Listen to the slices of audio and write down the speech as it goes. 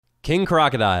King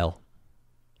Crocodile.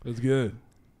 That's good.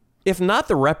 If not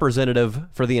the representative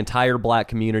for the entire black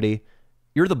community,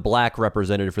 you're the black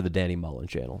representative for the Danny Mullen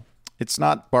channel. It's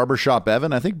not Barbershop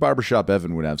Evan. I think Barbershop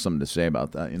Evan would have something to say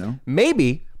about that, you know?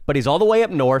 Maybe, but he's all the way up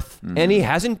north, and he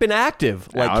hasn't been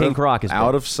active like King Croc has been.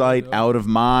 Out of sight, out of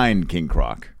mind, King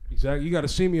Croc. Exactly. You got to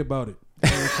see me about it.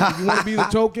 You want to be the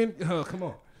token? Come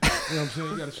on. You know what I'm saying?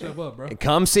 You got to step up, bro.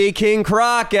 Come see King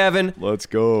Croc, Evan. Let's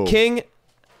go. King,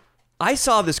 I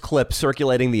saw this clip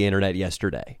circulating the internet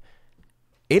yesterday.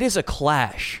 It is a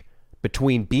clash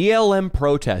between BLM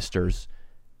protesters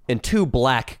and two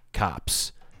black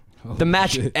cops. The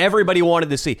match everybody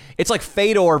wanted to see. It's like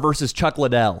Fedor versus Chuck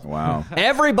Liddell. Wow.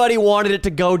 Everybody wanted it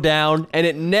to go down, and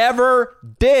it never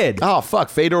did. Oh, fuck.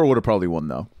 Fedor would have probably won,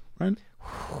 though. Right?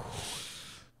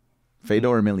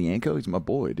 Fedor Emelianenko? He's my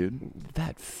boy, dude.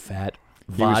 That fat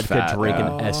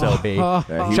vodka-drinking SOB.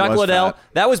 Yeah, Chuck Liddell, fat.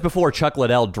 that was before Chuck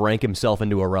Liddell drank himself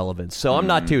into irrelevance, so I'm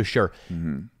not too sure.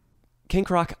 King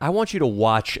Croc, I want you to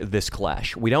watch this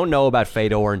clash. We don't know about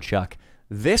Fedor and Chuck.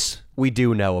 This we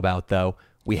do know about, though.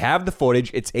 We have the footage.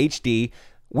 It's HD.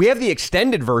 We have the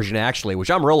extended version, actually,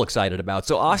 which I'm real excited about.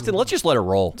 So, Austin, let's just let it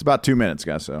roll. It's about 2 minutes,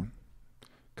 guys, so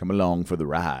come along for the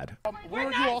ride.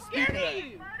 We're not scared of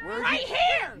you. Right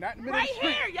here. Right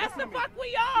here. Yes, the fuck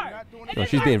we are. No,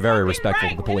 she's being very respectful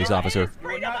to the police officer.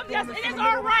 Yes, it is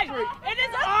our right. It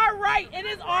is our right. It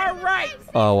is our right.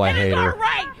 Oh, I hate her. Our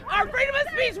right. Our freedom of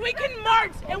speech. We can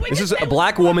march. And we This can is a say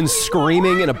black woman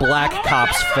screaming in a black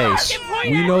cop's face.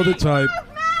 We know the type.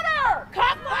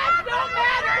 Cop lives don't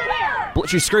matter here.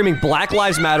 She's screaming Black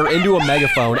Lives Matter into a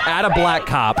megaphone at a black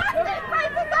cop.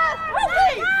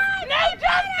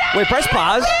 Wait, press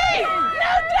pause.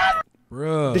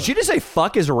 Bruh. Did she just say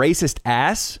fuck his racist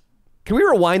ass? Can we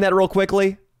rewind that real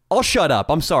quickly? I'll shut up.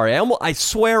 I'm sorry. I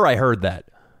swear I heard that.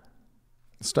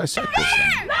 Let's dissect this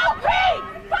thing.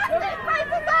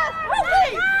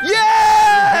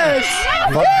 Yes!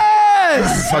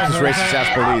 Yes! Fuck this racist ass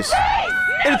police.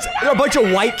 And it's a bunch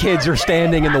of white kids are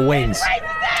standing in the wings.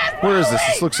 Where is this?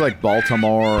 This looks like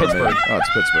Baltimore. Pittsburgh. Oh, it's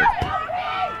Pittsburgh.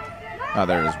 Oh,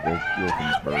 there it is.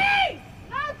 Wilkinsburg.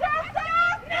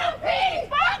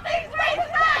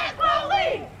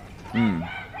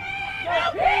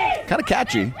 Kind of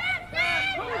catchy.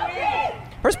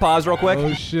 Press pause real quick.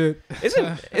 Oh, shit.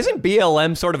 Isn't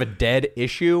BLM sort of a dead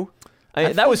issue?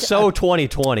 That was so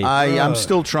 2020. I'm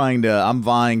still trying to. I'm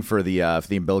vying for the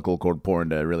umbilical cord porn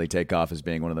to really take off as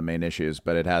being one of the main issues,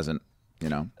 but it hasn't. You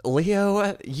know,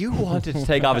 Leo, you wanted to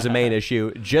take off as a main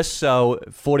issue just so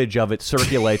footage of it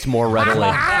circulates more readily.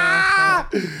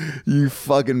 You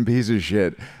fucking piece of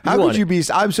shit. How could you be?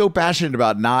 I'm so passionate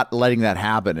about not letting that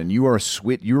happen, and you are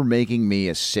You're making me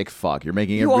a sick fuck. You're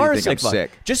making everybody think I'm sick.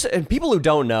 Just and people who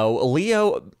don't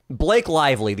know, Blake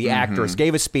Lively, the actress,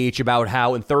 gave a speech about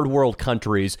how in third world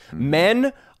countries,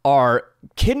 men are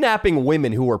kidnapping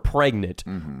women who are pregnant,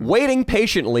 waiting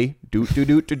patiently,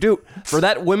 for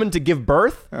that woman to give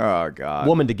birth. Oh, God.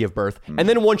 Woman to give birth. And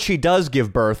then once she does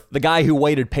give birth, the guy who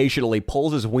waited patiently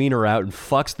pulls his wiener out and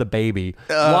fucks the baby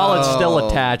while it's still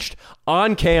attached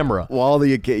on camera.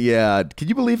 Yeah. Can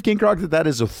you believe, King Croc, that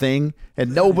is a thing?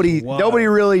 And nobody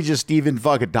really just even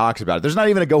fucking talks about it. There's not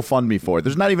even a GoFundMe for it.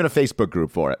 There's not even a Facebook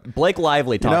group for it. Blake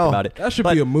Lively talked about it. That should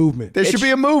be a movement. There should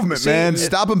be a movement, man.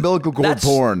 Stop umbilical cord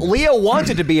porn. Leo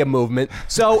wanted to be a movement.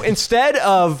 So instead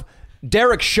of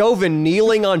Derek Chauvin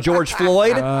kneeling on George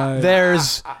Floyd,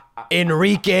 there's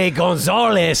Enrique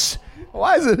Gonzalez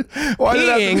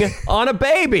peeing on a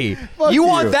baby. You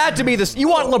want that to be this? You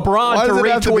want LeBron to retweet that? Why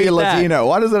does it have to be a Latino?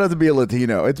 Why does it have to be a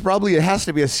Latino? It has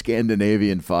to be a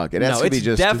Scandinavian fuck. It has to be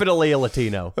just definitely a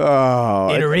Latino. Oh,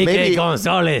 Enrique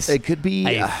Gonzalez. It could be.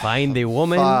 I find the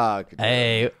woman. Fuck.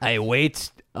 I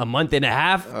wait a month and a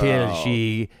half till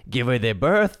she give her the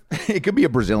birth. It could be a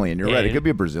Brazilian. You're right. It could be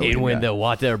a Brazilian. And when the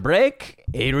water break,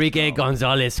 Enrique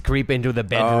Gonzalez creep into the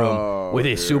bedroom with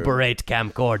a Super 8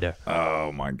 camcorder.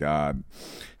 Oh my God!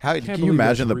 Can you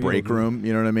imagine the break room?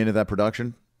 You know what I mean? At that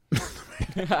production.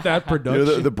 That production. You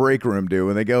know, the break room, dude.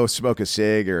 When they go smoke a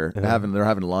cig or they're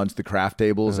having lunch, the craft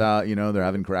table's out. You know, they're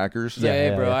having crackers.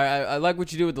 Yeah, bro. I like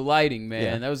what you do with the lighting, man.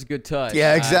 Yeah. That was a good touch.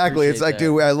 Yeah, exactly. It's like, that.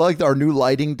 dude, I like our new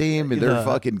lighting team, and they're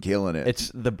fucking killing it.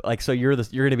 It's so you're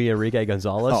gonna be Enrique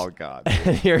Gonzalez. Oh God,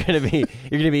 you're gonna be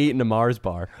eating a Mars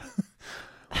bar.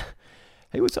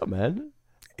 Hey, what's up, man?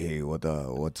 Hey,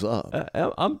 what's up?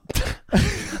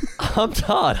 I'm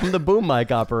Todd. I'm the boom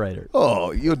mic operator.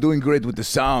 Oh, you're doing great with the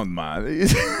sound, man.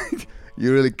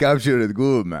 You really captured it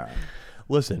good, man.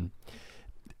 Listen,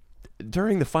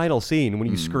 during the final scene when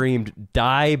you screamed,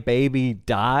 "Die, baby,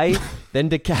 die," then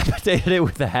decapitated it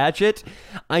with a hatchet,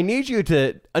 I need you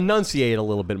to enunciate a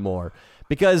little bit more.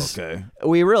 because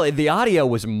the audio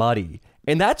was muddy,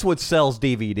 and that's what sells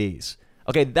DVDs.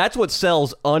 Okay, that's what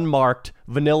sells unmarked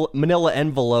manila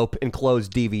envelope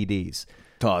enclosed DVDs.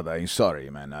 Todd, I'm sorry,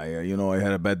 man. I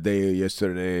had a bad day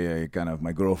yesterday.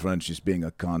 My girlfriend, she's being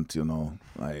a cunt.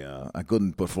 I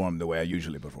couldn't perform the way I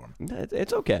usually perform.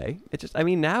 It's okay. It's just,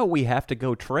 now we have to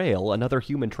go trail another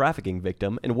human trafficking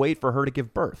victim and wait for her to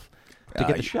give birth to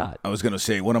get the shot. I was gonna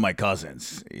say one of my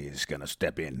cousins is gonna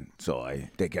step in, so I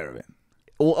take care of it.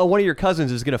 Well, one of your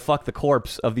cousins is gonna fuck the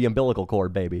corpse of the umbilical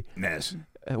cord baby. Yes.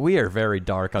 We are very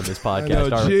dark on this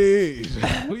podcast.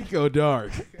 Jeez, we go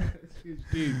dark. It's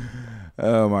deep.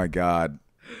 Oh my God.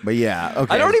 But yeah,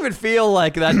 okay. I don't even feel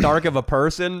like that dark of a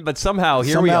person, but somehow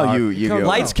we are. You go.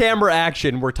 Lights, camera,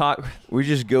 action. We're talking. We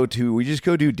just go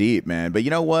too deep, man. But you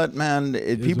know what, man?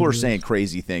 People are saying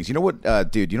crazy things. You know what,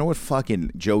 dude? You know what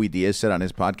fucking Joey Diaz said on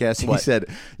his podcast? He said,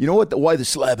 "You know what? Why the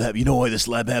slap happened? You know why the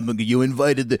slap happened? You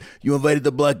invited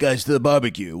the black guys to the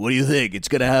barbecue. What do you think? It's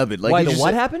gonna happen." Why the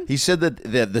what happened? He said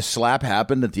that the slap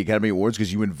happened at the Academy Awards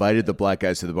because you invited the black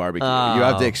guys to the barbecue. You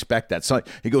have to expect that. So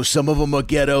he goes, some of them are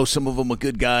ghetto, some of them are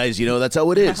good guys. That's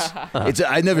how it is.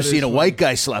 I've never seen a white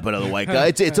guy slap another white guy.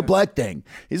 It's a black thing.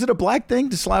 Is it a black thing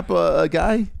to slap a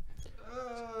guy?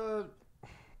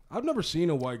 I've never seen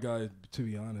a white guy, to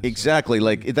be honest. Exactly.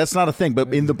 That's not a thing.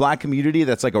 But in the black community,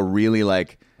 that's like a really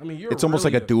it's almost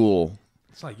like a duel.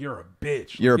 It's like you're a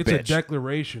bitch. It's a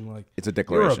declaration. It's a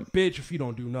declaration. You're a bitch if you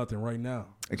don't do nothing right now.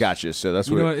 I gotcha. So that's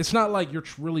it's not like you're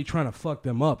really trying to fuck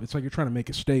them up. It's like you're trying to make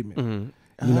a statement. Mm-hmm.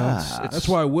 That's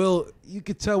why you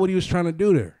could tell what he was trying to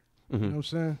do there. Mm-hmm. You know what I'm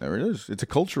saying? There it is. It's a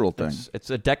cultural thing.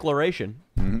 It's a declaration.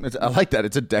 Mm-hmm. I like that.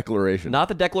 It's a declaration. Not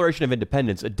the Declaration of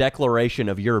Independence, a declaration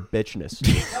of your bitchness.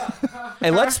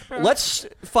 And let's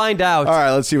find out. All right,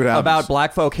 let's see what happens about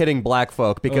black folk hitting black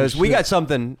folk, because we got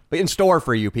something in store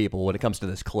for you people when it comes to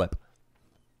this clip.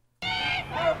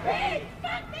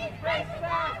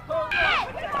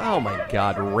 Oh my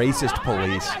God, racist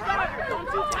police.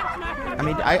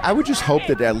 I would just hope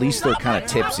that at least they're kind of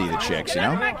tipsy, the chicks, you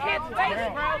know?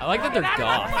 I like that they're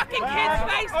goth.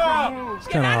 It's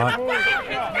kind of hot.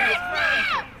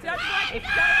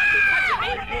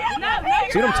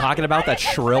 See what I'm talking about? That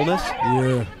shrillness?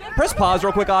 Yeah. Press pause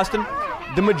real quick, Austin.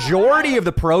 The majority of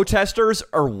the protesters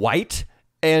are white,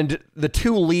 and the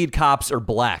two lead cops are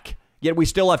black. Yet we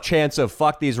still have chance of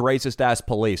fuck these racist-ass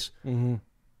police. Mm-hmm.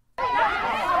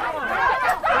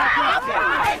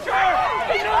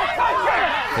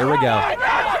 Here we go.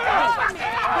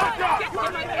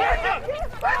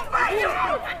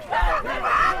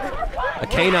 A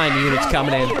canine unit's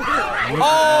coming in.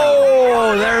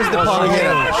 Oh, there's the punch.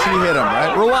 She hit him,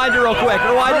 right? Rewind it real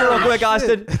quick,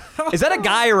 Austin. Is that a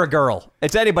guy or a girl?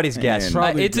 It's anybody's guess.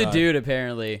 It's a dude,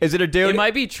 apparently. Is it a dude? It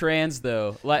might be trans,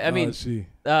 though.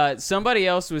 Somebody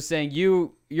else was saying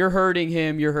you're hurting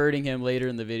him later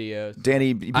in the video.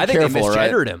 Danny, be I think careful, they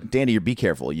misgendered him. Danny, be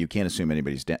careful. You can't assume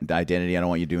anybody's identity. I don't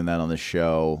want you doing that on the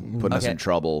show, putting us in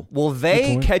trouble. Well,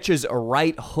 they catches a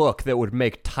right hook that would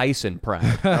make Tyson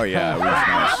proud. Oh, yeah. It was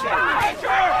nice.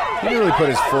 He didn't really put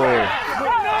his full...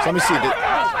 So let me see.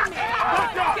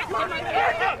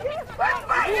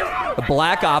 The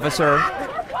black officer...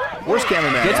 Where's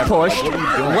cameraman? Gets pushed.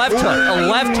 Left hook. A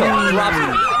left hook. Drops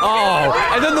it. Oh,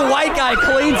 and then the white guy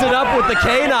cleans it up with the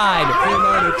canine.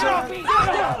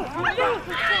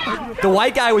 The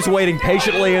white guy was waiting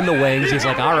patiently in the wings. He's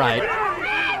like, all right.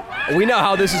 We know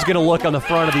how this is going to look on the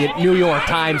front of the New York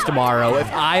Times tomorrow if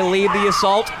I lead the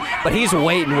assault. But he's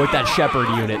waiting with that Shepherd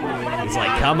unit. He's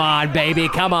like, come on, baby,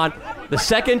 come on. The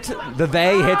second the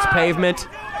they hits pavement,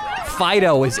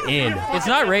 Fido is in. It's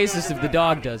not racist if the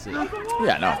dog does it.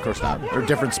 Yeah, no, of course not. They're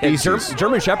different species.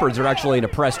 German Shepherds are actually an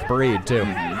oppressed breed, too.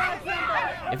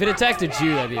 Mm-hmm. If it attacked a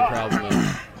Jew, that'd be a problem.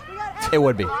 It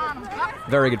would be.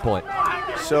 Very good point.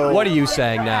 So, what are you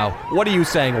saying now? What are you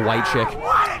saying, white chick?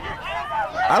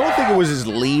 I don't think it was his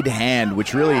lead hand,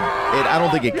 which really, I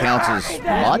don't think it counts as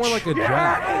much. More like a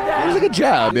jab. It was like a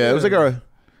jab, yeah. It was like I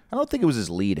don't think it was his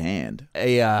lead hand.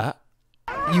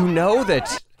 You know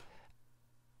that...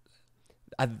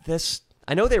 I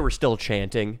know they were still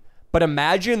chanting, but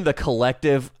imagine the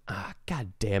collective,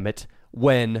 God damn it,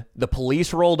 when the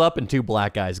police rolled up and two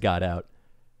black guys got out.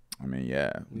 I mean,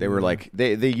 yeah, they were like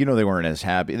they weren't as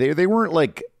happy. They weren't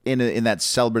like in that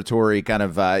celebratory kind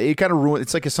of. It kind of ruined.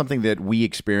 It's like something that we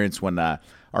experience when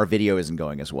our video isn't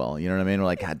going as well. You know what I mean? We're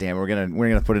like, God damn, we're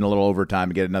gonna put in a little overtime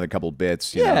to get another couple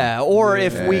bits. You know? Or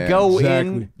if we go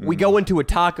exactly. we go into a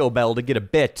Taco Bell to get a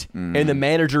bit, and the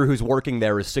manager who's working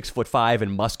there is 6'5"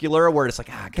 and muscular, where it's like,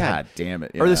 God damn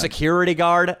it. Or the yeah. security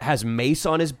guard has mace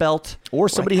on his belt. Or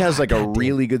somebody has like a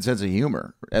really good sense of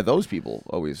humor. Those people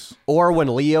always. Or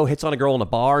when Leo hits on a girl in a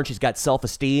bar and she's got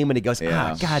self-esteem and he goes,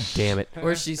 Yeah. God damn it.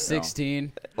 Or she's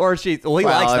 16. Or he Well,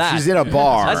 likes if that. she's in a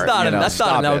bar, That's not you know, that's not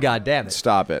stop a no it. goddamn it.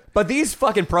 Stop it. But these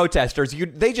fucking protesters,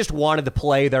 they just wanted to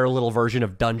play their little version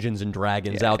of Dungeons and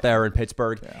Dragons out there in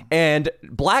Pittsburgh. Yeah. And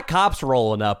black cops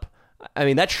rolling up. I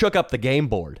mean, that shook up the game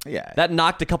board. Yeah. That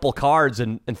knocked a couple cards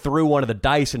and threw one of the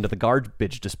dice into the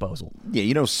garbage disposal. Yeah,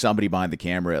 you know, somebody behind the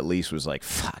camera at least was like,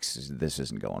 "Fuck, this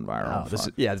isn't going viral."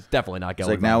 It's definitely not going.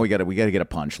 It's like, now we got to get a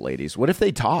punch, ladies. What if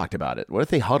they talked about it? What if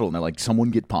they huddled and they're like, someone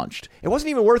get punched? It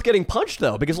wasn't even worth getting punched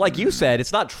though, because like you said,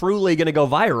 it's not truly going to go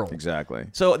viral. Exactly.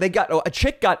 So a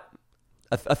chick got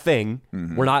a thing.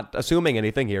 We're not assuming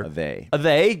anything here.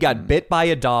 They got bit by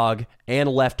a dog and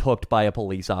left hooked by a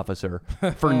police officer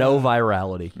for no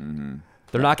virality.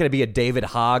 They're not going to be a David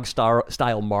Hogg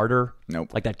style martyr.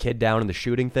 Nope. Like that kid down in the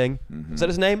shooting thing. Is that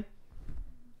his name?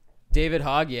 David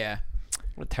Hogg, yeah.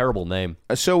 What a terrible name.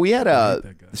 So we had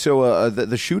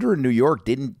the shooter in New York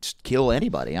didn't kill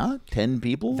anybody, huh? 10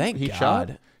 people. Thank he God.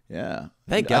 shot. Yeah.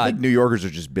 Thank God. I think New Yorkers are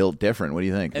just built different. What do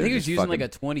you think? I think he was using like a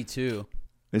 22.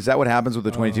 Is that what happens with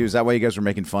the 22? Is that why you guys were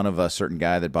making fun of a certain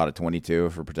guy that bought a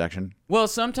 22 for protection? Well,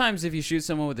 sometimes if you shoot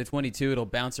someone with a 22, it'll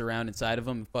bounce around inside of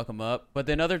them and fuck them up. But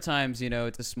then other times,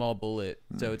 it's a small bullet,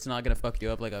 so it's not gonna fuck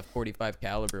you up like a 45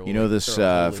 caliber. You know this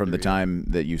from the time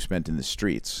that you spent in the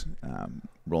streets,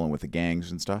 rolling with the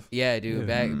gangs and stuff. Yeah, dude.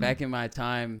 Back in my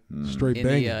time, Straight in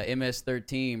banging. the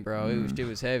MS-13, bro, it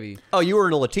was heavy. Oh, you were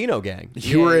in a Latino gang.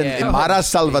 You were in Mara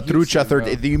Salvatrucha,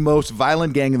 Houston, the most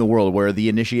violent gang in the world, where the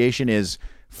initiation is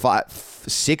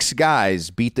 6 guys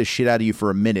beat the shit out of you for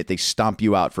a minute. They stomp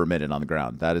you out for a minute on the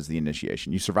ground. That is the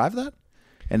initiation. You survive that?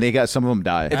 And some of them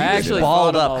die. If you actually just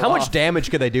balled fought up, them how all much off. damage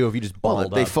could they do if you just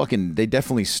balled up? They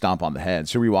definitely stomp on the head.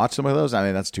 So we watch some of those. I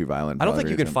mean, that's too violent. I don't think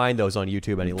you can find those on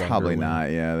YouTube any longer. Probably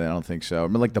not. Yeah, I don't think so.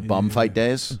 Remember like the bum fight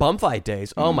days? Bum fight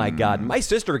days. Oh my God. My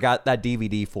sister got that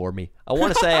DVD for me. I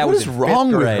want to say I What was is in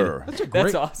wrong fifth with grade. her?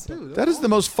 That's awesome. That is the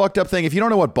most fucked up thing. If you don't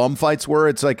know what bum fights were,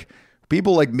 it's like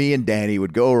people like me and Danny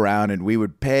would go around and we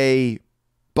would pay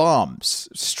bums,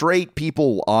 straight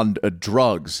people on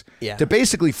drugs, to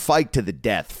basically fight to the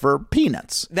death for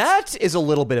peanuts. That is a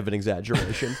little bit of an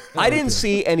exaggeration. I didn't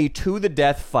see any to the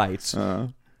death fights.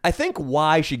 I think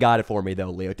why she got it for me, though,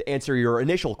 Leo, to answer your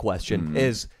initial question,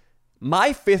 is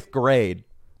my 5th grade,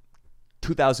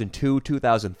 2002,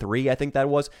 2003, I think that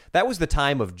was the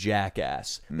time of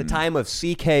Jackass, the time of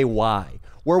CKY,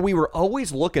 where we were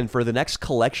always looking for the next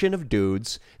collection of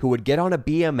dudes who would get on a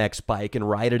BMX bike and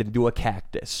ride it into a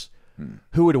cactus,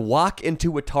 who would walk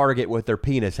into a Target with their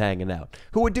penis hanging out,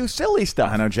 who would do silly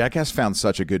stuff. I know, Jackass found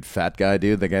such a good fat guy,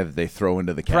 dude, the guy that they throw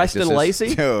into the cactuses. Preston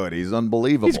Lacey? Dude, he's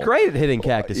unbelievable. He's great at hitting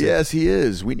cactuses. Yes, he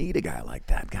is. We need a guy like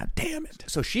that. God damn it.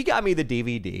 So she got me the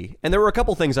DVD, and there were a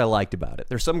couple things I liked about it.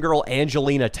 There's some girl,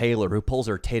 Angelina Taylor, who pulls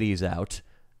her titties out.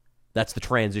 That's the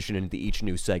transition into each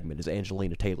new segment, as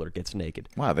Angelina Taylor gets naked.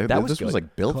 Wow, this was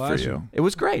like built for you. It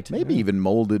was great. Maybe even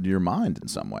molded your mind in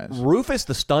some ways. Rufus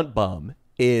the stunt bum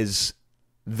is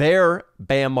their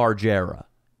Bam Margera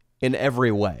in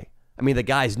every way. I mean, the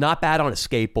guy's not bad on a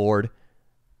skateboard.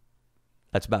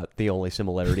 That's about the only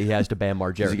similarity he has to Bam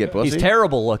Margera. Does he get pussy? He's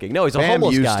terrible looking. No, he's a Bam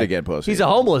homeless guy. used to get pussy. He's a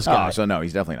homeless guy. Oh, so no,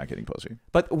 he's definitely not getting pussy.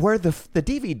 But where the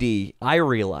DVD, I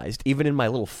realized, even in my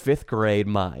little 5th grade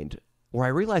mind, where I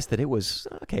realized that it was,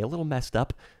 a little messed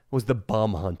up, was the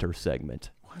Bum Hunter segment.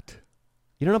 What?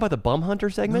 You don't know about the Bum Hunter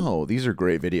segment? No, these are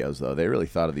great videos, though. They really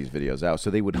thought of these videos out. So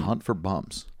they would hunt for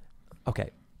bums. Okay.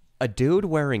 A dude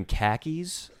wearing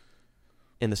khakis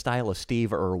in the style of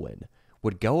Steve Irwin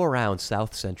would go around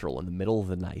South Central in the middle of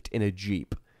the night in a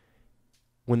Jeep.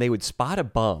 When they would spot a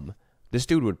bum, this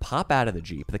dude would pop out of the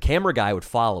Jeep. The camera guy would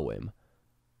follow him.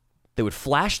 They would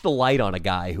flash the light on a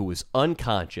guy who was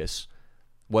unconscious,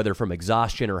 whether from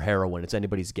exhaustion or heroin, it's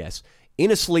anybody's guess, in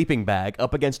a sleeping bag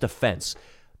up against a fence.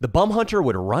 The bum hunter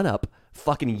would run up,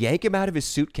 fucking yank him out of his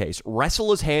suitcase, wrestle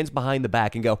his hands behind the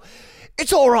back, and go,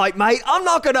 "It's all right, mate. I'm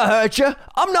not going to hurt you.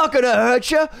 I'm not going to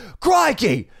hurt you.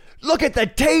 Crikey, look at the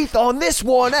teeth on this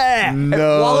one there."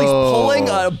 No. While he's pulling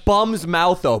a bum's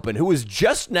mouth open, who is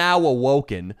just now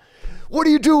awoken. "What are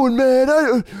you doing, man?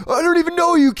 I don't even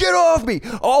know you. Get off me."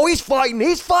 "Oh, he's fighting.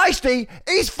 He's feisty.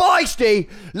 He's feisty.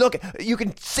 Look, you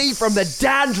can see from the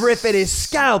dandruff in his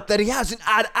scalp that he hasn't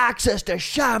had access to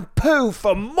shampoo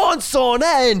for months on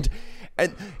end."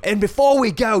 And before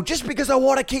we go, just because I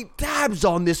want to keep tabs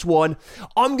on this one,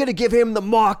 I'm going to give him the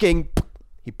marking.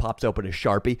 He pops open his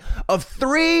Sharpie of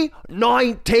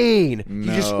 319.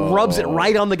 No. He just rubs it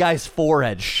right on the guy's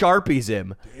forehead, Sharpies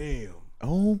him. Damn.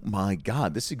 Oh my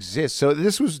God, this exists. So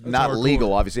this was not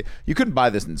legal, obviously. You couldn't buy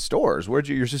this in stores. Where'd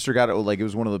your sister got it? Like it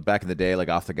was one of the back in the day, like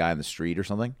off the guy in the street or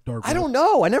something? Dark I don't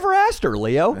know. I never asked her,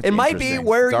 Leo. That's it might be interesting.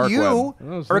 where Dark you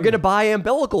web. are going to buy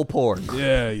umbilical porn.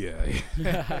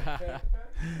 Yeah.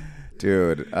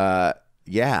 Dude,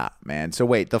 yeah, man. So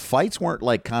wait, the fights weren't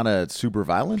like kind of super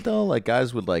violent though? Like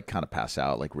guys would like kind of pass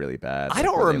out like really bad. I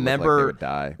don't where they remember. looked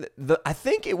like they would die. I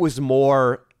think it was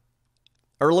more,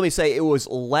 or let me say, it was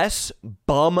less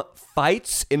bum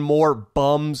fights and more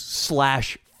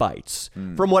bums/fights.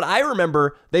 From what I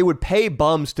remember, they would pay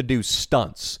bums to do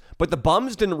stunts, but the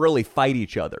bums didn't really fight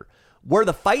each other. Where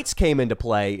the fights came into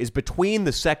play is between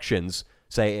the sections,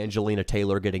 say Angelina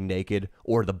Taylor getting naked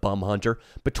or the bum hunter.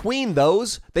 Between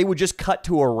those, they would just cut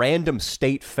to a random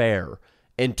state fair,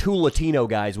 and two Latino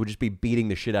guys would just be beating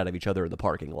the shit out of each other in the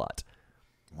parking lot.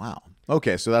 Wow.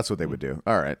 Okay, so that's what they would do.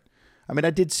 All right. I mean, I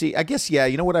did see, I guess, yeah,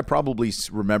 you know what I probably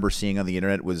remember seeing on the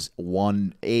internet was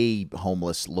a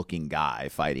homeless looking guy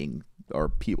fighting,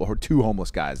 or two homeless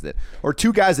guys or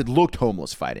two guys that looked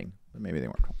homeless fighting. Maybe they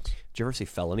weren't homeless. Did you ever see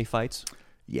felony fights?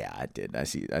 Yeah, I did. I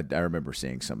remember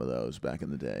seeing some of those back in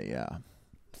the day, yeah.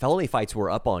 Felony fights were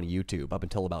up on YouTube up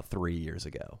until about 3 years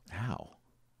ago. How?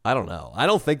 I don't know. I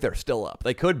don't think they're still up.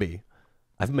 They could be.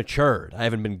 I've matured. I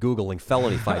haven't been Googling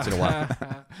felony fights in a while.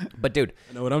 But, dude.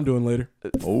 I know what I'm doing later.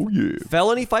 Oh, yeah.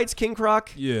 Felony fights, King Croc?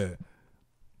 Yeah.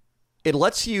 It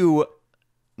lets you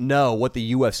know what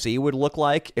the UFC would look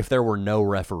like if there were no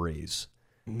referees.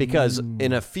 Because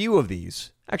in a few of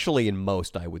these, actually in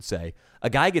most, I would say, a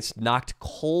guy gets knocked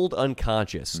cold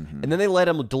unconscious, and then they let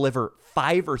him deliver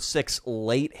 5 or 6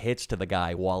 late hits to the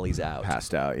guy while he's out.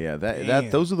 Passed out, yeah.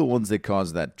 Those are the ones that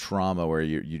cause that trauma where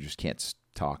you just can't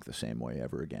talk the same way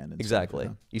ever again. Exactly.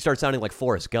 You start sounding like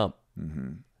Forrest Gump.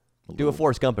 Do a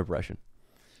Forrest Gump impression.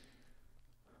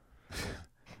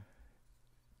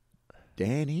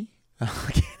 Danny,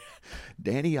 I'd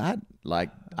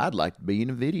like to be in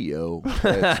a video.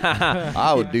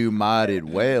 I would do mighty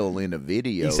well in a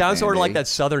video. He sounds sort of like that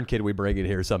Southern kid we bring in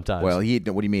here sometimes. Well, what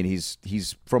do you mean?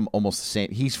 He's from almost the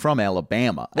same. He's from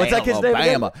Alabama. What's that kid's name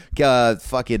again? Alabama.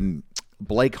 Fucking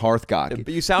Blake Hearthcock.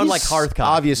 You sound like Hearthcock.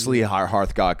 Obviously,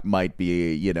 Hearthcock might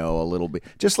be, a little bit.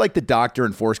 Just like the doctor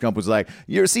in Forrest Gump was like,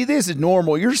 see, this is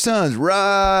normal. Your son's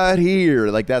right here.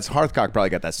 Like, that's Hearthcock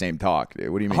probably got that same talk. Dude.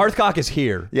 What do you mean? Hearthcock is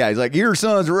here. Yeah, he's like, your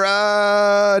son's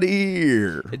right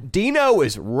here. Dino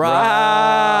is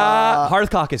right.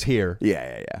 Hearthcock is here.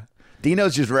 Yeah.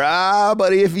 Dino's just right,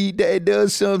 but if he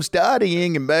does some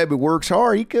studying and maybe works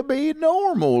hard, he could be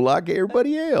normal like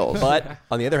everybody else. But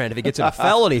on the other hand, if he gets in a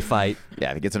felony fight,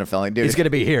 if he gets in a felony, dude, he's going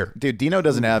to be here. Dude, Dino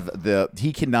doesn't have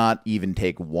he cannot even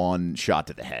take one shot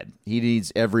to the head. He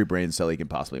needs every brain cell he can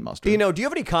possibly muster. Dino, do you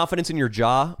have any confidence in your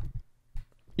jaw?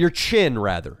 Your chin,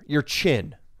 rather. Your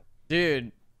chin.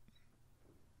 Dude,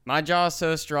 my jaw's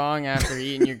so strong after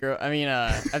eating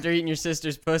after eating your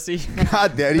sister's pussy.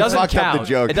 God damn, he fucked up the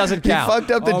joke. It doesn't count. He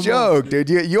fucked up the joke, dude.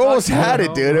 You almost had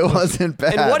it, dude. It wasn't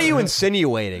bad. And what are you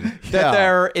insinuating? That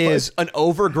there is an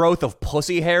overgrowth of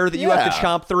pussy hair that you have to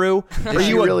chomp through? Are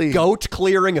you a goat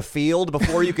clearing a field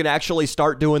before you can actually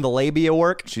start doing the labia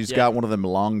work? She's got one of them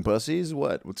long pussies?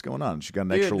 What's going on? She got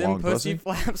an extra long pussy?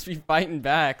 Pussy flaps be fighting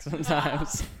back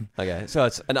sometimes. Okay, so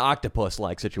it's an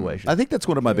octopus-like situation. I think that's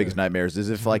one of my biggest nightmares is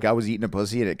if I was eating a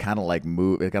pussy and it kind of like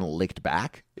moved, it kind of licked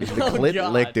back. If the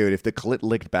clit licked, dude, if the clit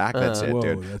licked back, that's it,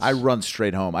 dude. I run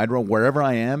straight home. I'd run wherever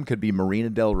I am. Could be Marina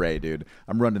Del Rey, dude.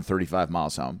 I'm running 35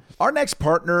 miles home. Our next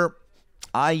partner,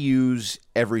 I use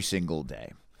every single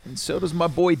day, and so does my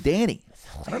boy Danny.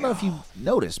 I don't know if you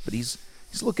noticed, but he's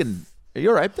looking. Are you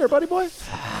all right there, buddy boy?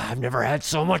 I've never had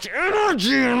so much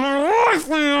energy in my life,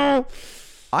 Leo.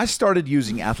 I started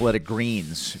using Athletic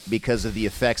Greens because of the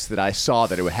effects that I saw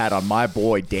that it had on my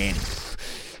boy Danny.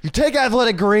 You take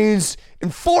Athletic Greens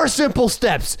in 4 simple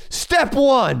steps. Step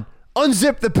 1,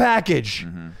 unzip the package.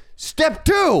 Step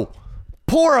 2,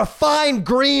 pour a fine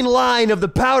green line of the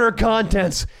powder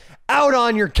contents out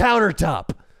on your countertop.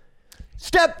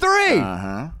 Step 3,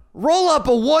 roll up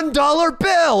a $1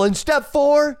 bill. And step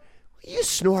 4, you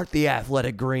snort the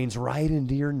Athletic Greens right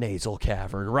into your nasal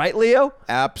cavern. Right, Leo?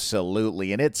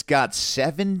 Absolutely. And it's got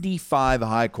 75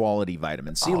 high-quality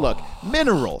vitamins. See, look,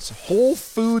 minerals, whole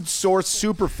food source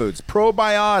superfoods,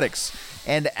 probiotics,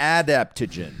 and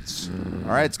adaptogens.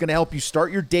 All right, it's going to help you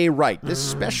start your day right. This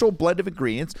special blend of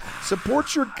ingredients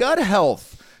supports your gut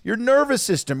health, your nervous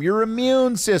system, your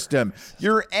immune system,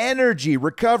 your energy,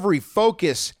 recovery,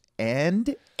 focus,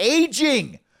 and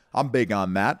aging. I'm big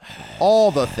on that.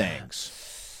 All the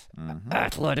things.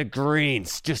 Athletic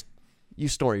Greens. Just, you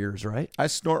snort yours, right? I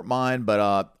snort mine,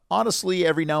 but honestly,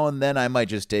 every now and then I might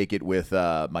just take it with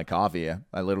my coffee.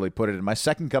 I literally put it in my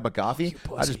second cup of coffee.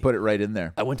 I just put it right in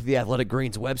there. I went to the Athletic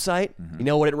Greens website. You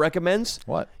know what it recommends?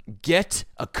 What? Get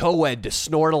a co-ed to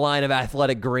snort a line of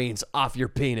Athletic Greens off your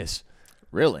penis.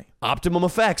 Really? Optimum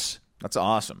effects. That's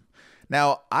awesome.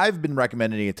 Now, I've been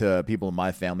recommending it to people in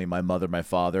my family, my mother, my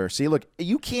father. See, look,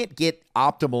 you can't get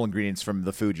optimal ingredients from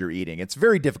the food you're eating. It's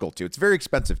very difficult to. It's very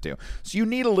expensive to. So you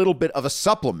need a little bit of a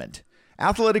supplement.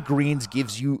 Athletic Greens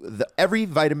gives you every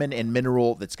vitamin and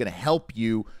mineral that's going to help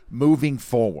you moving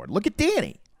forward. Look at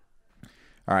Danny.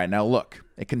 All right, now look.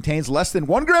 It contains less than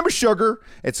 1 gram of sugar.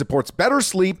 It supports better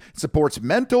sleep. It supports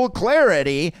mental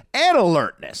clarity and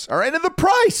alertness. All right, and the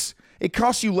price. It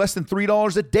costs you less than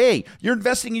 $3 a day. You're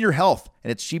investing in your health, and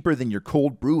it's cheaper than your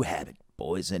cold brew habit,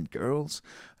 boys and girls.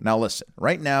 Now listen,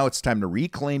 right now it's time to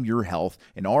reclaim your health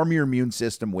and arm your immune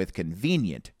system with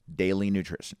convenient daily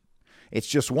nutrition. It's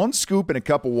just 1 scoop in a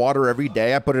cup of water every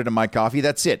day. I put it in my coffee.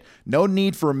 That's it. No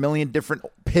need for a million different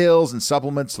pills and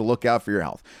supplements to look out for your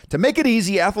health. To make it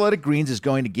easy, Athletic Greens is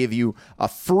going to give you a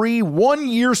free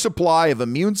 1-year supply of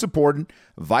immune supportant,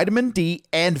 vitamin D,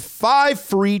 and 5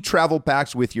 free travel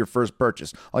packs with your first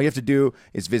purchase. All you have to do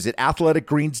is visit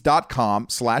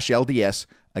athleticgreens.com/LDS.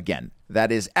 Again,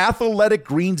 that is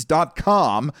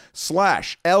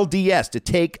athleticgreens.com/LDS to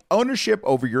take ownership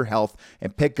over your health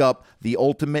and pick up the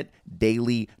ultimate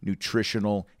daily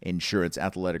nutritional insurance.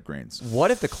 Athletic Greens.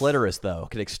 What if the clitoris, though,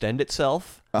 could extend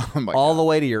itself my all the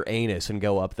way to your anus and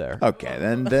go up there? Okay,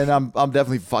 then I'm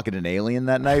definitely fucking an alien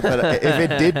that night. But if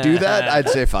it did do that, I'd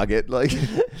say fuck it. Like,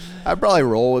 I'd probably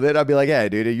roll with it. I'd be like, hey,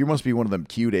 dude, you must be one of them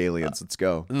cute aliens. Let's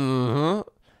go. Mm-hmm.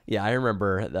 Yeah, I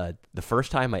remember the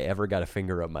first time I ever got a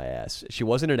finger up my ass. She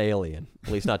wasn't an alien,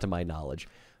 at least not to my knowledge.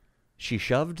 She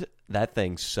shoved that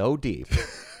thing so deep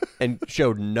and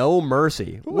showed no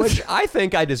mercy, which I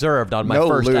think I deserved on my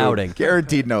first lube. outing.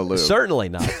 Guaranteed no lube. Certainly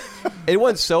not. It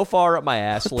went so far up my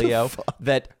ass, Leo,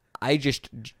 that I just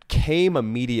came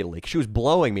immediately. She was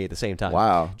blowing me at the same time.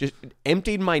 Wow. Just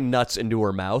emptied my nuts into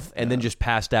her mouth and then just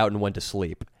passed out and went to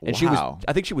sleep. And she was,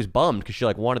 I think she was bummed because she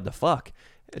wanted to fuck.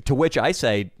 To which I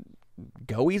say,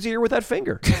 go easier with that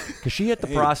finger, because she hit the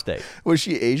prostate. Was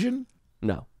she Asian?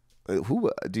 No.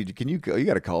 Who, dude? Can you go? You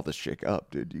got to call this chick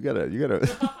up, dude. You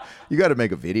gotta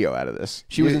make a video out of this.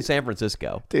 She was in San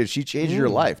Francisco, dude. She changed your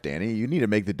life, Danny. You need to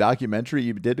make the documentary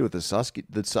you did with the sus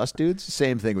dudes.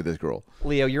 Same thing with this girl.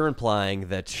 Leo, you're implying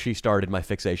that she started my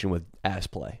fixation with ass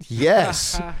play.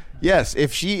 Yes, yes.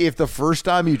 If the first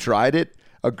time you tried it,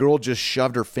 a girl just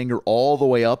shoved her finger all the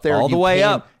way up there, all the way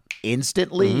up.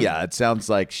 Instantly, yeah, it sounds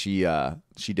like she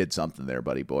did something there,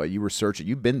 buddy boy. You were searching.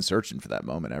 You've been searching for that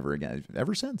moment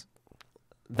ever since.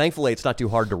 Thankfully, it's not too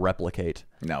hard to replicate.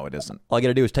 No, it isn't. All I got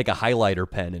to do is take a highlighter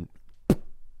pen and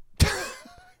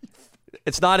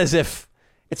it's not as if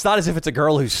it's a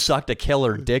girl who sucked a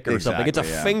killer dick or something. It's a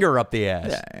finger up the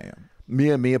ass. Yeah.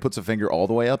 Mia puts a finger all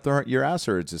the way up your ass,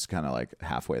 or it's just kind of like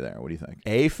halfway there. What do you think?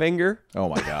 A finger? Oh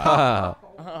my god.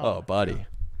 Oh, buddy.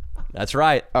 That's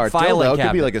right. Our filing dildo cabinet.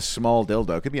 could be like a small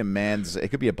dildo. It could be a man's. It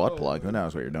could be a butt plug. Who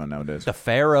knows what you're doing nowadays? The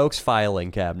Fair Oaks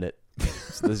filing cabinet.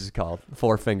 So this is called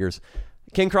 4 fingers.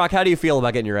 King Croc, how do you feel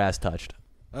about getting your ass touched?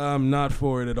 I'm not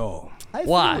for it at all.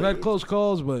 Why? I've had close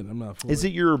calls, but I'm not for it. Is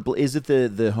it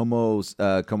the homos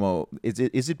como?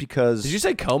 Is it because? Did you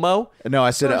say como? No,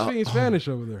 I said. I'm speaking Spanish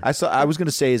over there. I was going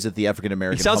to say, is it the African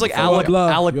American? He sounds like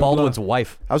homophobia? Alec Baldwin's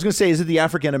wife. I was going to say, is it the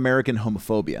African American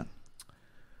homophobia?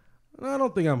 I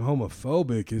don't think I'm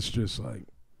homophobic. It's just like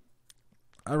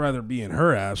I'd rather be in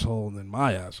her asshole than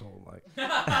my asshole. Like,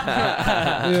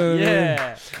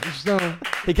 Yeah.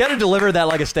 He kind of delivered that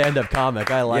like a stand-up comic.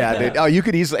 I like that. Dude. Oh, you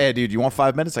could easily. Hey, dude, you want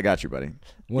 5 minutes? I got you, buddy.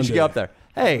 You should go up there.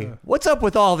 Hey, what's up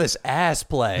with all this ass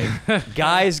play?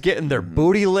 Guys getting their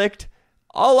booty licked?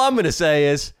 All I'm going to say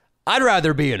is, I'd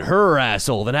rather be in her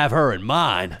asshole than have her in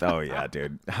mine. Oh, yeah,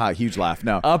 dude. Huge laugh.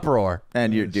 No. Uproar.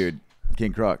 And you're, dude,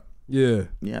 King Croc. Yeah.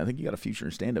 Yeah, I think you got a future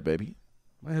in stand-up, baby.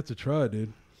 Might have to try,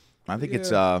 dude. I think it's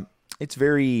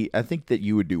very. I think that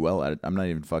you would do well at it. I'm not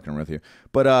even fucking with you.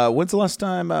 But when's the last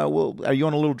time? Are you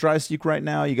on a little dry streak right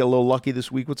now? You got a little lucky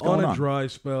this week. What's going on? On a dry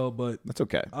spell, but that's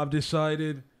okay. I've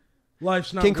decided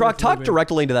life's not. King Croc, talk living.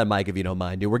 directly into that mic if you don't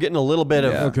mind, dude. We're getting a little bit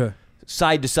of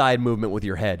side-to-side movement with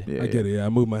your head. I get it. Yeah, I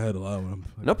move my head a lot when I'm.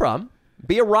 No problem.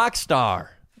 Be a rock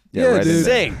star. Yeah, right dude.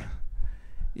 Sing.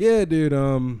 Yeah, dude.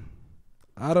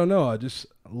 I don't know.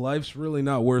 Life's really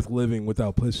not worth living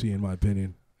without pussy, in my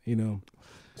opinion. You know,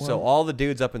 So all the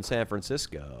dudes up in San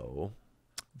Francisco,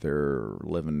 they're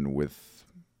living with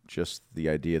just the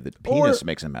idea that penis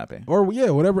makes them happy. Or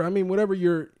whatever. I mean, whatever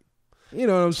you're, you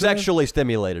know what I'm saying? sexually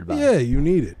stimulated by. Yeah, you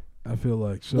need it. I feel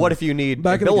like. So What if you need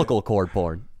umbilical cord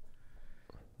porn?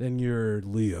 Then you're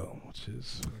Leo, which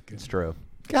is. It's true.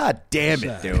 God damn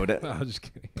it, dude. No, I'm just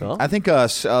kidding. Well, I think a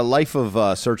life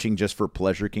of searching just for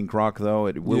pleasure, King Croc, though,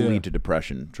 it will lead to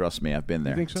depression. Trust me, I've been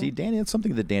there. You think so? See, Danny, that's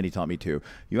something that Danny taught me, too.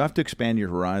 You have to expand your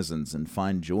horizons and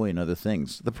find joy in other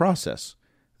things. The process.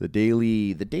 The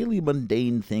daily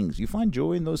mundane things. You find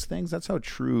joy in those things. That's how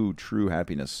true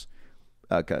happiness,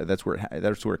 that's where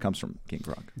it comes from, King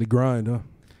Croc. The grind, huh?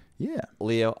 Yeah.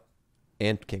 Leo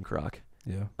and King Croc.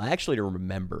 Yeah. I actually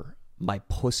remember my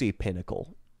pussy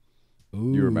pinnacle.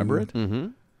 Ooh. You remember it? Mm-hmm.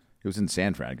 It was in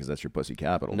San Fran because that's your pussy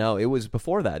capital. No, it was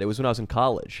before that. It was when I was in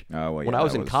college. Oh, well, when I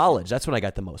was in college, that's when I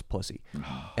got the most pussy.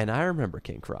 And I remember,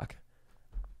 King Croc,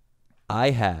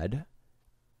 I had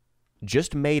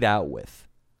just made out with.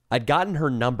 I'd gotten her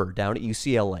number down at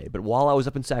UCLA, but while I was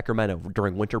up in Sacramento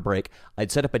during winter break,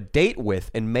 I'd set up a date with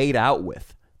and made out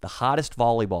with the hottest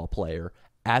volleyball player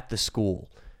at the school.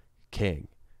 King,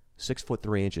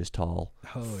 6'3" tall,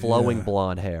 flowing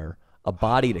blonde hair. A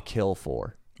body to kill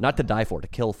for. Not to die for, to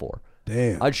kill for.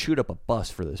 Damn. I'd shoot up a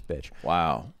bus for this bitch.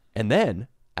 Wow. And then,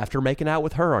 after making out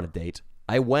with her on a date,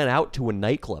 I went out to a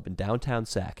nightclub in downtown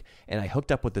Sac, and I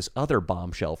hooked up with this other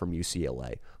bombshell from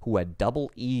UCLA who had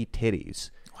double E titties.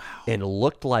 Wow. And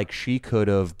looked like she could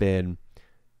have been,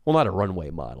 well, not a runway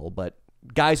model, but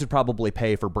guys would probably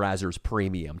pay for Brazzers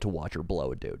Premium to watch her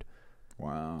blow a dude.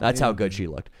 Wow. That's how good she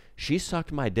looked. She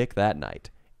sucked my dick that night.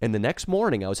 And the next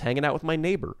morning, I was hanging out with my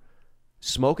neighbor,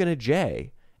 smoking a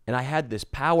J, and I had this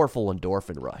powerful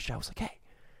endorphin rush. I was like, hey,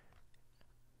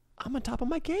 I'm on top of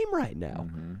my game right now.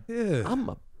 Mm-hmm. Yeah.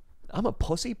 I'm a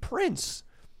pussy prince.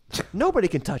 Nobody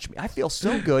can touch me. I feel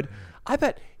so good. I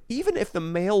bet even if the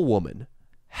male woman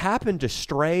happened to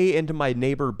stray into my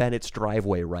neighbor Bennett's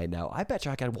driveway right now, I bet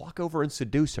you I could walk over and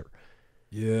seduce her.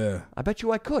 Yeah. I bet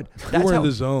you I could. You were in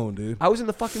the zone, dude. I was in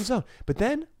the fucking zone. But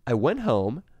then I went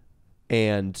home,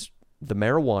 and the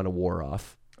marijuana wore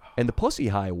off, and the pussy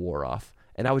high wore off,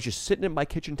 and I was just sitting at my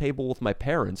kitchen table with my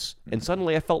parents, and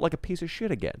suddenly I felt like a piece of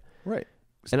shit again. Right.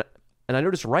 And I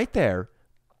noticed right there,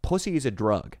 pussy is a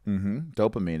drug. Mm-hmm.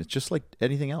 Dopamine. It's just like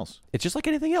anything else. It's just like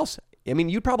anything else. I mean,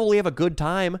 you'd probably have a good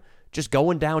time just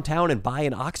going downtown and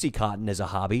buying Oxycontin as a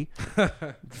hobby,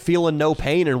 feeling no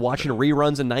pain and watching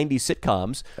reruns of 90s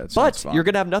sitcoms, but you're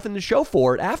going to have nothing to show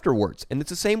for it afterwards, and it's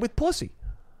the same with pussy.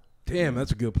 Damn,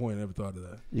 that's a good point. I never thought of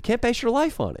that. You can't base your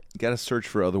life on it. You got to search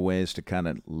for other ways to kind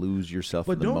of lose yourself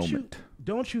in the moment.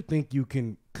 Don't you think you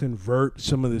can convert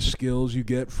some of the skills you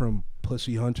get from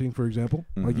pussy hunting, for example,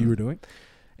 like you were doing,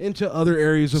 into other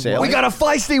areas of life? We got a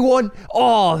feisty one.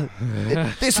 Oh,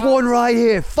 this one right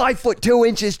here,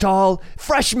 5'2" tall,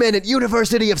 freshman at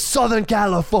University of Southern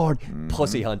California.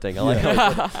 Pussy hunting. I like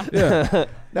how Yeah.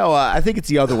 No, I think it's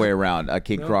the other way around,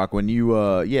 King Croc. When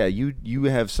you, you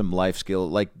have some life skill,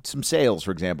 like some sales,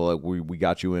 for example, like we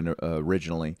got you in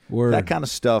originally. Word. That kind of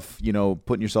stuff,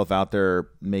 putting yourself out there,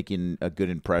 making a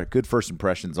good first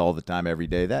impressions all the time, every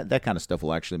day. That kind of stuff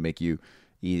will actually make you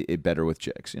better with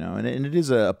chicks, and it is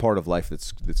a part of life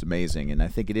that's amazing. And I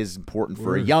think it is important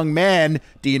for a young man,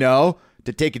 Dino,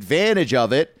 to take advantage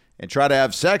of it and try to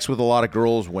have sex with a lot of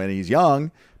girls when he's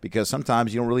young. Because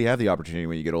sometimes you don't really have the opportunity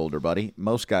when you get older, buddy.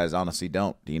 Most guys honestly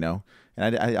don't, Dino.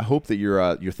 And I hope that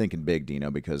you're thinking big,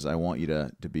 Dino, because I want you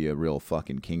to be a real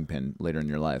fucking kingpin later in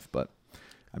your life. But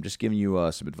I'm just giving you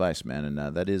some advice, man,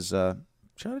 and that is try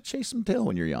to chase some tail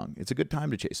when you're young. It's a good time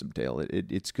to chase some tail.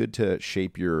 It's good to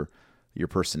shape your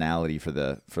personality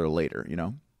for later.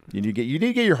 You need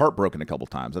to get your heart broken a couple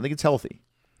times. I think it's healthy.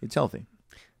 It's healthy.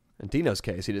 In Dino's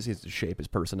case, he just needs to shape his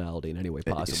personality in any way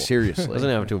possible. Seriously. Doesn't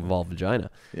have to involve vagina.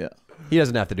 Yeah. He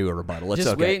doesn't have to do a rebuttal. It's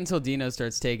Just okay. wait until Dino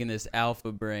starts taking this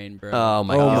alpha brain, bro. Oh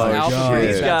my Oh god! my Alpha God. brain's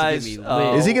These about to guys. get me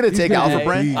Oh. lit. Is he going to take gonna Alpha take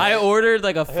Brain? these. I ordered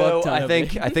like a fuck ton I of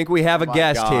it. think we have a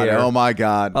guest here. Oh, my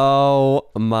God. Oh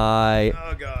my!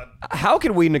 Oh god! How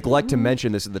can we neglect to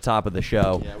mention this at the top of the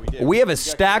show? Yeah, we did. We have a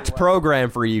stacked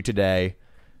program for you today.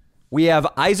 We have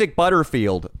Isaac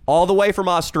Butterfield, all the way from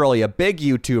Australia, big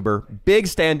YouTuber, big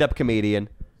stand-up comedian,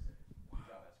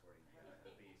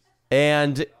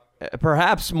 and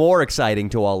perhaps more exciting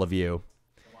to all of you,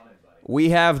 we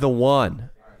have the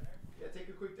one,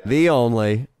 the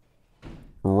only,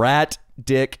 Rat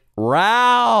Dick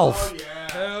Ralph. Oh,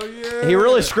 yeah. Hell yeah. He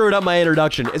really screwed up my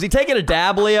introduction. Is he taking a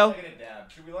dab, Leo?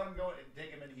 Should we let him go and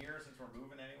take him in here since we're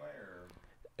moving anyway? Or?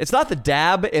 It's not the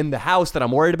dab in the house that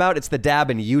I'm worried about. It's the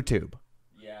dab in YouTube.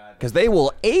 Yeah. Because they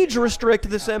will age restrict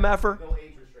this MFer. They'll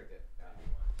age restrict it.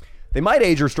 They might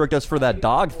age restrict us for that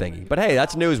dog thingy, but hey,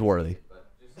 that's newsworthy.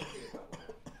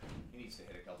 He needs to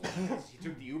hit a couple. He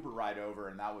took the Uber ride over,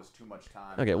 and that was too much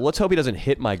time. Okay, well, let's hope he doesn't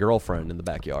hit my girlfriend in the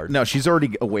backyard. No, she's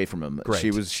already away from him.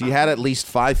 Great. She had at least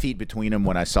 5 feet between them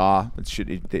when I saw.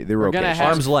 They were okay.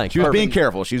 Arm's length. She was being Perfect.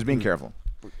 careful. She was being careful.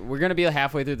 We're gonna be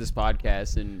halfway through this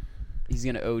podcast, and he's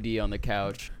gonna OD on the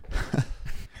couch.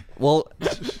 Well,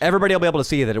 everybody will be able to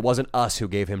see that it wasn't us who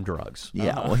gave him drugs.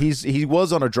 Yeah, well, he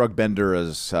was on a drug bender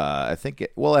as I think.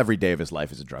 Every day of his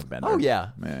life is a drug bender. Oh, yeah.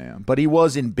 Yeah. But he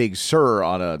was in Big Sur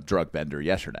on a drug bender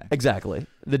yesterday. Exactly.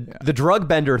 The drug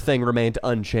bender thing remained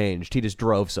unchanged. He just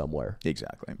drove somewhere.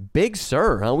 Exactly. Big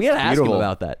Sur, huh? We got to ask him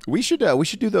about that. We should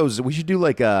do those. We should do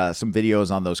like some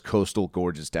videos on those coastal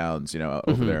gorgeous towns.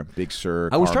 Over there, Big Sur.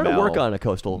 I was trying to Carmel, work on a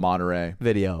coastal Monterey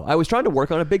video. I was trying to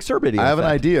work on a Big Sur video. I have in an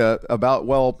fact. idea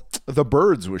about The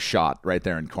Birds was shot right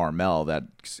there in Carmel, that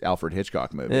Alfred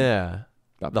Hitchcock movie. Yeah.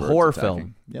 About The birds horror attacking.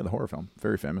 film. Yeah, the horror film.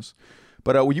 Very famous.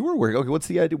 But you were working. Okay, what's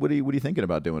the idea? What are you thinking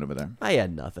about doing over there? I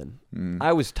had nothing.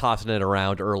 I was tossing it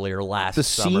around earlier last The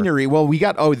summer. scenery. Well, we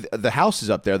got the house is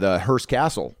up there, the Hearst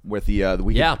Castle with the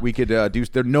we could do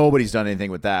there. Nobody's done anything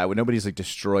with that. Nobody's like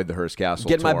destroyed the Hearst Castle.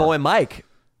 Get my tour. boy Mike,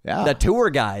 Yeah. the tour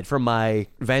guide from my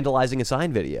vandalizing a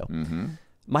sign video. Mm-hmm.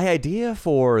 My idea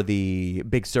for the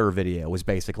Big Sur video was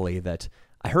basically that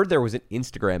I heard there was an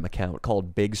Instagram account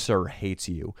called Big Sur Hates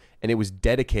You, and it was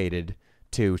dedicated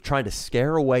to trying to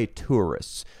scare away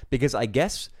tourists. Because I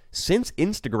guess since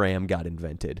Instagram got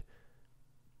invented,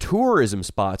 tourism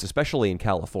spots, especially in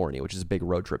California, which is a big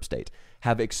road trip state,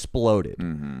 have exploded.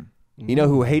 Mm-hmm. You know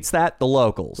who hates that? The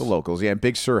locals. The locals, yeah. And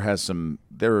Big Sur has some.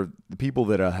 They're the people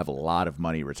that have a lot of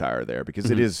money retire there because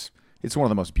it's one of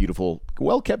the most beautiful,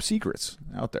 well-kept secrets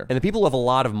out there. And the people with a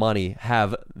lot of money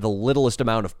have the littlest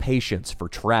amount of patience for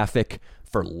traffic,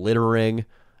 for littering,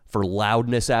 for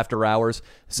loudness after hours.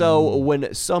 So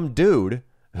when some dude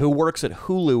who works at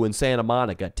Hulu in Santa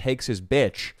Monica takes his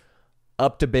bitch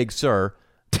up to Big Sur,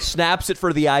 snaps it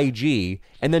for the IG,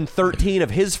 and then 13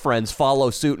 of his friends follow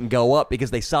suit and go up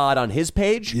because they saw it on his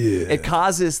page, it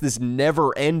causes this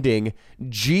never-ending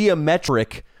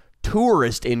geometric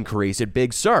tourist increase at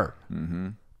Big Sur. Mm-hmm.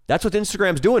 That's what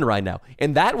Instagram's doing right now.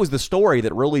 And that was the story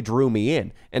that really drew me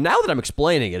in. And now that I'm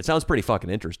explaining it, it sounds pretty fucking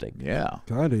interesting. Yeah.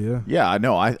 Kinda, yeah. Yeah, I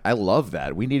know. I love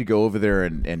that. We need to go over there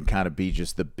and kind of be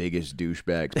just the biggest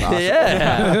douchebags possible.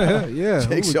 Yeah. Yeah.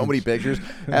 Take so many pictures,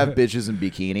 have bitches in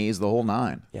bikinis, the whole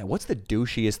nine. Yeah, what's the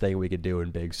douchiest thing we could do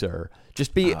in Big Sur?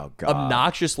 Just be Oh, God.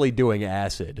 obnoxiously doing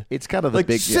acid. It's kind of the Like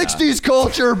big 60s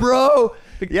culture, bro.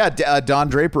 Yeah, Don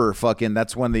Draper fucking,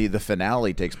 that's when the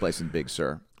finale takes place in Big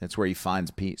Sur. That's where he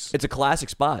finds peace. It's a classic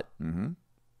spot. Mm-hmm.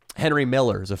 Henry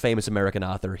Miller is a famous American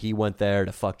author. He went there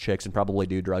to fuck chicks and probably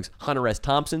do drugs. Hunter S.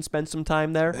 Thompson spent some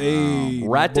time there. Hey,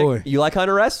 Rat my boy. Dick. You like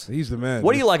Hunter S? He's the man.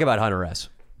 What do you like about Hunter S?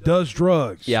 Does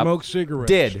drugs, Yep. smokes cigarettes,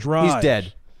 Did. drives. He's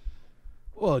dead.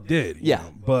 Well, did. Yeah.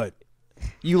 But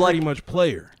You like pretty much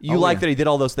player. you like that he did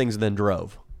all those things and then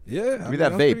drove. Yeah. Give me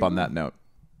that vape on that note.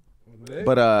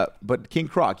 But King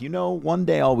Croc, one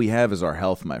day all we have is our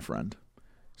health, my friend.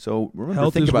 So remember,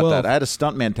 Health think is about wealth. that. I had a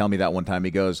stuntman tell me that one time.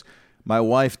 He goes, my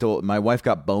wife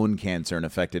got bone cancer and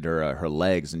affected her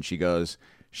legs, and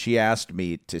she asked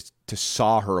me to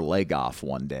saw her leg off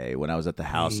one day when I was at the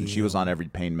house, and she was on every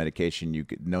pain medication you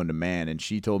could known to man, and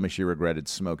she told me she regretted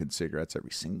smoking cigarettes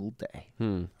every single day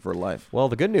for life. Well,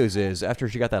 the good news is after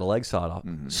she got that leg sawed off,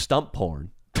 stump porn.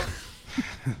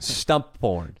 Stump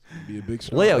porn. Be a big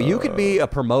star. Leo, you could be a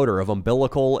promoter of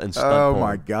umbilical and stump Oh porn.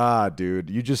 my God, dude!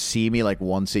 You just see me like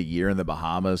once a year in the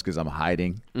Bahamas because I'm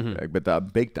hiding,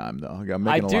 but big time though. I'm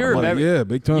I making do a lot of money. remember. Yeah,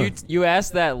 big time. You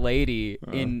asked that lady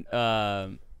in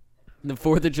the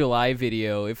 4th of July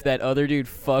video if that other dude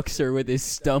fucks her with his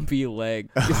stumpy leg.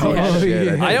 Oh, shit,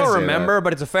 yeah. I I didn't don't say remember,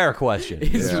 but it's a fair question.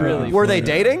 It's really Were they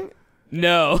dating?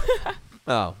 no.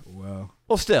 Oh. Wow.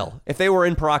 Well, still, if they were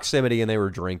in proximity and they were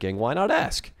drinking, why not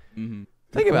ask? Think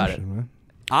about it. Man.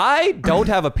 I don't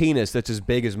have a penis that's as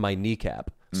big as my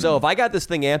kneecap. So if I got this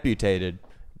thing amputated,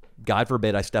 God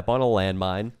forbid I step on a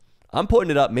landmine, I'm putting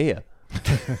it up Mia.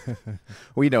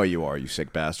 We know you are, you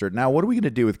sick bastard. Now, what are we going to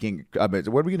do with King? What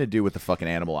are we going to do with the fucking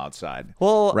animal outside?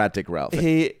 Well, Rat Dick Ralph.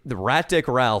 The Rat Dick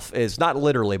Ralph is not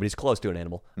literally, but he's close to an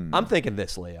animal. I'm thinking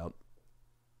this, Leo.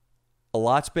 A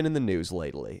lot's been in the news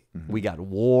lately. We got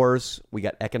wars. We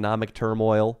got economic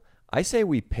turmoil. I say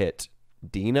we pit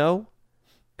Dino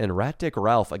and Rat Dick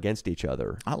Ralph against each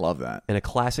other I love that. in a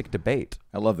classic debate.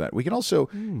 I love that. We can also,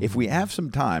 if we have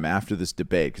some time after this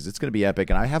debate, because it's going to be epic,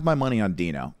 and I have my money on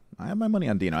Dino.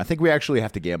 I think we actually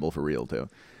have to gamble for real, too.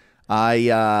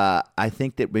 I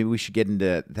think that maybe we should get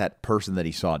into that person that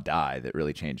he saw die that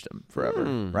really changed him forever.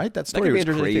 Right? That story was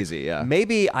crazy. Yeah.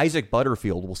 Maybe Isaac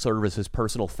Butterfield will serve as his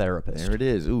personal therapist. There it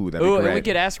is. Ooh, that'd be And great. we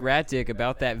could ask Rat Dick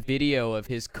about that video of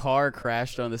his car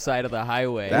crashed on the side of the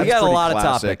highway. That's We got a pretty lot of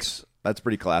classic. topics. That's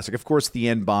pretty classic. Of course, the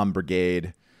N-Bomb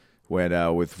Brigade went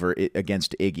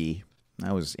against Iggy.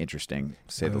 That was interesting,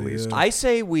 to say the least. I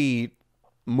say we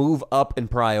move up in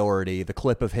priority the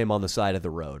clip of him on the side of the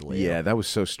road, Leo. Yeah, that was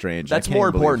so strange. That's more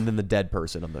important than the dead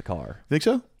person in the car. Think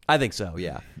so? I think so,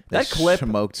 yeah. They That clip,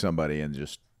 smoked somebody and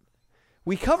just...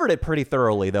 we covered it pretty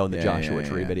thoroughly, though, in the Joshua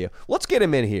Tree video. Let's get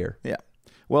him in here. Yeah.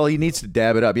 Well, he needs to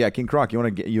dab it up. Yeah, King Croc, you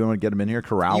want to get him in here,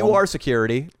 corral You him? are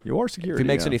security. You are security. If he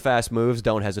makes yeah. any fast moves,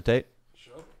 don't hesitate.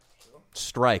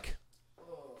 Strike.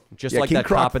 Just Yeah, like King that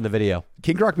Croc- cop in the video.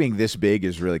 King Croc being this big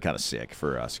is really kind of sick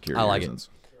for security I like it. reasons.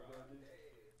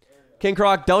 King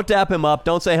Croc, don't dap him up.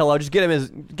 Don't say hello. Just get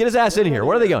his ass in here.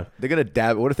 Where are they going? They're gonna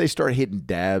dab. What if they start hitting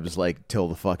dabs like till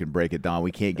the fucking break of dawn?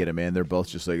 We can't get them in. They're both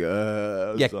just like,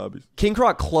 Yeah, zombies. King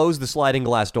Croc closed the sliding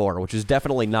glass door, which is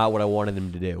definitely not what I wanted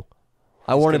him to do.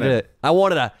 I wanted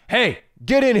a, hey,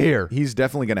 get in here. He's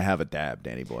definitely gonna have a dab,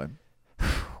 Danny boy.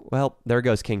 Well, there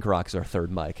goes King Croc as our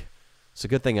third mic. It's a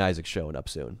good thing Isaac's showing up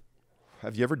soon.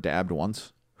 Have you ever dabbed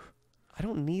once? I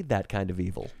don't need that kind of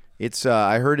evil. It's.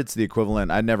 I heard it's the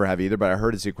equivalent. I never have either, but I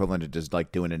heard it's the equivalent to just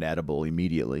like doing an edible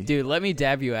immediately. Dude, let me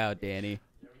dab you out, Danny.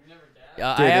 Dude,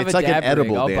 I have it's a like an dab rig.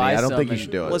 edible, I'll Danny. buy I don't some think you and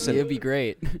should do it. Listen. It'd be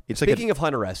great. It's like Speaking of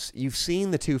Hunter S, you've seen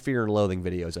the 2 Fear and Loathing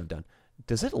videos I've done.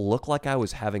 Does it look like I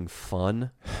was having fun?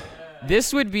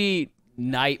 This would be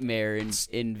nightmare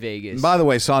in Vegas. By the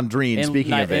way, Sandrine. And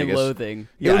Speaking of Vegas, and loathing.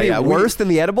 It would be worse than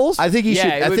the edibles? I think he Yeah,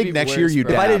 should. it I would think be next year worse, you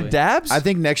bro. if I dab. did dabs? I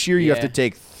think next year you have to Yeah.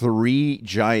 take 3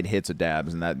 giant hits of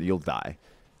dabs, and that you'll die.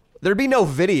 There'd be no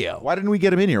video. Why didn't we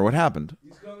get him in here? What happened?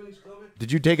 He's coming.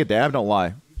 Did you take a dab? Don't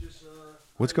lie. He just,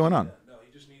 What's going on? No,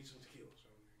 he just needs some tequila.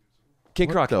 King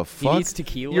Croc, The He fuck? needs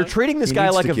tequila. you're treating this He guy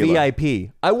needs like tequila. a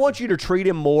VIP. I want you to treat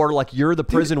him more like you're the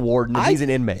prison warden and he's an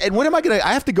inmate. And when am I gonna?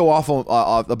 I have to go off on,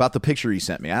 about the picture he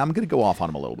sent me. I'm gonna go off on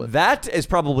him a little bit. That is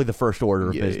probably the first order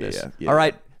of Yeah, business. yeah. All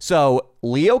right. So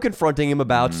Leo confronting him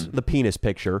about the penis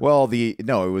picture. Well, it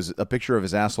was a picture of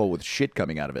his asshole with shit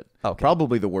coming out of it. Okay.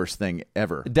 Probably the worst thing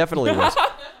ever. Definitely was.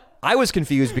 I was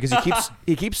confused because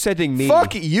he keeps sending me.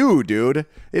 Fuck you, dude.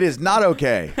 It is not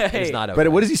okay. It's not okay.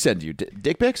 But what does he send you?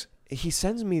 Dick pics? He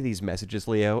sends me these messages,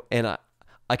 Leo, and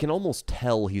I can almost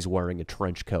tell he's wearing a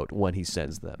trench coat when he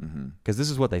sends them. Because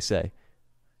this is what they say.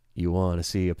 You want to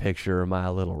see a picture of my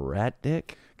little rat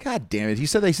dick? God damn it. He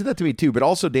said that to me too. But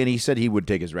also, Danny, he said he would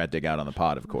take his rat dick out on the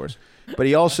pod, of course. But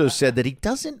he also said that he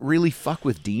doesn't really fuck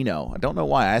with Dino. I don't know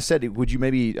why. I said, would you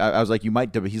maybe, I was like, you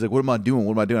might, he's like, what am I doing?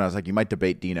 What am I doing? I was like, you might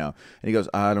debate Dino. And he goes,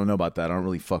 I don't know about that. I don't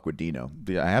really fuck with Dino.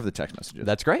 I have the text messages.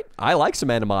 That's great. I like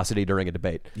some animosity during a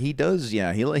debate. He does,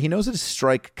 yeah. He knows how to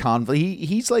strike conflict.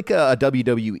 He's like a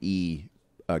WWE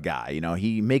guy, you know.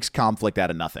 He makes conflict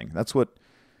out of nothing. That's what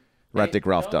Rat Dick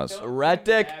Ralph does. Rat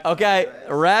dick. Okay.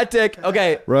 Rat dick.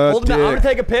 Okay. Rat Hold him down. I'm going dick. to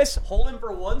take a piss. Hold him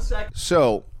for 1 second.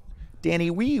 So, Danny,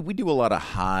 we do a lot of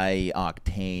high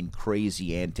octane,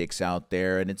 crazy antics out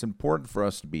there, and it's important for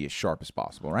us to be as sharp as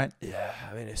possible, right? Yeah,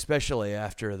 I mean, especially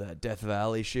after that Death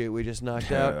Valley shoot we just knocked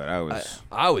Dude, out.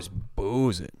 I was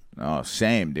boozing. Oh,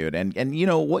 same, dude. And you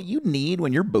know what you need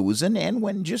when you're boozing and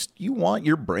when just you want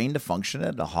your brain to function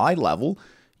at a high level,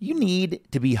 you need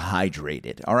to be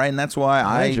hydrated, all right? And that's why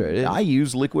Hydrated? I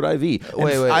use Liquid IV. And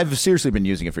Wait. I've seriously been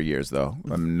using it for years, though.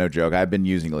 No joke. I've been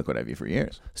using Liquid IV for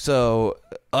years. So,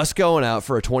 us going out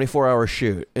for a 24-hour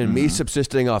shoot and me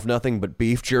subsisting off nothing but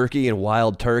beef jerky and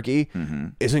wild turkey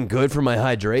isn't good for my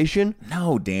hydration?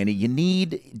 No, Danny, you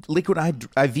need Liquid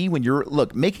IV when you're,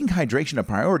 making hydration a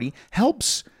priority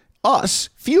helps us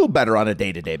feel better on a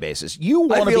day-to-day basis. You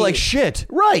want I to feel be like shit.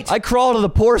 Right. I crawl to the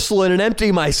porcelain and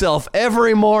empty myself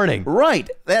every morning. Right.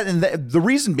 The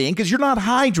reason being because you're not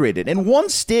hydrated. And 1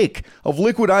 stick of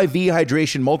Liquid IV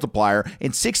hydration multiplier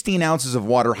in 16 ounces of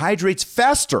water hydrates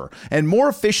faster and more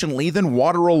efficiently than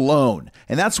water alone.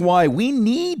 And that's why we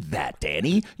need that,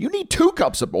 Danny. You need 2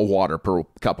 cups of water per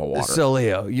cup of water. So,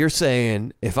 Leo, you're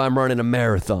saying if I'm running a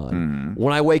marathon,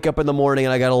 when I wake up in the morning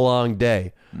and I got a long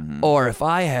day, or if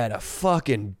I had a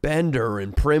fucking bender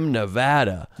in Prim,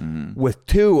 Nevada with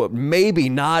 2 maybe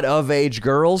not of age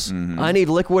girls, I need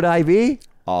Liquid IV?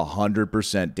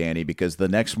 100%, Danny, because the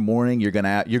next morning you're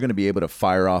gonna be able to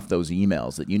fire off those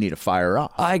emails that you need to fire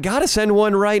off. I gotta send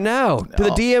one right now to the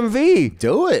DMV.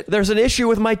 Do it. There's an issue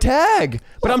with my tag,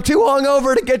 but I'm too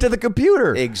hungover to get to the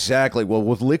computer. Exactly. Well,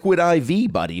 with Liquid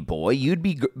IV, buddy boy, you'd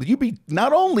be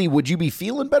not only would you be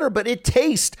feeling better, but it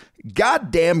tastes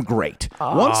goddamn great.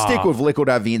 One stick of Liquid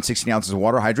IV in 16 ounces of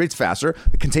water hydrates faster.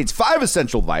 It contains 5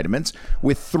 essential vitamins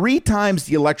with 3 times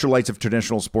the electrolytes of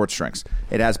traditional sports drinks.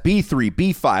 It has B3,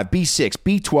 B5, B6,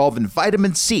 B12, and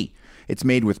vitamin C. It's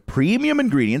made with premium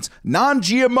ingredients,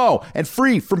 non-GMO, and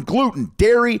free from gluten,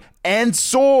 dairy, and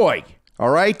soy.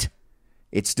 All right?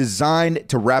 It's designed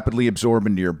to rapidly absorb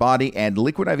into your body, and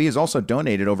Liquid IV has also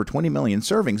donated over 20 million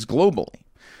servings globally.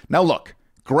 Now look,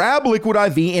 grab Liquid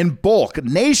IV in bulk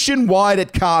nationwide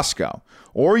at Costco,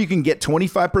 or you can get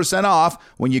 25% off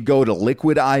when you go to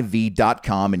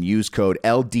liquidiv.com and use code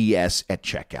LDS at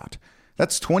checkout.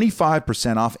 That's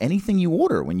 25% off anything you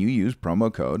order when you use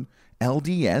promo code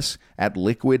LDS at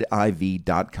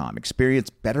liquidiv.com. Experience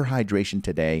better hydration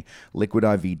today,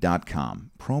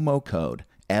 liquidiv.com. Promo code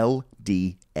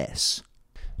LDS.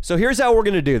 So here's how we're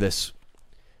going to do this.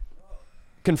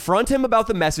 Confront him about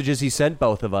the messages he sent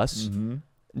both of us.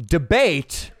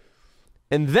 Debate,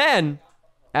 and then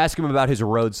ask him about his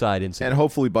roadside incident. And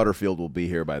hopefully Butterfield will be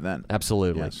here by then.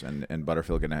 Absolutely. Yes, and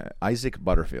Butterfield Isaac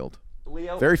Butterfield.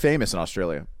 Leo, Very famous in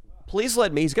Australia. please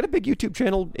let me, he's got a big YouTube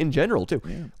channel in general too.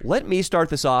 Yeah. Let me start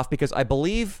this off because I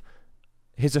believe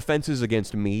his offenses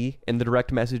against me in the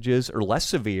direct messages are less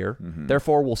severe.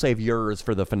 Therefore, we'll save yours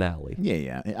for the finale.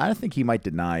 Yeah. I think he might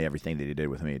deny everything that he did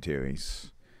with me too.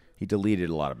 He deleted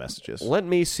a lot of messages. Let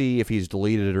me see if he's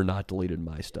deleted or not deleted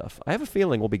my stuff. I have a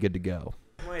feeling we'll be good to go.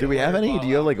 Do we have any? Do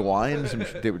you have like wine?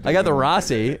 I got the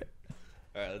Rossi.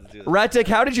 All right, let's do this. Ratic,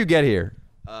 how did you get here?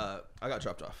 I got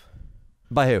dropped off.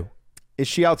 By who? Is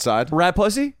she outside? Rat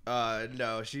Pussy?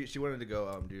 No, she wanted to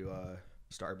go do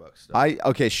Starbucks stuff.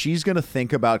 Okay, she's gonna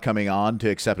think about coming on to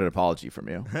accept an apology from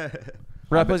you.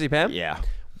 Rat Pussy Pam? Yeah.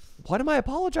 What am I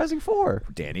apologizing for?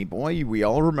 Danny boy, we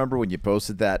all remember when you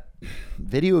posted that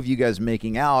video of you guys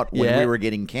making out when we were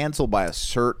getting canceled by a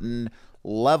certain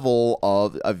level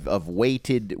of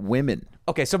weighted women.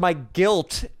 Okay, so my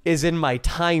guilt is in my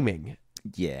timing.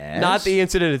 Yes. Not the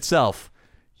incident itself.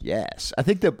 Yes. I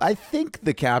think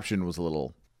the caption was a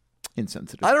little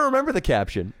insensitive. I don't remember the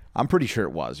caption. I'm pretty sure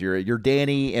it was. You're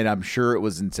Danny, and I'm sure it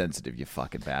was insensitive, you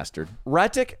fucking bastard.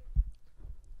 Ratic,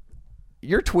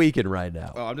 you're tweaking right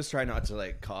now. Oh, I'm just trying not to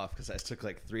like cough because I took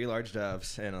like 3 large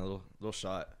dabs and a little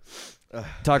shot.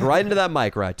 Talk right into that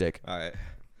mic, Ratic. All right.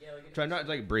 Try not to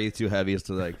like breathe too heavy as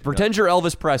to like Pretend you're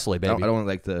Elvis Presley, baby. I don't want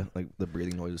like the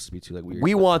breathing noises to be too like weird.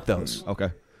 We want those.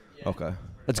 Okay. Okay.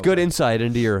 That's good insight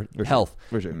into your health.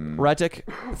 For sure. Ratic,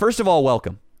 first of all,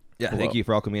 welcome. Yeah, thank you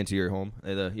for welcoming me into your home.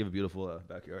 You have a beautiful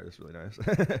backyard. It's really nice.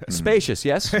 Spacious,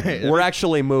 yes? We're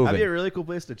actually moving. That'd be a really cool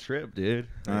place to trip, dude.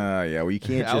 Yeah, well, you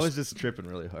can't I was just tripping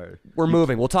really hard. We're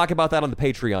moving. We'll talk about that on the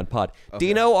Patreon pod. Okay.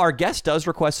 Dino, our guest does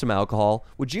request some alcohol.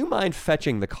 Would you mind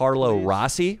fetching the Carlo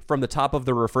Rossi from the top of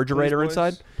the refrigerator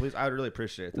inside? Please, I would really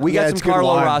appreciate that. We got some it's good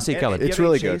Carlo wine. Rossi coming. It's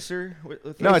really good.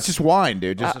 No, it's just wine,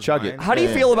 dude. Just chug it. How do you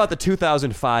feel about the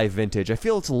 2005 vintage? I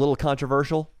feel it's a little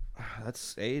controversial.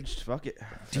 That's aged. Fuck it.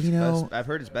 Dino. I've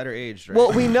heard it's better aged. Right?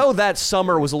 Well, we know that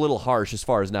summer was a little harsh as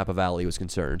far as Napa Valley was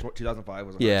concerned. 2005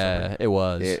 was a hard Yeah, summer. it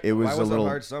was. It was Why a was it little a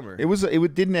hard summer?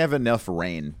 It didn't have enough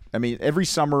rain. I mean, every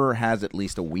summer has at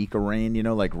least a week of rain. You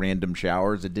know, like random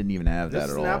showers. It didn't even have that This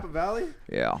at is all. Napa Valley?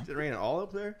 Yeah. Did it rain all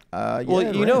up there? Yeah, Well,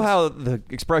 it you know rains. how the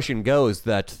expression goes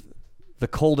that the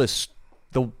coldest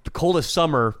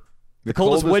summer, the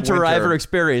coldest winter I ever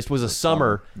experienced was a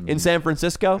summer in San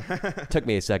Francisco. Took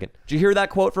me a second. Did you hear that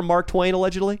quote from Mark Twain,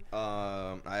 allegedly?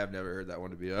 I have never heard that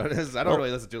one, to be honest. I don't really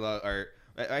listen to a lot of art.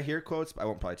 I hear quotes, but I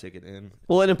won't probably take it in.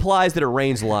 Well, it implies that it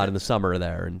rains a lot in the summer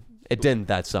there, and it didn't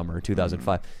that summer in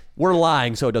 2005. We're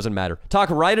lying, so it doesn't matter. Talk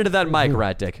right into that mic,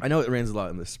 Ratic. I know it rains a lot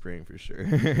in the spring for sure.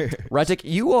 Ratic,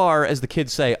 you are, as the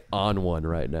kids say, on one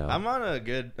right now. I'm on a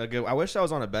good. I wish I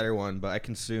was on a better one, but I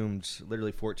consumed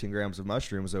literally 14 grams of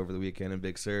mushrooms over the weekend in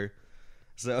Big Sur,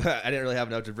 so I didn't really have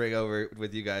enough to bring over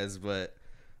with you guys. But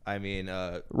I mean,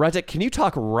 Ratic, can you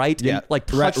talk right? Yeah, like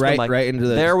touch the mic. right into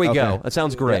the. There we okay. go. That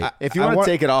sounds great. If you want to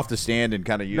take it off the stand and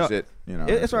kind of use it, you know,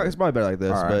 it's probably better like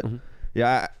this. All right. But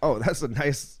yeah. that's a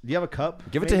nice. Do you have a cup?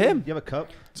 Give it to him. Do you have a cup?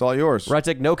 it's all yours.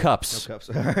 Ratic, no cups. No cups.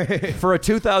 All right. For a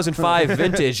 2005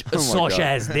 vintage, Oh my such God.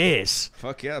 as this.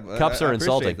 Fuck yeah, but Cups I are appreciate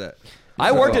insulting. That.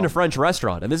 I worked in a French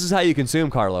restaurant, and this is how you consume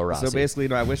Carlo Rossi. So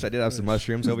basically, I wish I did have some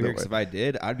mushrooms over here, because if I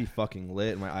did, I'd be fucking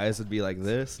lit. My eyes would be like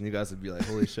this, and you guys would be like,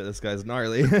 holy shit, this guy's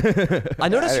gnarly. I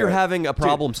noticed you're having a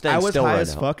problem staying I was still high right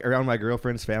as now. fuck around my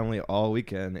girlfriend's family all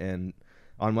weekend and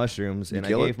on mushrooms, and I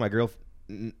gave my girl.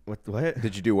 What?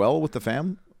 Did you do well with the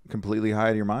fam? Completely high out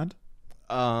of your mind?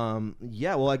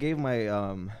 Yeah. Well, I gave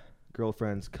my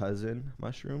girlfriend's cousin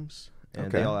mushrooms,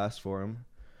 and they all asked for them.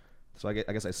 So I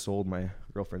guess I sold my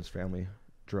girlfriend's family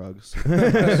drugs.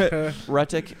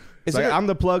 Retic, I'm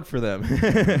the plug for them.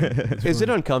 is it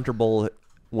uncomfortable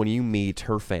when you meet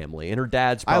her family and her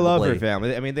dad's probably... I love her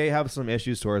family. I mean, they have some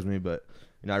issues towards me, but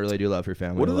I really do love her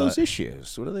family. What are those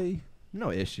issues? What are they?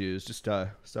 No issues, just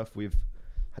stuff we've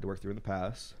had to work through in the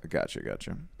past. Gotcha.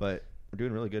 But we're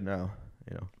doing really good now.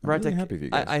 I'm Retic, really happy for you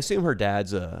guys. I assume her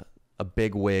dad's a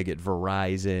big wig at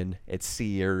Verizon, at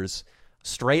Sears,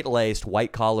 straight-laced,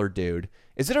 white-collar dude.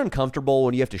 Is it uncomfortable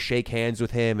when you have to shake hands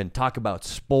with him and talk about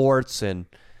sports and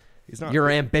your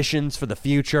ambitions for the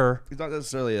future? He's not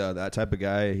necessarily that type of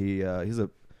guy. He's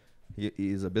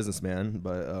a businessman,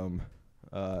 but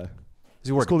Does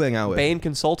he work cool to hang out with. Bain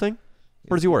Consulting?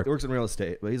 Where does he work? He works in real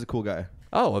estate, but he's a cool guy.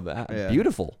 Oh,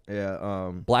 beautiful.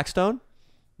 Yeah. Blackstone?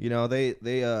 They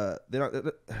were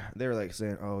like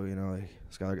saying, oh, like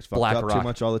Skylar gets fucked Black up Rock. too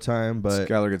much all the time, but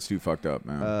Skylar gets too fucked up,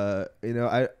 man.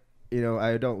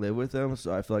 I don't live with them,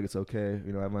 so I feel like it's okay.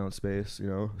 I have my own space,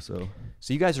 so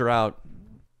So you guys are out,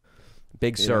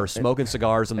 Big Sur, smoking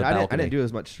cigars on the balcony. I didn't do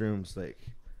as much shrooms like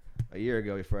a year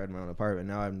ago before I had my own apartment.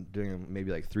 Now I'm doing them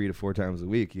maybe like 3 to 4 times a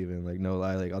week, even. Like, no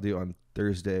lie. Like, I'll do it on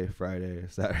Thursday, Friday,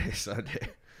 Saturday, Sunday.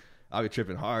 I'll be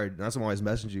tripping hard. And that's why I'm always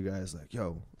messaging you guys like,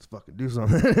 yo, let's fucking do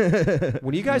something.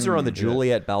 When you guys are on the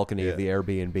Juliet balcony of the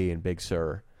Airbnb in Big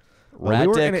Sur, we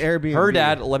were in an Airbnb. her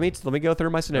dad, let me go through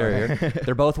my scenario here.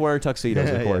 They're both wearing tuxedos,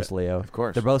 of course, Leo. Of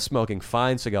course. They're both smoking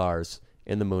fine cigars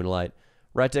in the moonlight.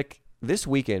 Retic, this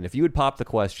weekend, if you would pop the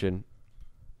question,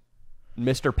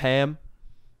 Mr. Pam,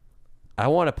 I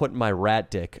want to put my rat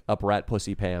dick up Rat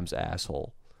Pussy Pam's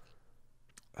asshole.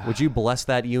 Would you bless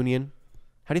that union?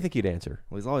 How do you think you'd answer?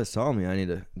 Well, he's always telling me I need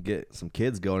to get some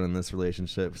kids going in this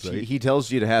relationship. So he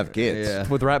tells you to have kids. Yeah.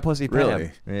 With Rat Pussy Pam.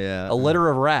 Really? Yeah. A litter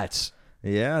of rats.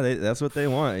 Yeah, that's what they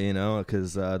want,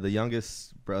 because the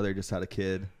youngest brother just had a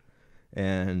kid.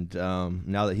 And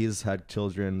now that he's had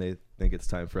children, they think it's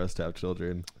time for us to have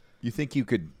children. You think you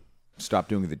could stop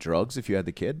doing the drugs if you had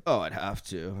the kid? Oh, I'd have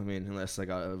to. I mean, unless I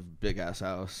got a big-ass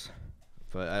house.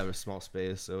 But I have a small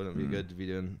space, so it wouldn't be good to be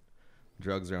doing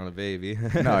drugs around a baby.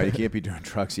 No, you can't be doing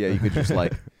drugs. Yeah, you could just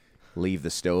leave the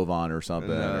stove on or something.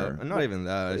 No, or, not even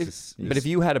that. It's just But if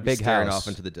you had a big staring house, off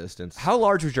into the distance. how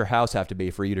large would your house have to be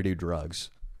for you to do drugs?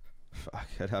 Fuck,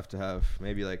 I'd have to have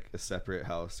maybe like a separate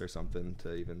house or something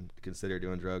to even consider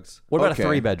doing drugs. What about Okay. a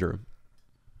 3-bedroom?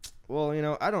 Well,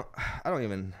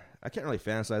 I can't really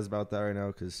fantasize about that right now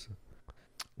because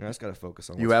I just gotta focus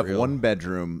on. you what's have real. one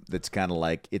bedroom that's kind of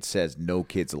like it says no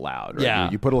kids allowed. Right?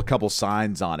 Yeah. You put a couple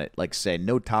signs on it, like say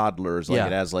no toddlers. Like Yeah.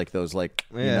 it has like those Yeah.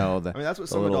 I mean, that's what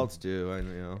some little- adults do. And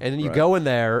And then you Right. go in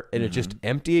there, and it's just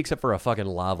empty except for a fucking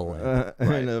lava lamp.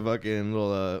 in a fucking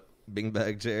little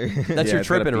beanbag chair. That's Yeah, your it's got a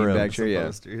tripping room. beanbag chair, yeah.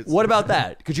 Posters. What about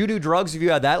that? Could you do drugs if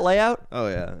you had that layout? Oh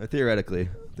yeah, theoretically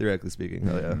speaking.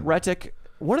 Oh yeah. Retic,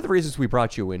 one of the reasons we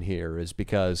brought you in here is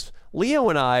because Leo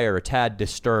and I are a tad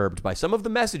disturbed by some of the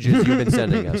messages you've been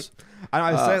sending us.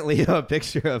 I sent Leo a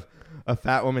picture of a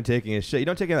fat woman taking a shit. You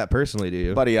don't take that personally, do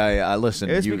you? buddy. I listen.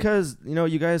 It's you, because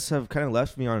you guys have kind of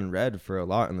left me on red for a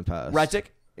lot in the past. Retic,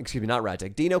 excuse me, not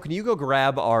Retic. Dino, can you go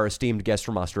grab our esteemed guest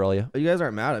from Australia? You guys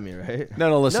aren't mad at me, right?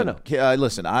 No, listen. No.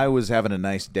 Listen, I was having a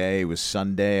nice day. It was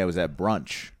Sunday. I was at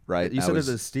brunch. Right. You I said was, there's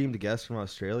an esteemed guest from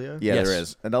Australia. Yeah, Yes. there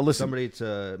is. And now listen. Somebody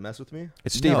to mess with me.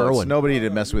 It's Steve No, it's Irwin. nobody to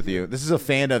mess with you. This is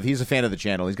he's a fan of the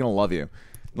channel. He's going to love you.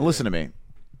 Now listen to me.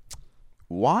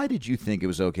 Why did you think it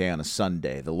was okay on a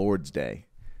Sunday, the Lord's Day,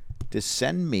 to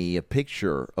send me a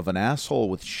picture of an asshole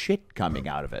with shit coming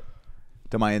out of it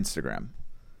to my Instagram?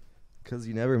 Because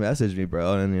you never messaged me,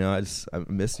 bro, and I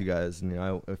miss you guys,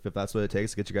 and if that's what it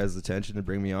takes to get you guys' attention and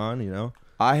bring me on,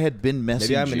 I had been messaging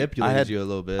maybe I manipulated you a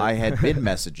little bit. I had been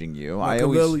messaging you. I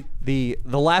always Machiavelli.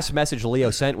 The last message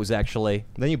Leo sent was actually,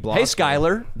 Then you blocked "Hey me.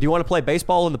 Skylar, do you want to play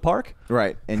baseball in the park?"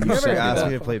 right, and You you never sent me asked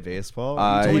that. me to play baseball.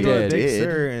 I You told me to go to did. Big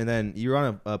Sur, and then you were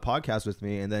on a podcast with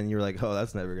me, and then you were like, "Oh,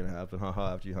 that's never gonna happen."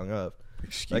 Haha. After you hung up,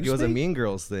 like it was a me? Mean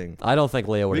Girls thing. I don't think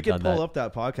Leo would We have could done pull that.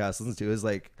 up that podcast, listen to it.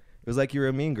 It was like you were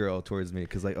a mean girl towards me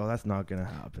because oh, that's not gonna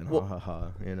happen. Well, Ha ha ha.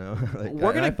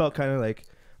 we're gonna- I felt kind of like,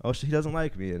 oh, he doesn't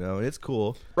like me. And it's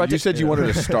cool. You said you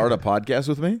wanted to start a podcast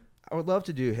with me? I would love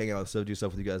to hang out and stuff, do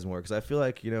stuff with you guys more because I feel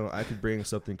like I could bring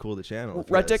something cool to the channel.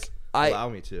 Red Dick, allow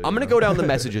me to. I'm going to go down the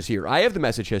messages here. I have the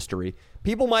message history.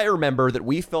 People might remember that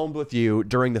we filmed with you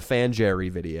during the Fan Jerry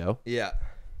video. Yeah.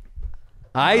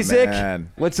 Isaac,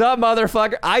 man. what's up,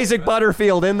 motherfucker? Isaac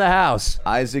Butterfield in the house.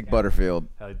 Isaac Butterfield.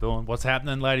 How you doing? What's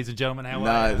happening, ladies and gentlemen? How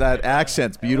are you? That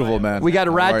accent's beautiful, man. We got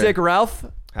How Rat are Dick you? Ralph.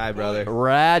 Hi, brother.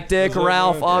 Rat Dick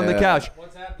Ralph on the couch.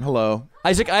 Hello.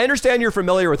 Isaac, I understand you're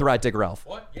familiar with Rat Dick Ralph.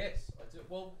 What? Yes.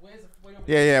 Well,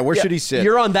 Yeah. Where should he sit?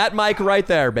 You're on that mic right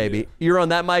there, baby. You're on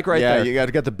that mic right yeah, there.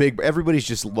 you got the big. Everybody's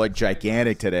just like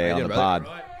gigantic today on the pod.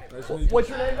 What's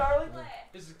your name, darling?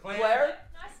 This is Claire.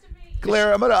 Nice to meet you.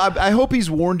 Claire, I hope he's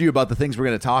warned you about the things we're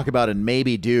going to talk about and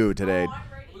maybe do today.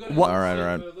 What- All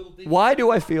right. Why do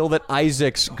I feel that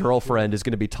Isaac's girlfriend is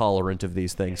going to be tolerant of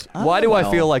these things? Why do I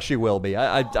well. feel like she will be?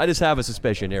 I just have a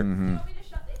suspicion here. Mm-hmm. Want me to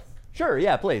shut this? Sure,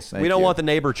 yeah, please. Thank we don't you. want the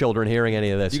neighbor children hearing any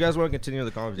of this. Do you guys want to continue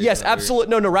the conversation? Yes, out here?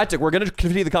 absolutely. No, Rat Dick, we're going to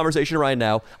continue the conversation right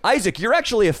now. Isaac, you're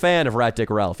actually a fan of Rat Dick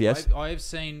Ralph, yes? I have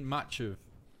seen much of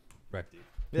Rat Dick.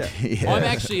 Yeah. Yeah. I'm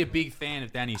actually a big fan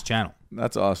of Danny's channel.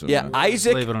 That's awesome. Yeah, man.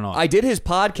 Isaac, Believe it or not. I did his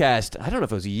podcast, I don't know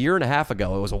if it was a year and a half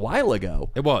ago. It was a while ago.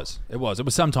 It was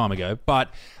some time ago. But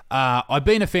I've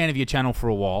been a fan of your channel for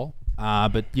a while.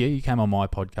 But yeah, you came on my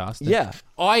podcast. Yeah.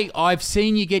 I've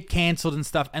seen you get cancelled and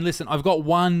stuff. And listen, I've got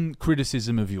one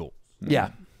criticism of yours.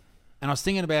 Yeah. And I was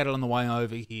thinking about it on the way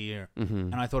over here,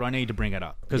 and I thought I need to bring it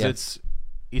up because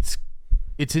Yeah.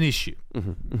 it's an issue.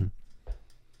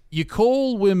 You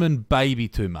call women baby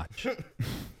too much,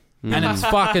 and it's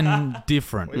fucking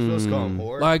different. What are you supposed to call him?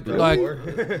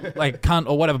 Whore? Like cunt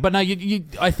or whatever. But no,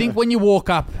 I think when you walk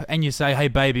up and you say, "Hey,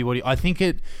 baby," what do you? I think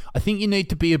you need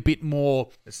to be a bit more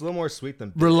It's a little more sweet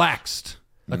than relaxed.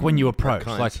 Like when you approach,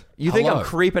 cunt. like You think hello. I'm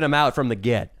creeping him out from the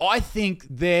get? I think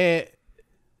they're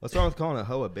What's wrong with calling a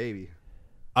hoe a baby?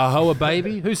 a hoe a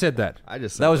baby. Who said that? I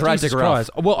just said That was Rat Jesus Dick Ralph.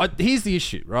 Christ. Well, here's the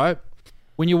issue, right?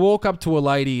 When you walk up to a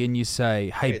lady and you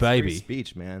say, "Hey, It's free baby,"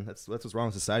 speech, man. That's what's wrong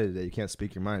with society today. You can't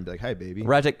speak your mind. Be like, "Hi, baby."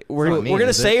 Rat Dick, we're not going mean, to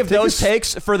is it? save Take those a-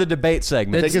 takes for the debate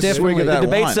segment. That's Take a swing definitely of The that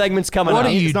debate wine. segment's coming What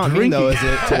up. are you It's not drinking? mean though, is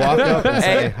it? To walk up and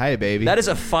say, Hey, "Hi, baby." That is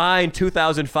a fine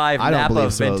 2005 I don't Napa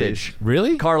believe so, vintage.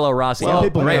 Really? Carlo Rossi. Some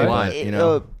people great may, wine. but, you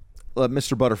know.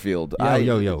 Mr. Butterfield,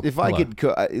 Yo. if I Hello.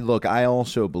 could look, I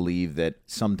also believe that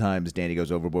sometimes Danny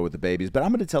goes overboard with the babies, but I'm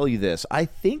going to tell you this: I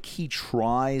think he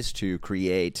tries to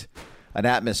create an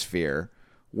atmosphere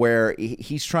where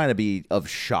he's trying to be of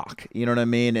shock. You know what I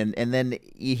mean? And then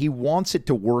he wants it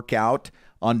to work out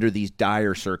under these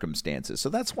dire circumstances. So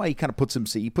that's why he kind of puts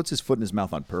his foot in his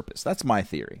mouth on purpose. That's my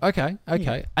theory. Okay,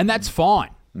 and that's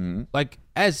fine. Like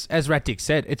as Rat Dick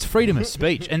said, it's freedom of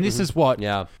speech, and this is what.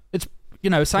 Yeah. It's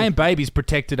saying baby's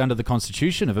protected under the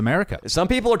Constitution of America. Some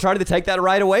people are trying to take that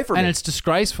right away from And me. it's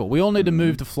disgraceful. We all need to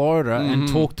move to Florida and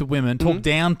talk to women, talk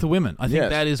down to women. I think Yes.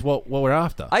 that is what we're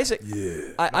after. Isaac,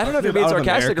 I don't know if you're being Out of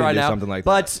sarcastic America right do now, something like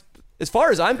but as far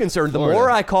as I'm concerned, the Florida.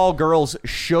 more I call girls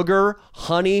sugar,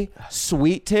 honey,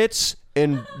 sweet tits,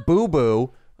 and boo-boo,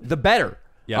 the better.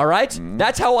 Yeah. All right?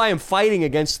 That's how I am fighting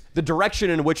against the direction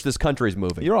in which this country is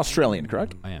moving. You're Australian,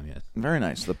 correct? I am, yes. Very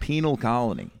nice. The penal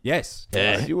colony. Yes.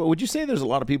 Would you say there's a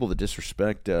lot of people that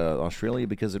disrespect Australia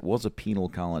because it was a penal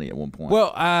colony at one point?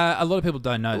 Well, a lot of people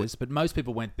don't know this, but most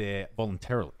people went there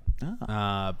voluntarily.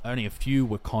 Only a few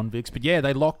were convicts, but yeah,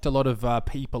 they locked a lot of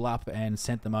people up and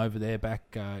sent them over there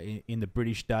back in the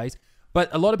British days. But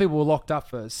a lot of people were locked up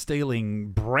for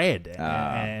stealing bread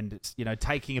and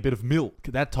taking a bit of milk,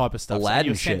 that type of stuff.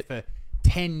 Aladdin so you were sent shit. for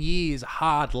 10 years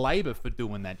hard labor for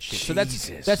doing that shit. So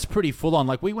that's pretty full on.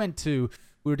 Like we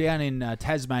were down in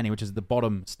Tasmania, which is the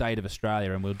bottom state of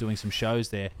Australia, and we were doing some shows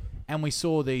there, and we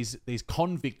saw these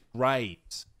convict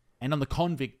graves. And on the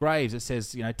convict graves, it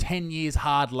says, 10 years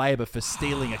hard labor for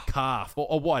stealing a calf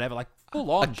or whatever, like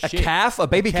full on a shit. calf? A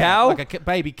baby cow? Like a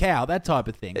baby cow, that type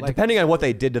of thing. Like, Depending on what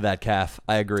they did to that calf,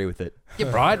 I agree with it.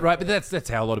 yeah, right. But that's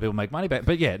how a lot of people make money.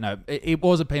 But yeah, no, it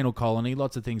was a penal colony.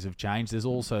 Lots of things have changed. There's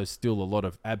also still a lot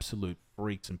of absolute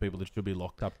freaks and people that should be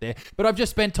locked up there. But I've just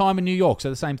spent time in New York, so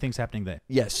the same thing's happening there.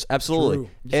 Yes, absolutely.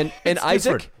 True. And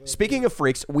Isaac, speaking of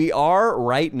freaks, we are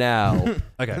right now.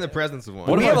 Okay. In the presence of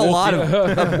one. we have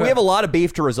a lot of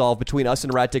beef to resolve between us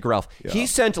and Rat Dick Ralph. He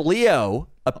sent Leo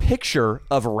a picture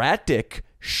of Rat Dick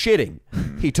shitting.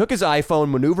 He took his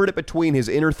iPhone, maneuvered it between his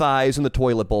inner thighs and the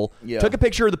toilet bowl, took a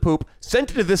picture of the poop,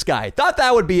 sent it to this guy. Thought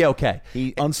that would be okay.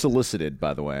 He unsolicited,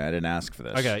 by the way. I didn't ask for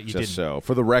this. Okay, you just didn't. so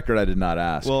for the record, I did not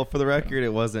ask. Well, for the record,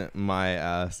 it wasn't my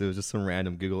ass. It was just some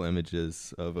random Google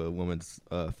images of a woman's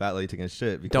fat lady taking a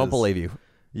shit. Because Don't believe you.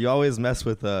 You always mess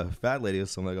with a fat lady,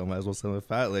 so I'm like, I might as well send a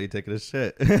fat lady taking a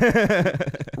shit.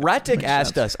 Rat Dick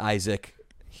asked us, Isaac,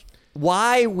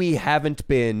 why we haven't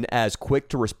been as quick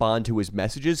to respond to his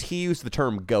messages, he used the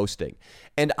term ghosting.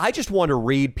 And I just want to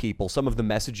read people some of the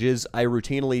messages I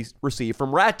routinely receive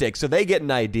from Rat Dick so they get an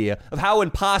idea of how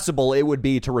impossible it would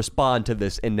be to respond to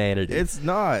this inanity. It's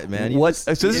not, man.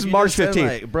 So this is March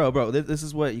 15th. Like, bro, this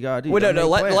is what you gotta do. Wait, no,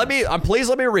 let me. Please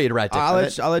let me read, Rat Dick. I'll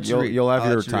let you read. You'll have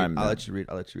your time. time. I'll let you read.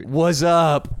 What's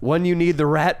up? When you need the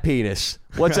rat penis.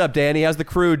 What's up, Danny? How's the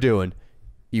crew doing?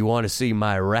 You want to see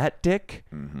my rat dick?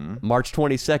 March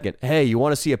 22nd. Hey, you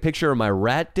want to see a picture of my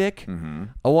rat dick?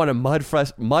 I want to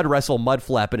mud wrestle mud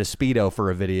flap in a Speedo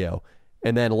for a video.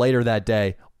 And then later that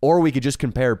day, or we could just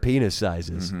compare penis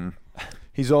sizes.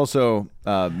 He's also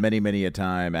many a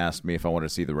time asked me if I wanted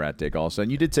to see the rat dick also. And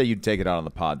you did say you'd take it out on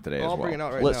the pod today as well. I'll bring it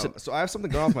out right now. So I have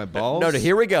something going off my balls. No,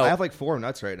 here we go. I have like 4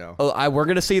 nuts right now. Oh, we're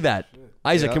going to see that.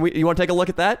 Isaac, you want to take a look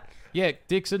at that? Yeah,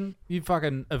 Dixon, you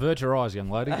fucking avert your eyes, young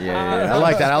lady. Yeah. I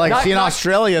like that. I like seeing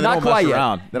Australia. They don't mess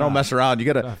around. They don't mess around. You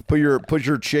gotta put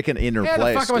your chicken in her How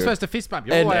place. the fuck am I dude. supposed to fist bump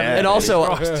you? And also,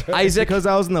 Isaac, Because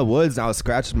I was in the woods and I was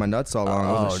scratching my nuts all along.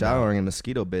 I wasn't showering and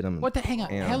mosquito bit him. What the hang on?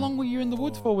 How long were you in the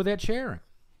woods for without showering?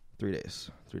 3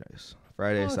 days. 3 days.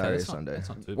 Friday, Saturday, Sunday. That's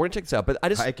not too we're gonna check this out. But I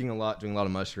just Hiking a lot, doing a lot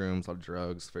of mushrooms, a lot of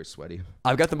drugs, very sweaty.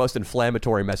 I've got the most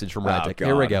inflammatory message from Rat Dick. God.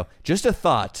 Here we go. Just a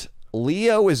thought.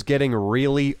 Leo is getting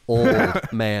really old,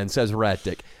 man, says Rat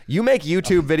Dick. You make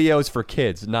YouTube videos for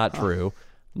kids. Not true.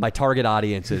 My target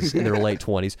audience is in their late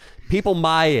 20s. People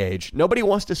my age. Nobody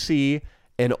wants to see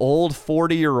an old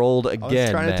 40-year-old again, I was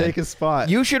trying man. to take his spot.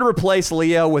 You should replace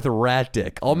Leo with Rat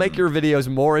Dick. I'll make your videos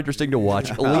more interesting to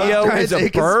watch. Leo is a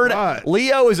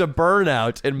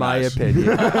burnout, in my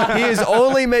opinion. He is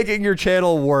only making your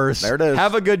channel worse. There it is.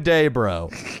 Have a good day, bro.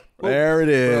 There it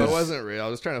is. Bro, it wasn't real. I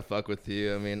was trying to fuck with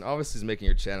you. I mean, obviously, it's making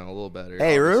your channel a little better.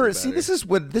 Hey, remember? See, Better. this is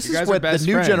what You guys are the best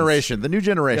new friends. generation. The new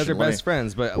generation. You guys are best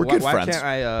friends, but we're why, good why friends. can't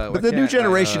I? But the new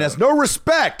generation has no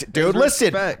respect, dude. There's Listen,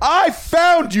 respect. I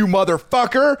found you,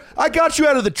 motherfucker. I got you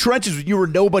out of the trenches when you were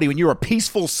nobody, when you were a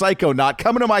peaceful psychonaut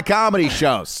coming to my comedy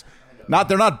shows.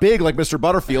 They're not big like Mr.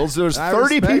 Butterfield's. There's I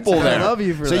 30 respect people it. I there. love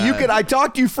you for so that. I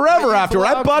talked to you forever But you afterward.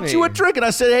 I blocked bought you a me. drink and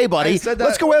I said, hey, buddy, I said that-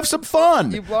 let's go have some fun.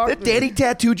 You blocked That me. Danny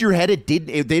tattooed your head. They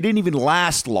didn't even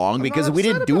last long because not we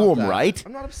didn't upset do about them that. right.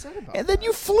 I'm not upset about And that. then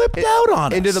you flipped out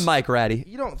on Into us. the mic, Ratty.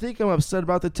 You don't think I'm upset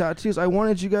about the tattoos? I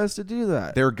wanted you guys to do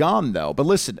that. They're gone though. But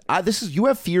listen, you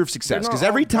have fear of success They're because not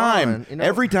every all time, gone, you know?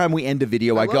 every time we end a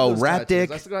video, I love go, those Rat tattoos.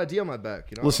 Dick. I still got a D on my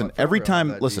back. You know? Listen, I'm every proud of time.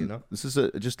 that D, Listen, you know? this is just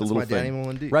a That's little my Danny thing.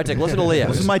 1D. Rat Dick, listen to Leo.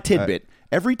 This is my tidbit.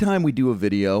 Every time we do a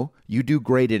video, you do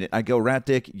great in it. I go, Rat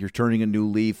Dick, you're turning a new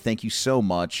leaf. Thank you so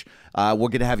much. We're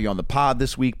going to have you on the pod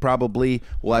this week, probably.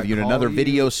 We'll have you in call another you.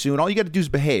 video soon. All you got to do is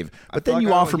behave. But then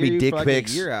you offer me dick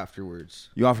pics. A year afterwards.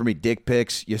 You offer me dick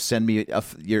pics. You send me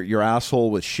your asshole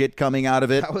with shit coming out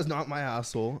of it. That was not my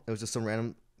asshole. It was just some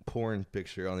random porn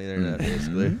picture on the internet,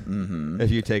 basically. If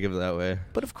you take it that way.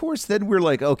 But of course, then we're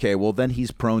like, okay, well, then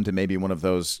he's prone to maybe one of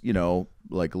those,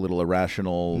 like a little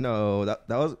irrational. No, that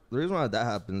was the reason why that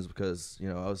happens because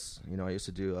I used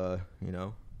to do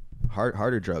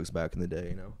harder drugs back in the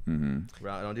day.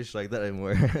 I don't do shit like that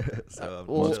anymore. So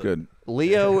Well, that's good.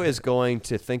 Leo is going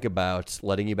to think about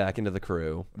letting you back into the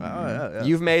crew. yeah.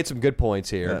 You've made some good points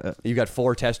here. You got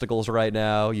 4 testicles right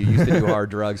now. You used to do hard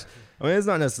drugs. I mean, it's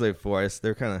not necessarily forced.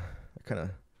 They're kind of.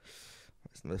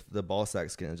 The ball sack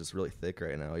skin is just really thick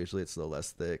right now. Usually it's a little less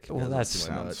thick. Well, It doesn't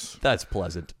seem like sounds- much. That's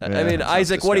pleasant. I Yeah, mean, sounds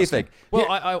Isaac, what do you disgusting. think? Well,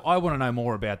 I want to know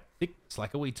more about thickness.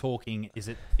 Like, are we talking, is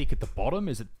it thick at the bottom?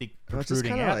 Is it thick No, it's just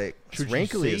protruding kinda out? like Should you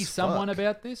wrinkly see as someone fuck.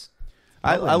 about this?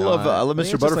 I love not. Mr. Maybe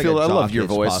it's just Butterfield. like a I love your jock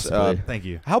itch, voice. possibly. Thank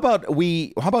you. How about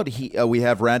we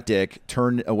have Rat Dick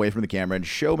turn away from the camera and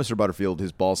show Mr. Butterfield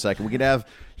his ball sack, and we could have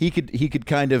he could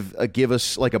kind of give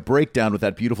us like a breakdown with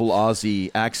that beautiful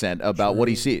Aussie accent about what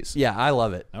he sees. Yeah, I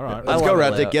love it. All right. Let's I go, love it,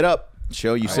 Rat Leo. Dick. Get up.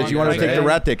 Show you said you right, wanted to take the okay.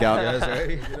 Rat Dick out.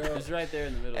 It's right there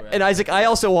in the middle. Right? And Isaac, I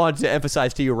also want to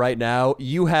emphasize to you right now,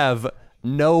 you have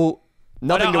nothing to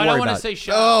I worry don't want about. to say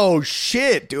shut up. Oh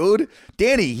shit, dude,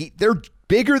 Danny, they're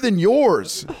bigger than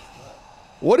yours.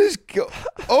 What is?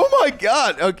 Oh my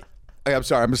god. Okay, I'm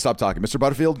sorry. I'm gonna stop talking. Mr.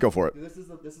 Butterfield, go for it. This is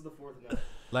the fourth nut.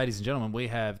 Ladies and gentlemen, we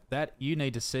have that. You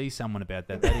need to see someone about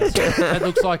that. That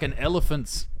looks like an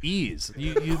elephant's ears.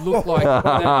 You look like that,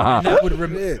 and that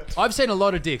would. I've seen a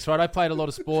lot of dicks, right? I played a lot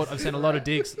of sport. I've seen a lot of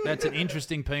dicks. That's an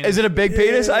interesting penis. Is it a big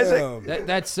penis, Isaac?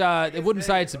 That's. I wouldn't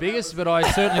say it's the biggest, but I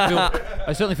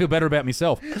certainly feel better about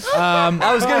myself.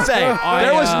 I was gonna say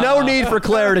there was no need for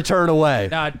Claire to turn away.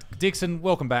 Dixon,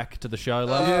 welcome back to the show,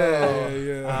 love.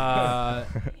 Yeah.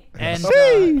 And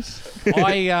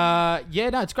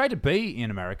it's great to be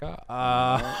in America.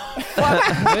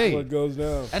 Fuck me. What goes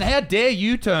down? And how dare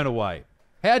you turn away?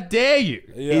 How dare you?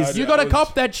 Yeah, You got to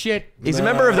cop that shit. He's a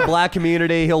member of the black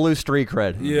community. He'll lose street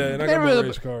cred. Yeah, and I got my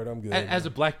race card. I'm good. As a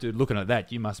black dude looking at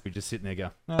that, you must be just sitting there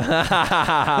going,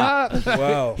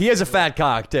 Wow. He has a fat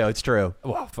cock too. It's true.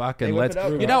 well, fucking Hey, let's. whip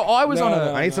it up, You know, I was on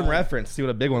a. I need some reference. See what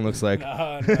a big one looks like.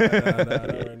 Not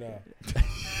right now.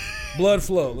 Blood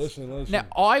flow. Listen. Now,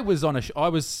 I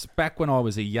was back when I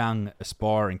was a young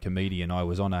aspiring comedian. I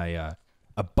was on a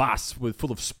bus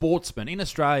full of sportsmen. In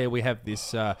Australia, we have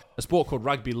this a sport called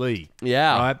rugby league.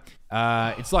 Yeah.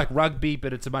 Right. It's like rugby,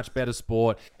 but it's a much better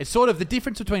sport. It's sort of the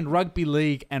difference between rugby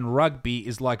league and rugby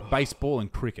is like baseball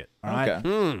and cricket. Right. Okay.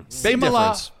 Big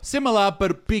difference. Similar, but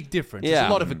a big difference. Yeah. It's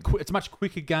a lot of it's a much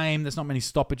quicker game. There's not many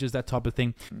stoppages, that type of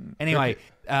thing. Anyway,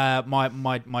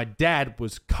 my dad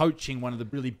was coaching one of the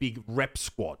really big rep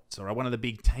squads, or one of the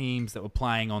big teams that were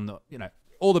playing on the,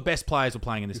 all the best players were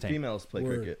playing in this team. Females play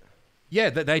cricket. Yeah,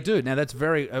 they do. Now, that's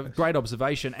a great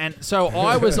observation. And so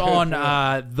I was on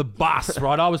the bus,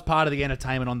 right? I was part of the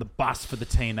entertainment on the bus for the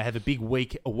team. They have a big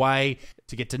week away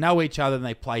to get to know each other and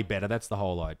they play better. That's the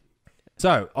whole idea.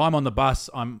 So I'm on the bus.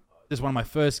 This is one of my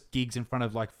first gigs in front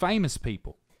of like famous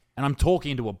people. And I'm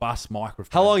talking into a bus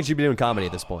microphone. How long had you been doing comedy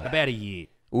at this point? About a year.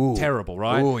 Ooh. Terrible,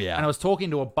 right? Ooh, yeah. And I was talking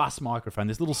to a bus microphone,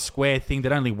 this little square thing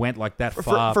that only went like that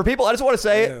far. For people, I just want to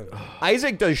say,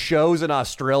 Isaac does shows in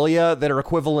Australia that are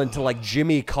equivalent to like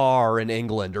Jimmy Carr in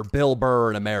England or Bill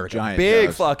Burr in America. Giant Big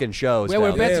shows. fucking shows. Well, we're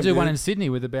down about there. to do one dude. in Sydney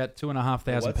with about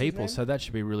 2,500 What's his people, name? so that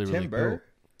should be really, really Tim cool. Burr?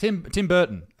 Tim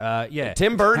Burton. Yeah.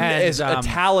 Tim Burton And, is a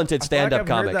talented I feel stand-up like I've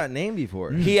comic. heard that name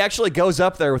before. He actually goes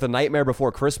up there with a Nightmare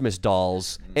Before Christmas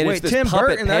dolls, and Wait, it's this Tim puppet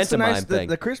Burton. That's the pantomime thing.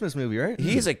 the Christmas movie, right?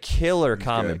 He's a killer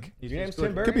comic. Your name's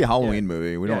Tim Burton. Could be a Halloween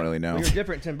movie. We don't really know. Well, you're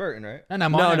different Tim Burton, right? No,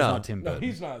 my No, name's no. not Tim No, Burton.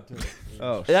 he's not.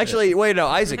 Oh, Actually, wait, no,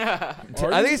 Isaac. I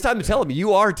think it's time to tell him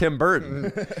you are Tim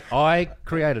Burton. I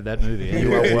created that movie, and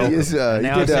you are He welcome. is, he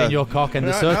Now I've did, seen your cock, and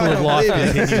the circle of life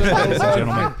continues, ladies and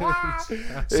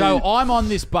gentlemen. So I'm on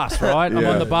this bus, right? I'm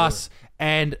on the bus,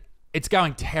 and it's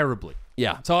going terribly.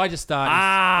 Yeah. So I just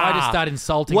start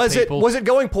insulting people. Was it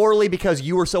going poorly because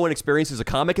you were so inexperienced as a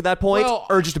comic at that point, Well,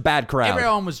 or just a bad crowd?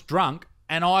 Everyone was drunk,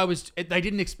 and they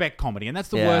didn't expect comedy, and that's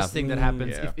the Yeah. worst thing that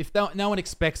happens. If no one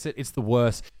expects it, it's the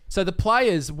worst. So the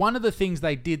players, one of the things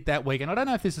they did that week, and I don't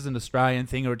know if this is an Australian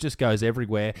thing or it just goes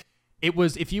everywhere, it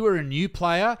was if you were a new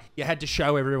player, you had to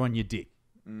show everyone your dick.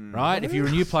 Right? If you're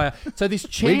a new player. So this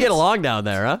chant... We get along down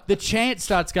there, huh? The chant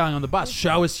starts going on the bus.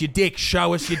 Show us your dick.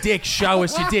 Show us your dick. Show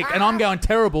us your dick. And I'm going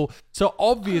terrible. So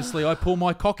obviously I pull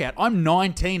my cock out. I'm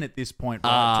 19 at this point,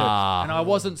 right? Too. And I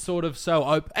wasn't sort of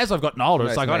so... As I've gotten older,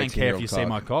 it's Nice like, I don't care if you 19-year-old see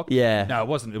my cock. Yeah. No, it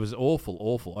wasn't. It was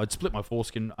awful. I'd split my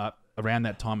foreskin around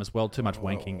that time as well. Too much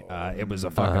wanking. It was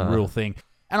a fucking real thing.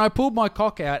 And I pulled my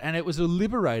cock out, and it was a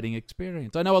liberating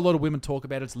experience. I know a lot of women talk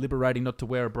about it's liberating not to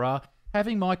wear a bra.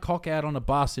 Having my cock out on a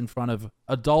bus in front of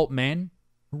adult men,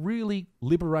 really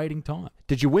liberating time.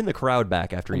 Did you win the crowd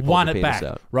back after you pulled Won your it penis back,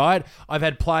 out? right? I've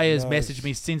had players message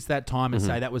me since that time and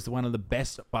say that was one of the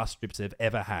best bus trips they've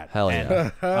ever had. Hell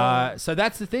yeah. And, so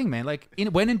that's the thing, man. Like,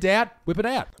 when in doubt, whip it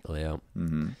out. Hell yeah.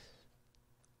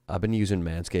 I've been using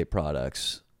Manscaped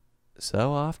products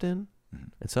so often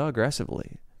and so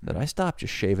aggressively that I stopped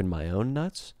just shaving my own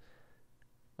nuts.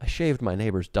 I shaved my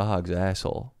neighbor's dog's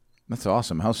asshole. That's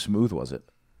awesome. How smooth was it?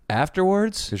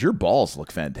 Afterwards, Because your balls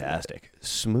look fantastic.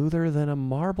 smoother than a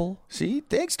marble. See,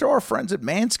 thanks to our friends at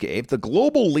Manscaped, the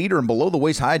global leader in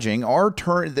below-the-waist hygiene,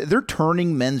 they're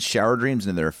turning men's shower dreams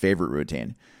into their favorite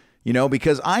routine. You know,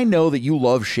 because I know that you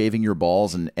love shaving your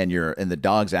balls and the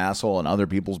dog's asshole and other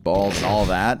people's balls and all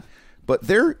that, but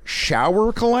their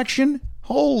shower collection,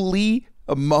 holy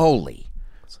moly.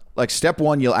 Like step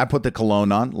one, I put the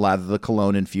cologne on, lather the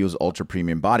cologne infused ultra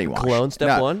premium body wash. Cologne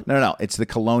step one? No. It's the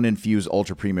cologne infused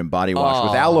ultra premium body wash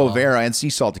with aloe vera and sea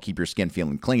salt to keep your skin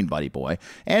feeling clean, buddy boy,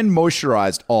 and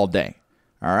moisturized all day.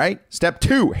 All right. Step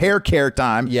two, hair care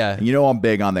time. Yeah. And you know I'm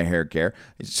big on the hair care.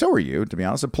 So are you, to be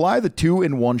honest. Apply the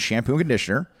 2-in-1 shampoo and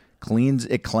conditioner.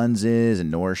 It cleanses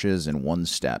and nourishes in one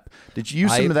step. Did you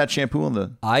use some of that shampoo on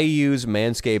the... I use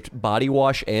Manscaped body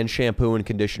wash and shampoo and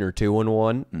conditioner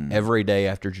 2-in-1 every day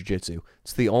after jiu-jitsu.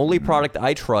 It's the only product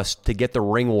I trust to get the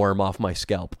ringworm off my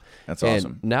scalp. That's And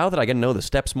awesome. now that I can know the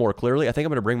steps more clearly, I think I'm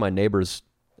going to bring my neighbor's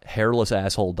hairless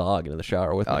asshole dog into the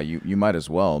shower with me. You might as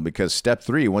well, because step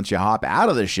 3, once you hop out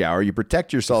of the shower, you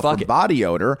protect yourself Fuck from it. body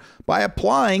odor by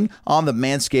applying on the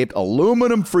Manscaped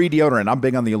aluminum-free deodorant. I'm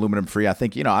big on the aluminum-free. I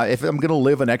think, if I'm going to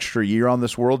live an extra year on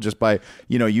this world just by,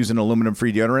 using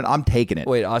aluminum-free deodorant, I'm taking it.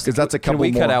 Wait, Austin, because that's a can couple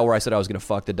we more. cut out where I said I was going to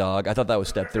fuck the dog? I thought that was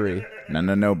step 3.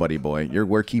 No, buddy boy.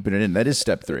 We're keeping it in. That is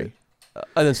step 3.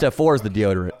 And then step 4 is the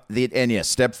deodorant.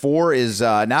 Step 4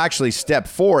 is step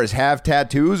 4 is have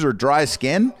tattoos or dry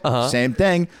skin. Same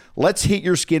thing. Let's hit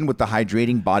your skin with the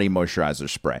hydrating body moisturizer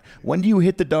spray. When do you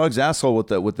hit the dog's asshole with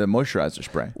the moisturizer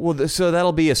spray? Well, so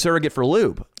that'll be a surrogate for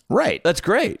lube. Right. That's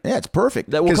great. Yeah, it's perfect.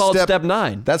 That we'll call it step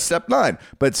 9. That's step 9.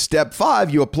 But step 5,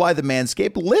 you apply the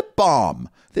Manscaped lip balm.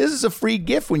 This is a free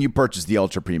gift when you purchase the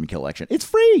Ultra Premium Collection. It's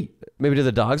free. Maybe to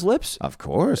the dog's lips? Of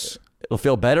course. It'll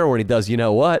feel better when he does, you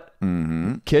know what?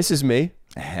 Mm-hmm. Kisses me.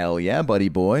 Hell yeah, buddy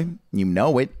boy. You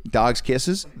know it. Dogs'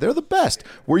 kisses, they're the best.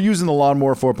 We're using the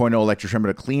Lawnmower 4.0 electric trimmer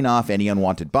to clean off any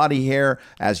unwanted body hair,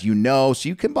 as you know, so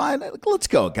you can buy it. Let's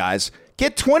go, guys.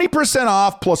 Get 20%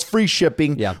 off plus free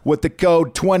shipping with the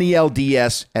code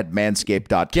 20LDS at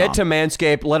manscaped.com. Get to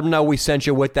Manscaped. Let them know we sent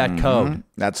you with that code.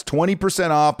 That's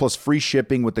 20% off plus free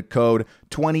shipping with the code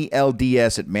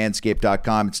 20LDS at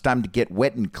manscaped.com. It's time to get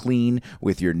wet and clean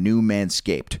with your new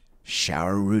Manscaped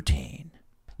shower routine.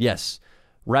 Yes.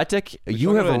 Ratic, you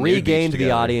go to a have nude regained beach the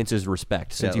together. audience's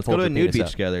respect since you let's pulled go to your a nude penis beach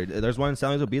out. together. There's one in San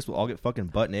Luis Obispo. We'll all get fucking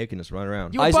butt naked and just run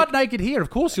around. You're butt naked here.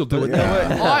 Of course you'll do it.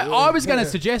 I was going to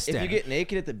suggest If that. you get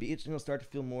naked at the beach, you'll start to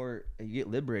feel more. You get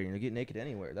liberating. You get naked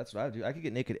anywhere. That's what I do. I could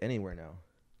get naked anywhere now.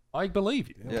 I believe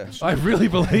you. Yeah. I really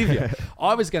believe you.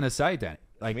 I was going to say, Danny.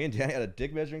 Like me and Danny had a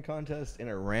dick measuring contest in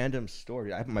a random store.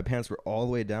 My pants were all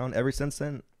the way down. Ever since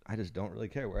then, I just don't really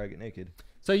care where I get naked.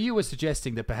 So you were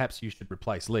suggesting that perhaps you should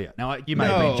replace Leo. Now, you may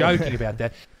have been joking about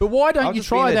that, but why don't you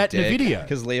try that in a video?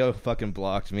 Because Leo fucking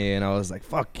blocked me, and I was like,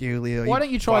 "Fuck you, Leo." Why don't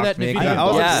you try that in a video? I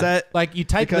was upset. Like you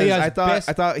take because Leo's I best.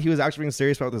 thought he was actually being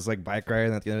serious about this like bike ride,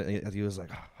 and at the end he was like,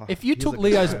 if you he was took like,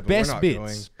 Leo's "But we're best not bits,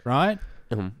 going." right?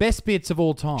 Best bits of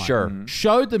all time. Sure.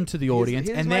 Showed them to the audience,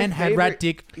 he's and my then had favorite- Rat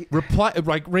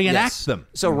Dick reenact them.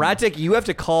 So, Ratic, you have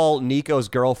to call Nico's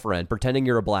girlfriend, pretending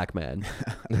you're a black man,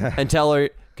 and tell her,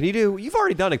 you've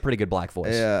already done a pretty good black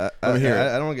voice. Yeah, I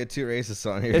don't want to get too racist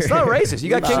on here. It's not racist. You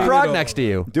got King Krog next to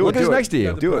you. Look who's next to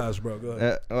you. Do it, bro. Go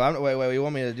ahead. Wait, you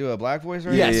want me to do a black voice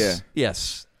right Yes.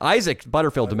 Yes. Isaac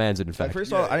Butterfield demands it, in fact.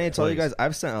 First of all, I need to tell you guys,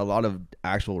 I've sent a lot of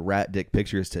actual rat dick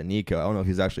pictures to Nico. I don't know if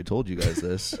he's actually told you guys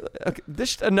this. Okay,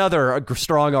 this is another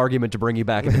strong argument to bring you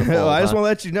back into the fold. Well, I just huh? want to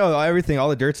let you know everything, all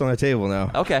the dirt's on the table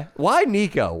now. Okay. Why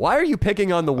Nico? Why are you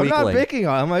picking on the weakling? I'm not picking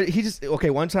on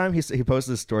him. One time he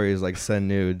posted a story, he's like, send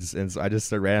nudes. And so I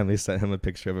just randomly sent him a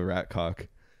picture of a rat cock.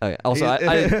 Okay. Also,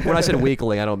 when I said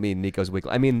weakling, I don't mean Nico's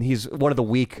weakling. I mean he's one of the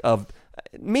weak of...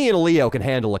 Me and Leo can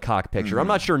handle a cock picture. I'm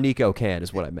not sure Nico can,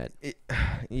 is what I meant.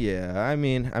 Yeah, I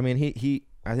mean, I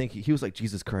think he was like,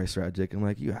 Jesus Christ, rat dick. I'm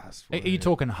like, you asked for Are you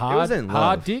talking was hard in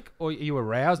love. dick, or are you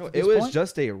aroused at this It was point?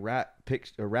 just a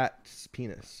rat's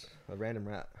penis, a random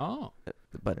rat. Oh.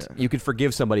 But you could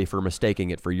forgive somebody for mistaking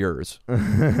it for yours.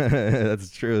 That's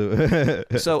true.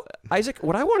 So, Isaac,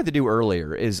 what I wanted to do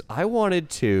earlier is I wanted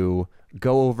to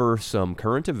go over some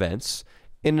current events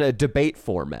in a debate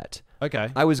format. Okay.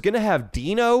 I was going to have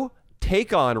Dino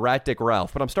take on Rat Dick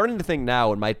Ralph, but I'm starting to think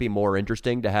now it might be more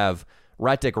interesting to have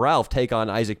Rat Dick Ralph take on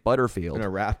Isaac Butterfield. In a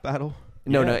rap battle?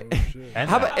 No. And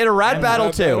How about in a rat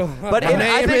battle too? But My I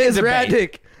name think is a Rat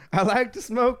debate. Dick. I like to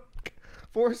smoke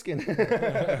foreskin.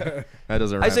 That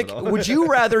doesn't rhyme Isaac, at all. would you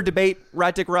rather debate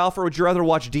Rat Dick Ralph, or would you rather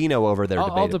watch Dino over there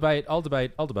I'll debate?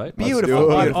 debate.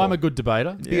 Beautiful. I'm a good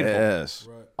debater. Yes.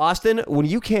 Austin, when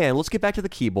you can, let's get back to the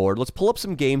keyboard. Let's pull up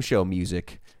some game show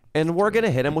music, and we're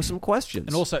gonna hit him with some questions.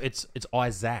 And also, it's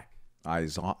Isaac.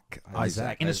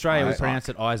 Isaac. In Australia, we pronounce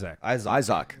it Isaac.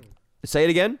 Isaac. Say it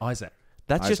again. Isaac.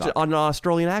 That's just Isaac. on an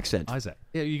Australian accent. Isaac.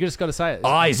 Yeah, you just got to say it.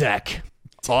 Isaac.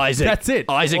 That's it.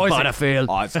 Isaac Isaac. Butterfield.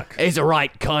 Isaac. He's a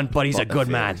right cunt, but he's a good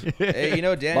man. Hey, Danny,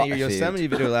 your Butterfield. Yosemite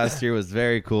video last year was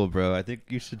very cool, bro. I think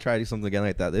you should try to do something again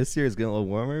like that. This year is getting a little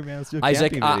warmer, man. Let's do a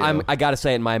Isaac, camping video. I gotta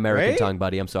say it in my American Right? tongue,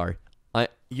 buddy. I'm sorry.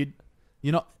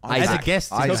 You're not as a Isaac.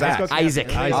 guest, Isaac.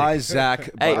 Isaac.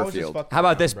 Isaac Hey, Butterfield. how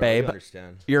about this, Bro, you babe?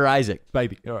 understand. You're Isaac.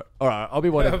 baby. All right. I'll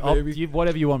be whatever.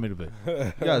 Whatever you want me to be.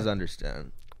 You guys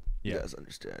understand. Yeah. You guys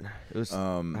understand. It was.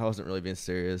 I wasn't really being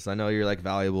serious. I know you're like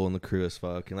valuable in the crew as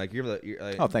fuck, and like you're like.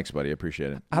 Oh, thanks, buddy. I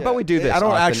appreciate it. How about we do this? I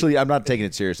don't Austin? actually. I'm not taking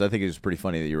it serious. I think it was pretty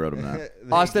funny that you wrote him that.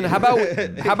 Austin, how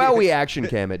about we action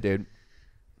cam it, dude?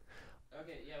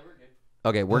 Okay, yeah, we're good.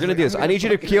 Okay, we're gonna do this. I need you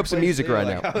to cue up some music right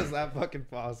now. How is that fucking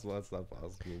possible? That's not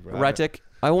possible, bro. Ratic,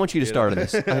 I want you to start on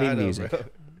this. I need know, music. bro.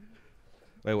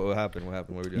 Wait, what happened? What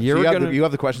happened? What were we doing? You're gonna. You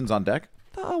have the questions on deck?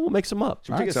 Oh, we'll make some up.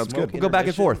 All right, sounds good. We'll go back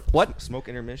and forth. What? Smoke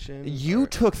intermission? You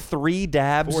took 3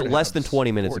 dabs 4 less than dabs.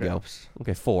 20 minutes 4 ago. dabs.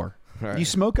 Okay, 4. All right. You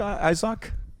smoke,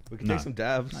 Isaac? We can take some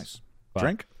dabs. Nice. But-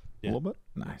 Drink? Yeah. A little bit?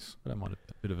 Nice. I don't mind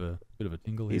a bit of a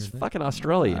tingle here. He's and there. fucking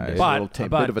Australian, Nice. dude. But- Little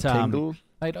bit of a but, tingle.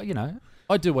 Mate,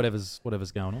 I do whatever's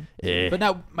going on. Yeah. But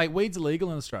no, mate, weed's illegal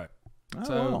in Australia.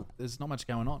 So there's not much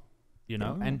going on, you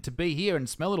know. And to be here and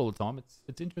smell it all the time,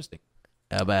 it's interesting.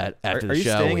 How about after Are the you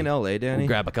show? staying in L.A., Danny? We'll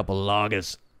grab a couple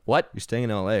lagers. What? You're staying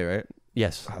in L.A., right?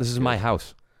 Yes, this is my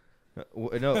house.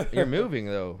 No, you're moving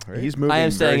though, right? He's moving. I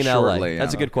am staying in very LA. shortly,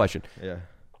 That's a good question. Yeah.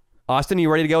 Austin, you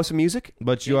ready to go with some music?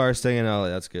 But you are staying in LA.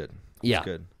 That's good. That's Yeah.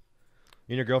 good.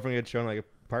 You and your girlfriend get shown like an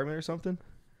apartment or something?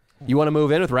 You want to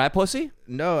move in with Rat Pussy?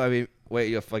 No, I mean, wait,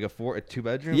 you have like a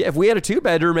 2-bedroom? Yeah, if we had a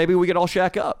 2-bedroom, maybe we could all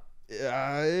shack up.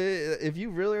 If you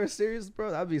really are serious,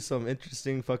 bro, that'd be some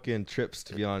interesting fucking trips,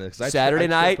 to be honest. 'Cause Saturday I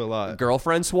night, trip a lot.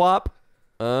 girlfriend swap.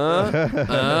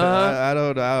 I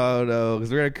don't know,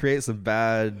 because we're gonna create some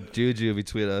bad juju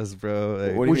between us, bro.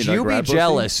 Like, What do Would mean, you like be Rat Pussy?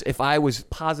 jealous if I was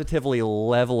positively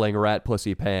leveling Rat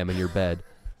Pussy Pam in your bed?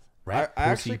 I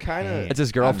actually kind of. It's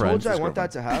his girlfriend. I told you It's I want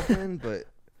that to happen, but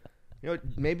you know,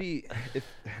 maybe it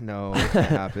can't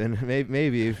happen.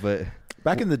 Maybe, but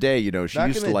Back in the day, you know, she back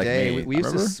used in to the like day, me. we used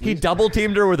Remember? to. He double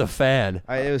teamed her with a fan.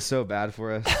 It was so bad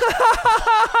for us.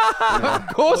 Of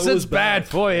course, it's bad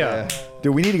for you. Yeah.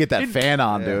 Dude, we need to get that fan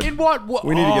on, dude. In what?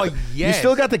 We need to get. yes. You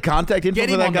still got the contact info Get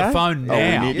for him that on the guy? phone Oh, we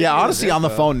now. need- yeah, honestly, on the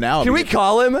phone now. Can we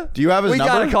call him? Do you have his We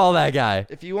number? gotta call that guy.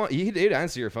 If you want, he'd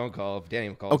answer your phone call if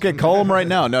Danny calls. Okay, him. call him right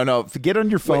now. No, get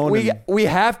on your phone. We and- we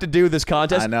have to do this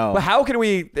contest. I know. But how can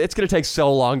we? It's gonna take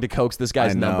so long to coax this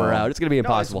guy's I know. number out. It's gonna be No, it's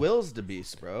impossible. Will's the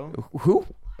beast, bro. Who?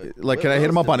 like, can I hit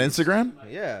him up on Instagram?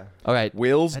 Yeah. All right.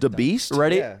 Will's the Beast.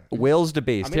 Ready? Yeah. Will's the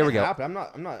Beast. I mean, Here we it go. happened.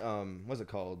 I'm not. What's it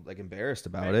called? Like embarrassed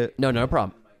about it. No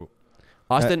problem.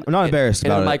 Austin, I'm not embarrassed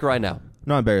in about the it. mic right now. I'm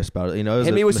not embarrassed about it. You know, it was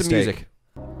Hit a me with some mistake.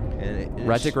 music. And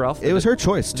Rat Dick Ralph. It was her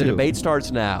choice The too. debate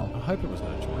starts now. I hope it was her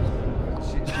choice.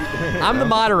 I'm the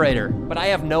moderator, but I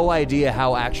have no idea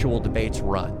how actual debates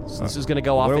run. So this is going to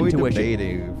go off What are we intuition.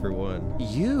 debating for one?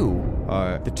 You, All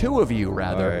right. the two of you,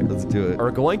 rather, All right, let's do it.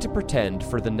 are going to pretend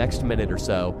for the next minute or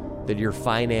so that you're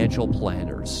financial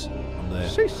planners. All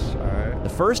right. The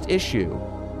first issue: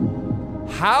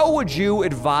 how would you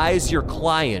advise your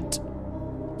client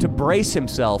to brace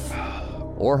himself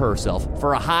or herself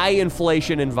for a high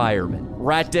inflation environment?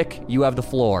 Rat Dick, you have the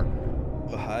floor.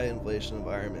 A high inflation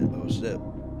environment. Oh shit.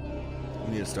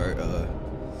 We need to start.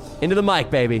 Into the mic,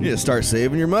 baby. You need to start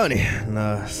saving your money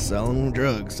and selling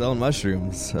drugs, selling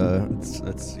mushrooms.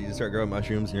 It's you start growing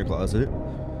mushrooms in your closet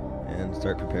and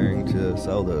start preparing to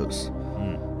sell those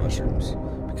mushrooms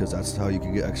because that's how you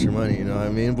can get extra money. You know what I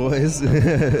mean, boys?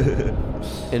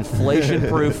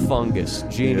 Inflation-proof fungus.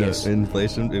 Genius. Yeah,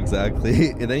 inflation, exactly.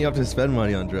 And then you have to spend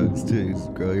money on drugs too. You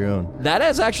just grow your own. That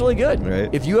is actually good. Right.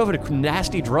 If you have a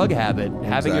nasty drug habit,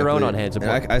 having your own on hand. And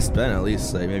I spend at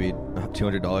least like maybe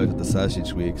 $200 at the sesh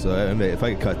each week. So if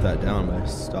I could cut that down by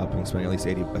stopping spending at least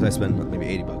 $80, I spend maybe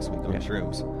 $80 a week on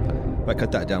shrooms. If I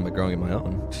cut that down by growing my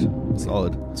own,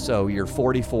 solid. So your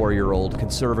 44-year-old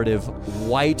conservative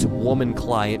white woman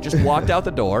client just walked out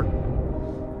the door.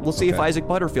 We'll see if Okay. Isaac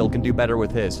Butterfield can do better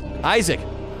with his. Isaac,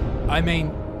 I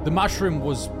mean, the mushroom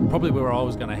was probably where I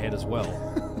was going to head as well.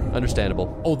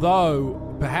 understandable.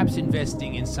 Although, perhaps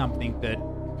investing in something that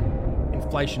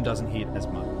inflation doesn't hit as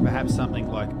much. Perhaps something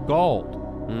like gold.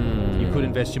 You could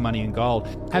invest your money in gold.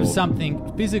 Have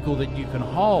something physical that you can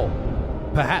hold.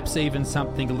 Perhaps even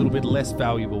something a little bit less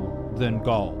valuable than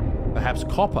gold. Perhaps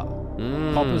copper.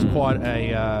 Copper's quite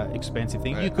a expensive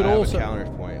thing. You could I have also... a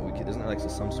counterpoint. Isn't that like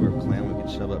some sort of clam we could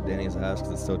shove up Danny's ass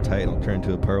because it's so tight it'll turn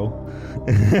into a pearl?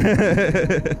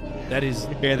 That is...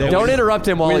 Don't interrupt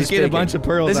him while we he's just get speaking. a bunch of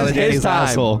pearls This out is of his Danny's time.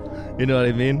 asshole. You know what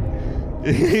I mean?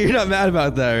 You're not mad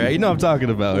about that, right? You know what I'm talking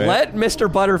about, right? Let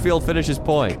Mr. Butterfield finish his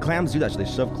point. Clams do that. They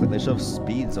shove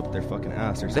speeds up their fucking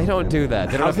ass or something. They don't do that.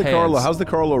 They don't How's have the Carlo? hands. How's the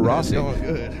Carlo Rossi? It's going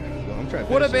good. Well, I'm trying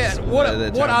to What finish about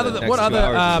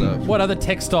this what other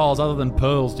textiles other than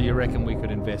pearls do you reckon we could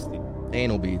invest in?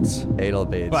 anal beads? Anal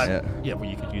beads. But yeah, well,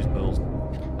 you could use pearls.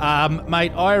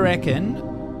 Mate, I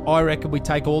reckon we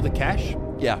take all the cash.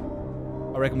 Yeah.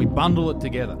 I reckon we bundle it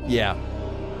together. Yeah.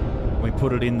 We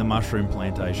put it in the mushroom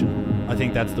plantation. I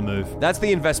think that's the move. That's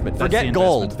the investment. That's Forget the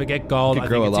gold. investment. Forget gold. Could I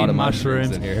grow think a it's lot in of mushrooms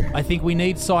mushrooms. in here. I think we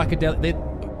need psychedelic.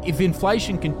 If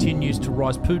inflation continues to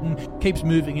rise, Putin keeps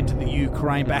moving into the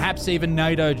Ukraine, perhaps even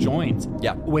NATO joins.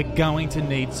 Yeah. We're going to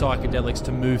need psychedelics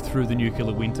to move through the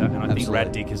nuclear winter, and I think Absolutely.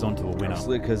 Rat Dick is onto a winner.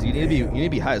 Absolutely, because you need to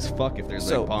be high as fuck if there's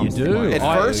So, like bombs. you do. flying. At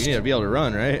Oh, first- you need to be able to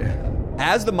run, right?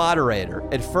 As the moderator,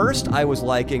 at first I was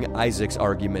liking Isaac's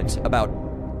argument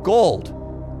about gold.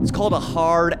 It's called a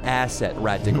hard asset,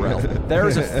 Rat Dick Ralph.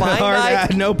 There's a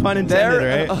finite... no pun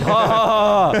intended, right?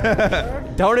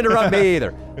 Don't interrupt me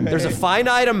either. There's a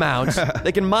finite amount.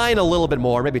 They can mine a little bit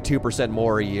more, maybe 2%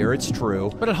 more a year. It's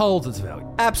true. But it holds its value.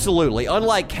 Absolutely.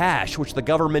 Unlike cash, which the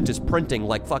government is printing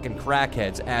like fucking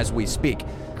crackheads as we speak.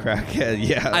 crackhead.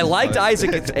 Yeah. I liked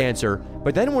Isaac's answer,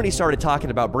 but then when he started talking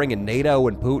about bringing NATO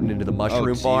and Putin into the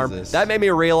mushroom farm, Jesus. that made me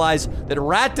realize that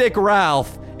Rat Dick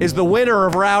Ralph is the winner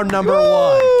of round number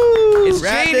 1. It's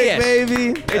Rat genius, Dick,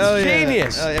 baby. It's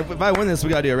genius. If I win this, we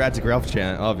gotta do a Rat Dick Ralph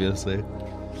chant, obviously.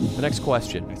 The next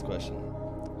question. Next question.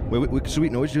 Wait, should we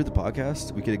know what to do with the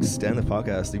podcast? We could extend the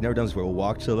podcast. We've never done this before. We'll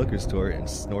walk to the liquor store and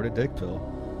snort a dick pill.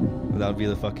 That would be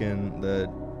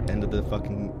the end of the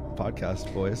fucking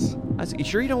podcast, boys. Isaac, you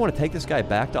sure you don't want to take this guy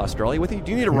back to Australia with you?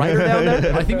 Do you need a writer down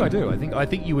there? I think I do. I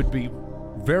think you would be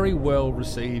very well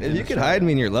received. If you could hide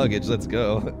me in your luggage, let's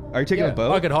go. Are you taking a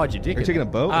boat? I could hide your dick. Are you taking a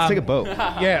boat? Let's take a boat.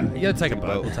 Yeah, take a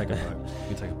boat. We'll take a boat.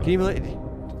 You take a boat. Can you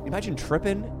imagine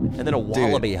tripping and then a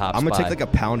wallaby hops I'm gonna by? take like a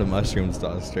pound of mushrooms to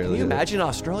Australia. Can you imagine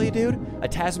Australia, dude? A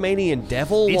Tasmanian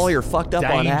devil It's while you're fucked up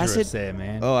on dangerous acid? there,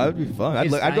 man. Oh, that would be fun. I'd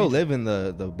It's go dangerous. live in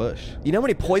the bush. You know how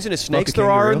many poisonous Fuck a snakes there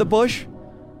are in kangaroo? the bush?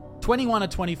 21 or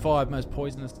 25 most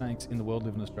poisonous snakes in the world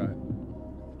live in Australia.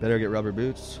 Better get rubber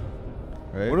boots.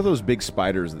 Right? What are those big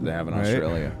spiders that they have in Right.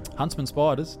 Australia? Huntsman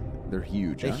spiders. They're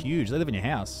huge. They're huh? huge. They live in your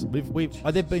house. They've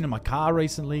been in my car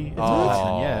recently. It's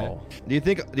Oh. amazing, yeah. Do you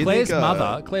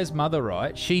think Claire's mother,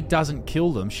 right? She doesn't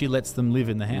kill them. She lets them live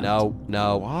in the house.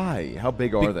 No. Why? How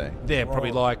big are they? They're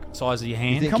probably like size of your You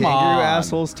hand. think Come kangaroo on.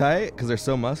 assholes tight because they're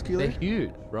so muscular? They're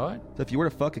huge, right? So if you were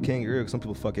to fuck a kangaroo, 'cause some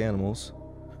people fuck animals,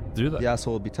 Do they? the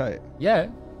asshole would be tight. Yeah.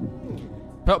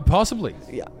 Possibly.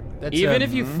 Yeah. That's, Even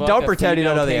if you fuck Don't a pretend you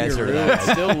don't know the female answer to kangaroo, that.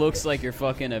 it still looks like you're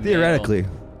fucking a male. Theoretically.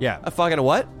 Yeah. A fucking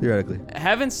what? Theoretically.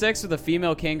 Having sex with a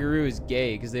female kangaroo is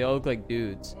gay because they all look like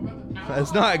dudes.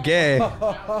 It's not gay.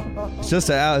 It's just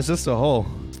a hole.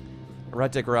 Red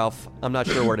Dick Ralph, I'm not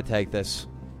sure where to take this,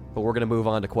 but we're going to move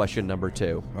on to question number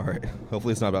 2. All right.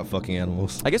 Hopefully it's not about fucking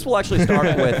animals. I guess we'll actually start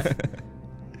with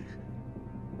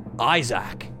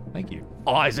Isaac. Thank you.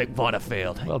 Isaac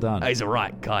Butterfield. Well done. He's a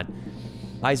right cunt.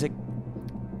 Isaac,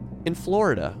 in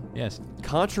Florida, Yes.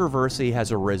 controversy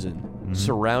has arisen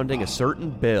surrounding a certain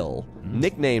bill,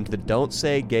 nicknamed the Don't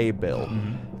Say Gay Bill,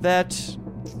 that,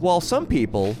 while some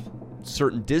people,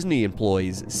 certain Disney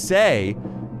employees, say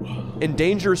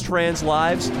endangers trans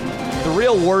lives, the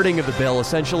real wording of the bill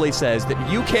essentially says that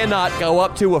you cannot go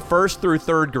up to a 1st through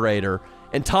 3rd grader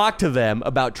and talk to them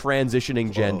about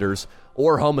transitioning genders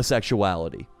or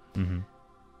homosexuality.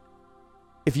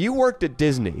 If you worked at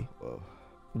Disney,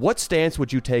 what stance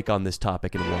would you take on this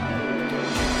topic and why?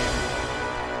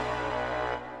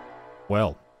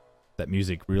 Well, that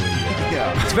music really.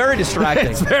 It's very distracting.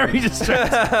 It's very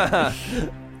distracting.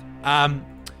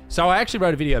 So I actually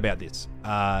wrote a video about this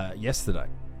yesterday,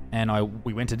 and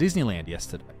we went to Disneyland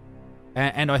yesterday,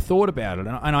 and I thought about it,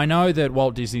 and I know that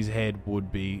Walt Disney's head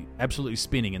would be absolutely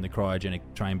spinning in the cryogenic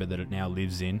chamber that it now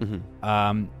lives in.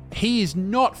 He is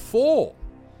not for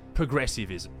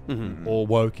progressivism or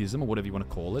wokeism or whatever you want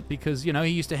to call it, because he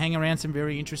used to hang around some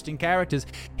very interesting characters.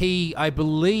 He, I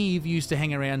believe, used to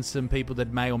hang around some people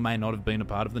that may or may not have been a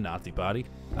part of the Nazi Party.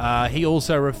 He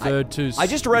also referred to. I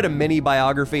just read a mini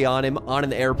biography on him on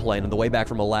an airplane on the way back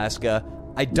from Alaska.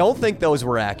 I don't think those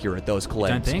were accurate, those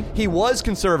claims. Don't think? He was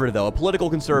conservative, though, a political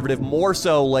conservative, more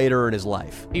so later in his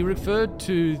life. He referred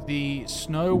to the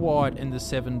Snow White and the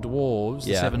Seven Dwarves,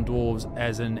 Yeah. the Seven Dwarves,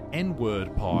 as an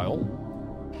N-word pile.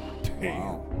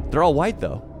 They're all white,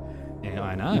 though. Yeah,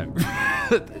 I know.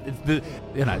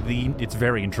 It's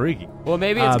very intriguing. Well,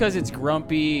 maybe it's because it's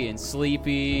grumpy and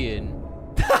sleepy and.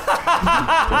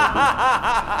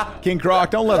 King Croc,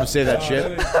 don't let him say that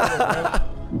shit.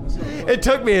 It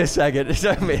took me a second.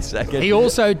 He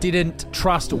also didn't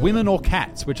trust women or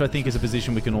cats, which I think is a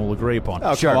position we can all agree upon.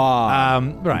 Oh, come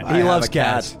on. Right. I He have loves a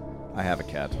cat. cats. I have a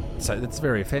cat. So that's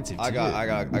very offensive to I you.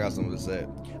 got something to say.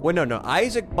 Well, no.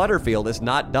 Isaac Butterfield is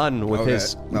not done with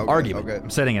his argument. Okay. I'm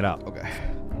setting it up. Okay.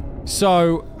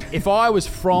 So, if I was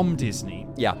from Disney,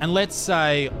 Yeah. and let's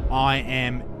say I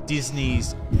am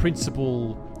Disney's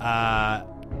principal, I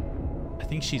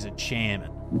think she's a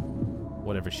chairman,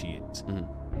 whatever she is,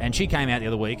 and she came out the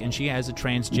other week and she has a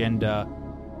transgender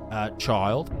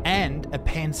child and a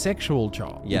pansexual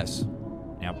child. Yes.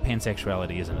 Now,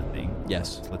 pansexuality isn't a thing.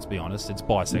 Yes. Let's be honest. It's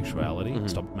bisexuality.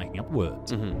 Stop making up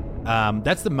words.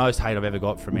 That's the most hate I've ever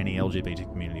got from any LGBT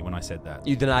community when I said that.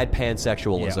 You denied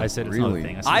pansexualism. Yeah, I said it's not a Really?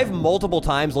 thing. I said I've multiple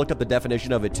times looked up the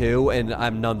definition of it, too, and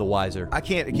I'm none the wiser. I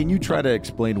can't. Can you try to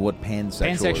explain what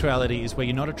pansexual is? Pansexuality is where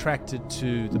you're not attracted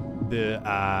to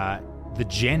the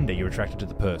gender, you're attracted to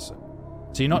the person.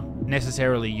 So you're not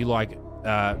necessarily you like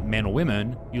men or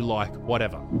women, you like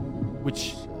whatever,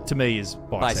 which to me is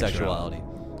bisexuality.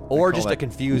 Or call just a that-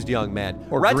 confused young man.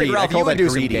 or Rat greed. Dick I Ralph, call you would that do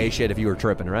some greedy. gay shit if you were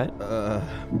tripping, right? I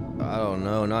don't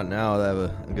know. Not now that I have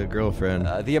a good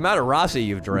girlfriend. The amount of Rossi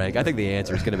you've drank, I think the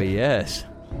answer is going to be yes.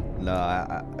 No,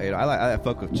 I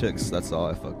fuck with chicks. That's all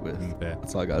I fuck with. Fair.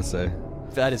 That's all I gotta say.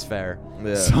 That is fair.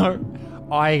 Yeah. So,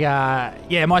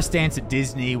 my stance at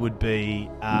Disney would be,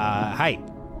 hey,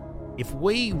 if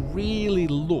we really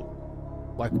look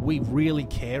like we really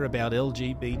care about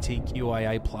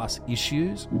LGBTQIA plus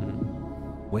issues,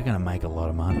 we're gonna make a lot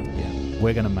of money. Yeah.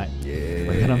 We're gonna make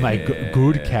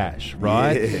good cash,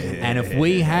 right? Yeah. And if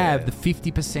we have the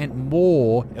 50%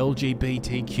 more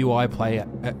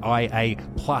LGBTQIA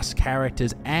plus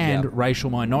characters and racial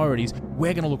minorities,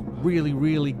 we're gonna look really,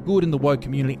 really good in the woke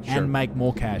community and make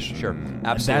more cash. Sure, And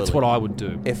absolutely. that's what I would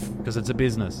do. If- Because it's a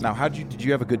business. Now, did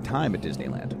you have a good time at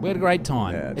Disneyland? We had a great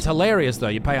time. Yeah, it's hilarious though.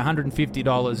 You pay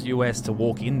 $150 US to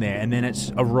walk in there, and then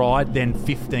it's a ride, then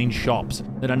 15 shops,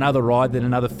 then another ride, then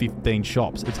another 15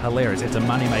 shops. It's hilarious. It's a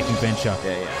money-making venture.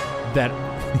 Yeah.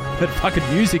 That fucking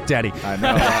music, Daddy. I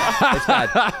know. It's bad.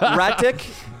 Ratic,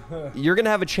 you're going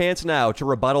to have a chance now to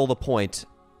rebuttal the point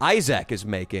Isaac is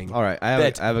making. All right, I have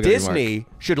a good Disney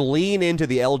should lean into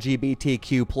the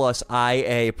LGBTQ plus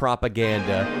IA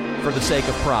propaganda for the sake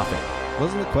of profit.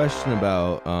 Wasn't the question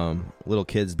about little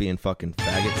kids being fucking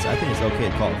faggots? I think it's okay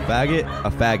to call a faggot a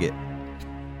faggot.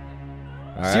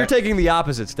 All So you're right? taking the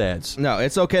opposite stance. No,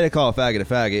 it's okay to call a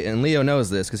faggot, and Leo knows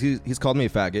this because he's called me a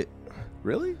faggot.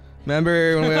 Really?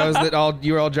 Remember when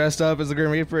you were all dressed up as the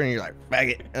Grim Reaper, and you're like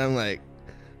faggot, and I'm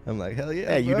like hell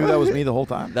yeah. Yeah, you bro. knew that was me the whole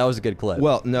time. That was a good clip.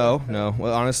 Well, no.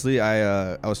 Well, honestly,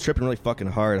 I was tripping really fucking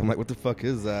hard. I'm like, what the fuck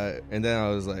is that? And then I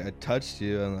was like, I touched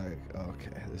you. I'm like,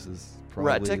 okay, this is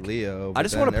probably Ratic, Leo. I But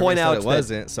just then want to everyone point said out it that-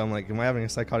 wasn't. So I'm like, am I having a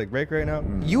psychotic break right now?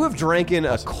 You have drank in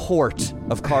a quart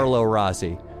of Carlo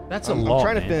Rossi. That's a I'm lot.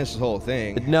 trying to man. finish this whole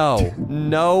thing. No.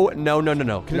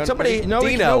 Can somebody, Dino?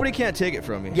 Nobody can't take it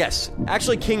from me. Yes.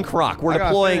 Actually, King Croc, we're I gotta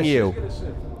deploying finish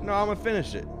you. No, I'm gonna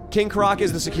finish it. King Croc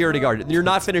is the security guard. You're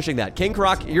not finishing that. King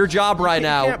Croc, your job right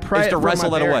now You can't pry is it to from wrestle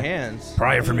my that bare away. Hands.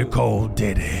 Pry it from your cold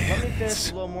dead Let me hands.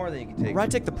 finish a little more than you can take.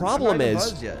 Ratic, the I'm problem not even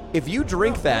is, buzzed yet. if you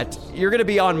drink that, you're going to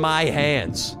be on my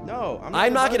hands. No,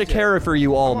 I'm not going to care for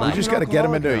you all We night. just got to get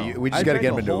him into. We just got to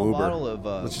get him into Uber. Of,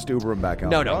 Let's just Uber him back out.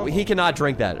 No, he cannot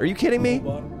drink that. Are you kidding me?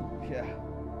 Yeah,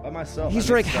 by myself. He's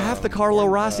I drank mixed, half the Carlo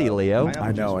Rossi, Leo. pineapple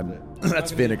I know, juice and with it.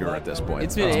 that's vinegar at this point.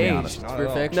 It's been let's be aged. honest. It's Not at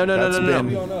all. perfection. No. That's Be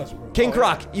been- on us, bro. King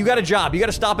Croc, you got a job. You got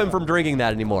to stop him from drinking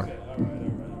that anymore.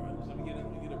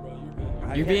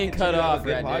 You're being cut off,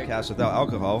 Good Red Dick. podcast without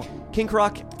alcohol. King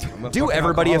Croc, a do fucking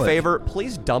everybody a alcoholic. favor.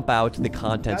 Please dump out the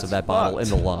contents of that That's bottle in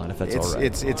fucked. the lawn, if that's all right.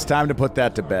 It's time to put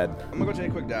that to bed. I'm gonna go take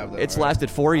a quick dab though. It's all right? lasted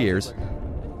 4 years.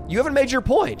 You haven't made your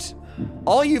point.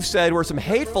 All you've said were some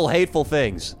hateful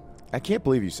things. I can't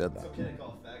believe you said that.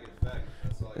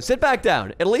 Sit back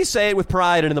down. At least say it with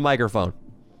pride into the microphone.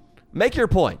 Make your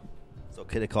point. It's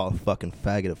okay to call a fucking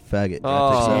faggot a faggot.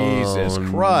 Jesus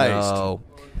Christ. No.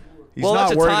 He's Well, not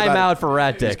that's a worried timeout about, for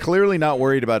Rat He's Dick. clearly not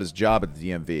worried about his job at the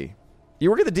DMV. You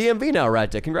work at the DMV now,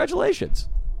 Rat Dick. Congratulations.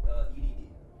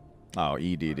 Oh,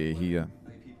 EDD.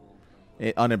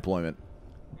 Unemployment.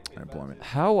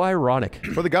 How ironic.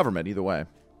 For the government, either way.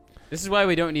 This is why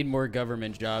we don't need more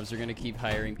government jobs. They're going to keep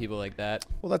hiring people like that.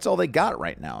 Well, that's all they got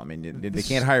right now. I mean, they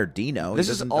can't hire Dino. This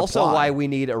He is doesn't also apply. why we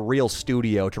need a real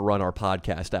studio to run our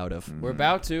podcast out of. We're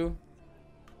about to.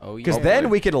 Oh, yeah. Because then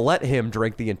we can let him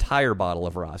drink the entire bottle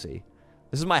of Rossi.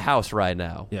 This is my house right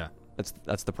now. Yeah,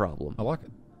 That's the problem. I like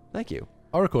it. Thank you.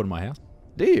 I record in my house.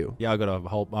 Do you? Yeah, I got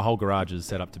my whole garage is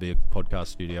set up to be a podcast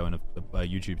studio and a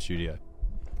YouTube studio.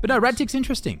 But no, Radtick's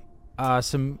interesting.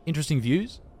 Some interesting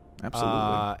views.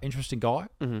 Absolutely. Interesting guy.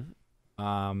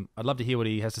 Mm-hmm. I'd love to hear what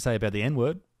he has to say about the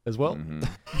N-word as well.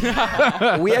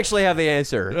 We actually have the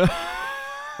answer.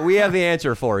 We have the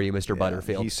answer for you, Mr.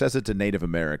 Butterfield. He says it to Native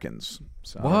Americans.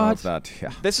 So I don't know What? if that,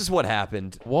 yeah. This is what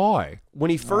happened. Why?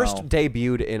 When he first Well.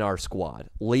 debuted in our squad,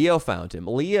 Leo found him.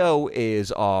 Leo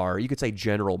is our, you could say,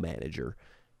 general manager.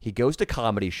 He goes to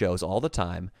comedy shows all the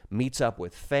time, meets up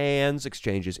with fans,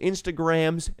 exchanges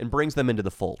Instagrams, and brings them into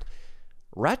the fold.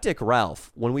 Rat Dick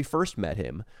Ralph, when we first met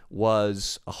him,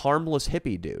 was a harmless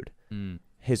hippie dude.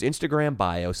 His Instagram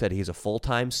bio said he's a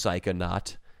full-time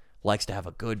psychonaut, likes to have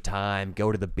a good time,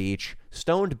 go to the beach.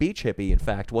 Stoned Beach Hippie, in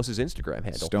fact, was his Instagram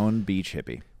handle. Stone Beach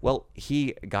hippie. Well,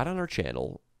 he got on our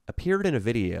channel, appeared in a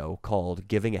video called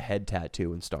Giving a Head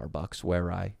Tattoo in Starbucks,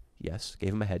 where I,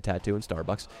 gave him a head tattoo in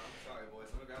Starbucks. Sorry, boys.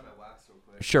 I'm gonna grab my wax real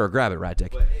quick. Sure, grab it, Rat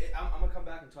Dick. But I'm gonna come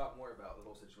back and talk more about the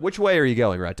whole situation. Which way are you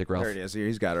going, Rat Dick Ralph? There it is.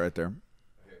 He's got it right there.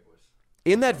 Okay, boys.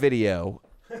 In that video,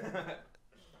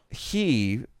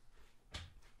 he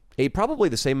ate probably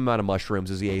the same amount of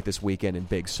mushrooms as he ate this weekend in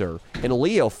Big Sur. And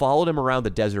Leo followed him around the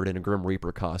desert in a Grim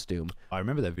Reaper costume. I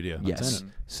remember that video. I've Yes. seen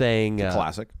it. Saying,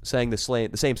 classic. Saying the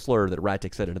same slur that Rat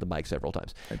Dick said into the mic several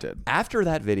times. I did. After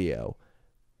that video,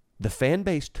 the fan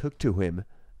base took to him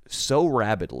so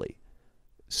rapidly.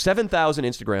 7,000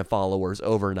 Instagram followers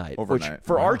overnight. Which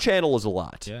for our channel is a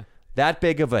lot. Yeah. That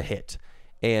big of a hit.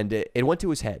 And it went to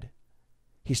his head.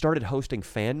 He started hosting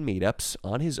fan meetups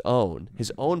on his own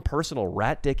personal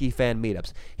Rat Dicky fan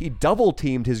meetups. He double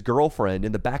teamed his girlfriend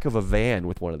in the back of a van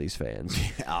with one of these fans.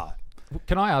 Yeah.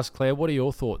 Can I ask Claire, what are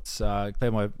your thoughts?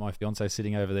 Claire, my fiance,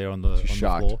 sitting over there on the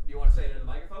shocked. floor. You want to say it in the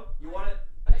microphone? You want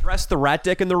to address the rat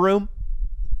dick in the room?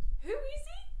 Who is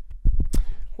he?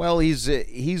 Well, he's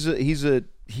to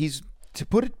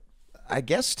put it, I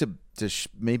guess to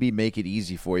maybe make it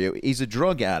easy for you. He's a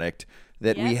drug addict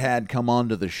that we had come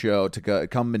onto the show to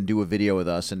come and do a video with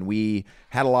us, and we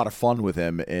had a lot of fun with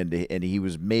him, and he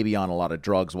was maybe on a lot of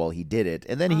drugs while he did it,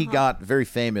 and then he got very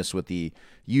famous with the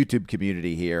YouTube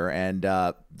community here, and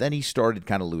then he started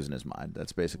kind of losing his mind.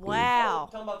 That's basically Wow.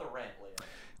 Tell him about the rant, Leah.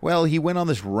 Well, he went on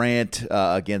this rant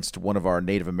against one of our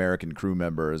Native American crew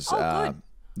members. Oh, good.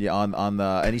 Yeah, on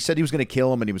the, and he said he was going to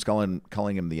kill him, and he was calling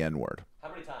him the N-word. How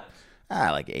many times?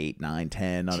 Like 8, 9,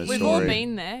 10 on his We've story. all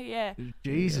been there, yeah.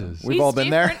 Jesus. We've all been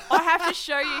there. different. I have to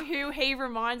show you who he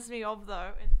reminds me of, though.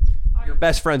 Your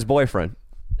best friend's boyfriend.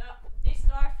 No, this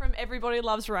guy from Everybody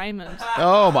Loves Raymond.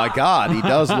 Oh my God, he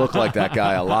does look like that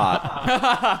guy a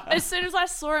lot. As soon as I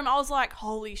saw him, I was like,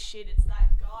 holy shit, it's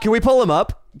that guy. Can we pull him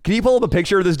up? Can you pull up a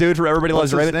picture of this dude from Everybody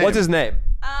Loves What's his Raymond? name? What's his name?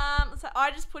 So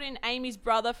I just put in Amy's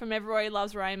brother from Everybody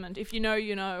Loves Raymond. If you know,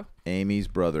 you know. Amy's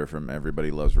brother from Everybody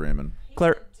Loves Raymond.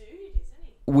 Claire, Dude, isn't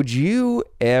he? would you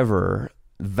ever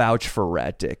vouch for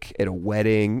Rat Dick at a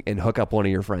wedding and hook up one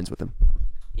of your friends with him?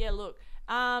 Yeah, look.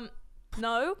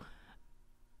 No.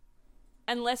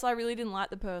 Unless I really didn't like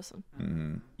the person.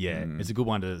 Yeah, it's a good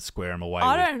one to square him away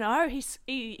I with. don't know.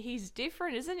 He's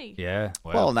different, isn't he? Yeah.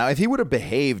 Well, now if he would have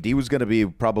behaved, he was going to be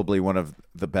probably one of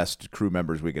the best crew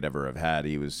members we could ever have had.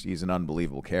 He's an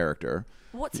unbelievable character.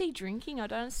 What's he drinking? I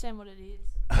don't understand what it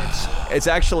is. It's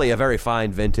actually a very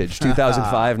fine vintage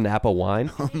 2005 Napa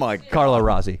wine. Oh my God, Carlo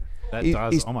Rossi. That He-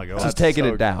 does. he's- Oh my God. He's taking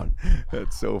so it down.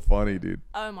 that's so funny, dude.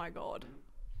 Oh my god.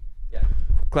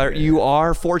 Claire, you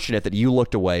are fortunate that you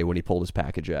looked away when he pulled his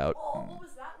package out. Oh, what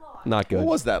was that like? Not good. What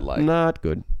was that like? Not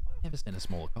good. Never seen a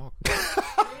smaller cock.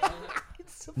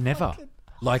 Never.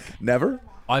 Like Never.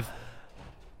 I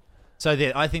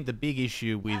think the big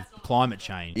issue with climate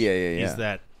change Yeah. is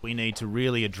that we need to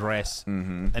really address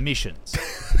emissions,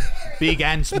 big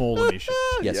and small emissions.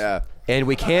 Yes. Yeah. And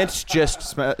we can't just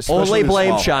especially only the blame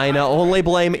small. China, only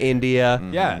blame India.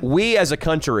 Yeah. We as a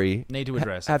country Need to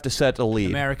address it. have to set a lead.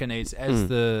 America needs as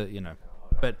the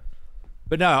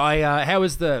but no. How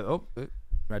is the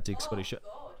Rat Dick's got his shirt?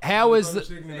 How is the?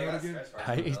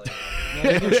 Hey,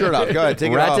 Take your shirt off. Go ahead.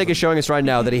 Take it Rat off. Dick is showing us right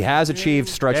now that he has achieved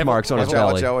stretch marks on his Watch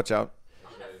out! belly. Watch out!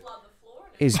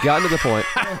 He's gotten to the point.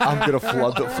 I'm gonna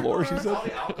flood the floor. She said.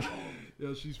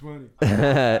 Yeah, she's funny.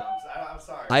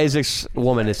 Isaac's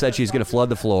woman has said she's going to flood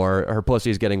the floor. Her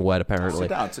pussy is getting wet, apparently.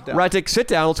 Sit down. Rat Dick, sit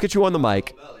down. Let's get you on the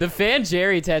mic. The Fan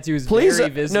Jerry tattoo is Please. very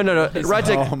visible. No. Rat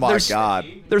Dick, Oh my God.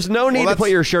 there's no need to that's-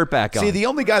 put your shirt back on. See, the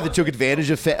only guy that took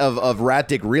advantage of Rat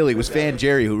Dick really was Fan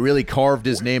Jerry, who really carved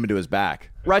his name into his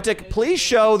back. Rat Dick, please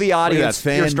show the audience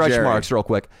Fan your stretch Jerry. marks real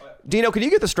quick. Dino, can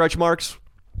you get the stretch marks?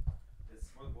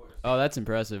 Oh, that's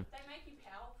impressive. They make you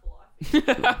powerful,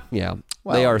 I think. Yeah,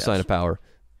 Well, they are yes. a sign of power.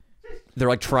 They're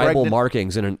like tribal Pregnant-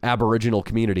 markings in an Aboriginal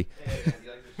community.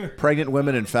 Pregnant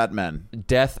women and fat men.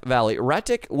 Death Valley. Rat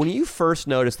Dick, when you first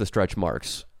noticed the stretch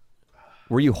marks,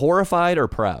 were you horrified or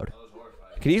proud? I was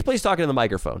horrified. Can you please talk into the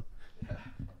microphone?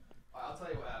 I'll tell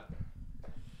you what happened.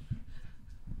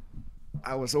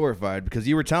 I was horrified because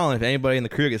you were telling if anybody in the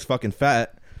crew gets fucking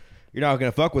fat, you're not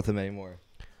gonna fuck with them anymore.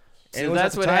 And So it was that's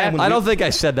at the what time happened. when I don't think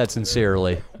I said that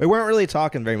sincerely. we weren't really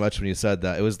talking very much when you said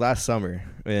that. It was last summer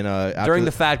and after During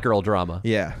the fat girl drama.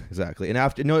 yeah, exactly. And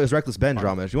after it was Reckless Ben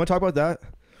drama. Do you want to talk about that?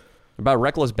 About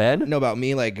Reckless Ben? No, about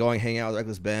me like going hang out with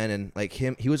Reckless Ben and like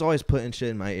him. He was always putting shit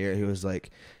in my ear. He was like,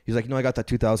 no, I got that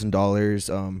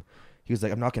 $2,000. He was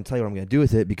like, I'm not gonna tell you what I'm gonna do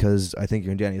with it because I think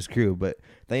you're in Danny's crew. But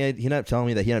then he ended up telling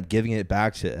me that he ended up giving it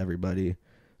back to everybody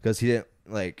because he didn't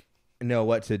like know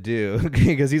what to do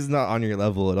because he's not on your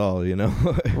level at all.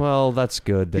 Well, that's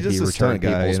good that He's he just a stunt returned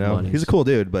guy. people's money. He's a cool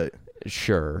dude, but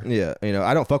Sure. yeah,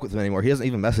 I don't fuck with him anymore. He doesn't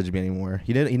even message me anymore.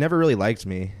 He never really liked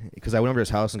me because I went over to his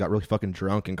house and got really fucking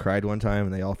drunk and cried one time,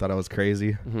 and they all thought I was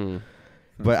crazy. Mm-hmm.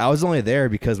 But I was only there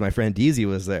because my friend Deezy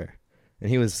was there,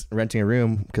 and he was renting a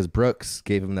room because Brooks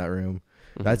gave him that room.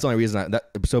 Mm-hmm. That's the only reason.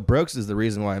 So Brooks is the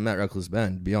reason why I met Reckless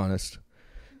Ben, to be honest.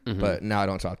 Mm-hmm. But now I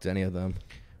don't talk to any of them.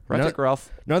 Rat Dick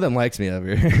Ralph. None of them likes me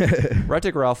ever. Rat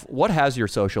Dick Ralph, what has your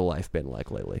social life been like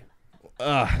lately?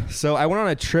 So I went on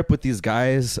a trip with these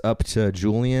guys up to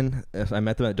Julian. I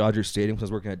met them at Dodger Stadium because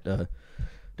I was working at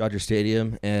Dodger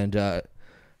Stadium, and I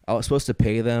was supposed to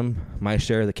pay them my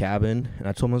share of the cabin. And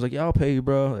I told them, I was like, "Yeah, I'll pay you,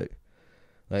 bro."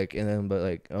 I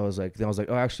was like,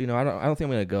 "Oh, actually, no, I don't think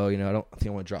I'm gonna go. You know, I don't think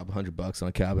I want to drop $100 on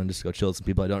a cabin just to go chill with some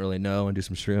people I don't really know and do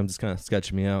some shrooms. It's kind of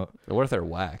sketching me out." What if they're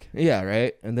whack? Yeah,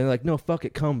 right. And they're like, "No, fuck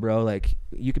it, come, bro. Like,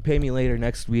 you could pay me later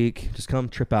next week. Just come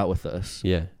trip out with us."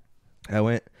 Yeah.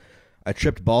 I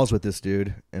tripped balls with this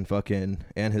dude and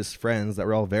his friends that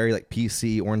were all very like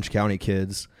PC Orange County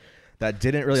kids that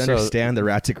didn't really understand the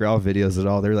Rat Tick Ralph videos at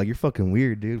all. They were like, "You're fucking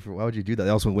weird, dude. Why would you do that?" They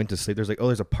also went to sleep. There's like, "Oh,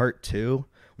 there's a part 2."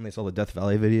 When they saw the Death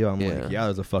Valley video, I'm like, "Yeah,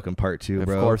 there's a fucking part 2,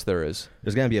 bro. Of course there is.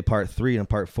 There's gonna be a part 3 and a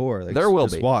part 4. Like, There will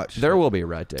just be. Watch. There will be a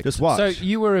Rat Tick. Just watch." So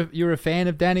you were a fan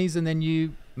of Danny's, and then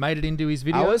you made it into his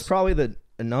videos. I was probably the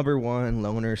number one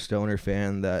loner stoner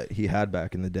fan that he had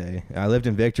back in the day. I lived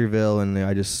in Victorville and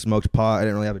I just smoked pot. I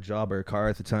didn't really have a job or a car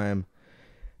at the time.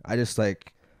 I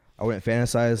wouldn't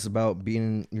fantasize about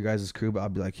being in your guys' crew, but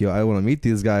I'd be like, "Yo, I want to meet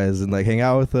these guys and like hang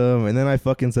out with them." And then I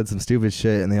fucking said some stupid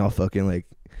shit and they all fucking like,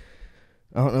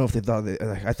 I don't know if they thought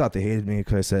I thought they hated me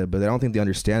because I said, but I don't think they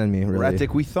understood me really. Rat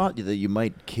Tick, we thought that you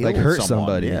might kill like hurt someone.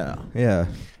 somebody. Yeah.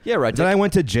 Rat Then Tick. I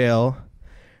went to jail.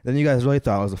 Then you guys really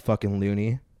thought I was a fucking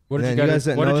loony. What did And you go guys to?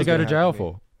 didn't What know did you this go was to gonna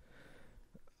jail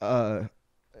happen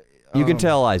for? You can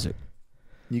tell Isaac.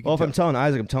 Well, if I'm telling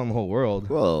Isaac, I'm telling the whole world.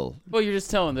 Well, You're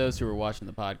just telling those who are watching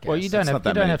the podcast. Well, you don't not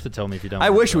that have many. to tell me if you don't. I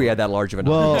want wish to. we had that large of an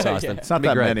Well, audience, Austin. it's not That'd be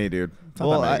that great. many, dude. It's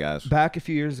not that many guys. Back a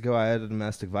few years ago, I had a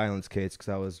domestic violence case because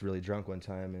I was really drunk one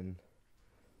time and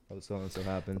all this so and so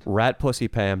happened. Rat Pussy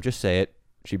Pam, just say it.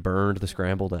 She burned the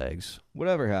scrambled eggs.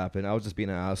 Whatever happened, I was just being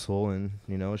an asshole, and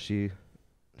you know she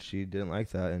didn't like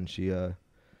that, and she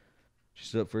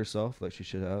stood up for herself like she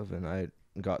should have, and I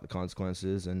got the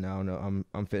consequences, and now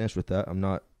I'm finished with that. I'm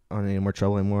not on any more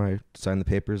trouble anymore. I signed the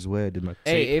papers away. I did my.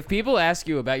 Hey, if people ask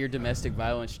you about your domestic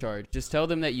violence charge, just tell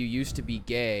them that you used to be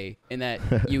gay and that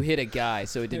you hit a guy,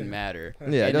 so it didn't matter. Yeah,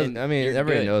 it And doesn't, I mean, you're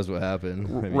everybody good. knows what happened.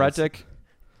 I mean, Rat Tick,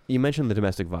 you mentioned the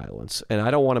domestic violence, and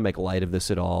I don't want to make light of this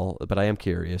at all, but I am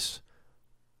curious.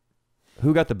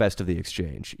 Who got the best of the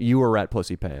exchange? You or Rat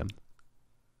Pussy Pam?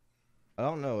 I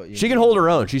don't know. What you She can hold her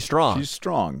own. She's strong. She's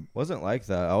strong. Wasn't like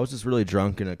that. I was just really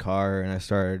drunk in a car, and I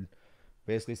started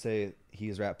basically say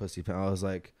he's Rat Pussy Pam. I was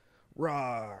like,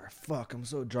 "Rawr, fuck, I'm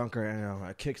so drunk right now."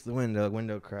 I kicked the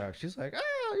window cracked. She's like,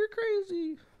 "Ah, you're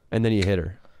crazy." And then you hit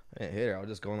her. I didn't hit her. I was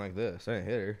just going like this. I didn't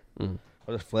hit her. Mm.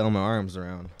 I was just flailing my arms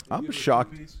around. I'm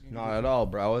shocked. Not at all,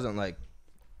 bro. I wasn't like.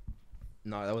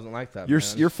 No, that wasn't like that. You're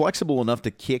man. you're flexible enough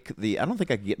to kick the. I don't think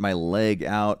I could get my leg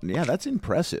out. Yeah, that's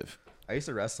impressive. I used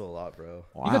to wrestle a lot, bro.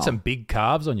 Wow. You got some big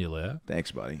calves on your lip.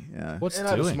 Thanks, buddy. Yeah. What's And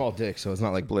I have a doing? small dick, so it's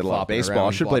not like Played a lot of flopping baseball.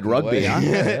 around, Should've played blocking rugby, away. huh?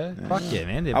 Yeah. Fuck yeah,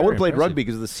 man. They're I would very have played impressive. rugby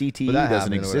because the CTE But that doesn't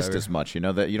happened or exist whatever. as much. You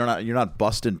know that you're not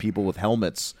busting people with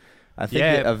helmets. I think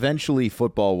Yeah. that eventually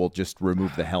football will just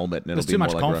remove the helmet and it'll There's be too more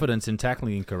much like confidence in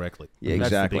tackling incorrectly. Yeah, That's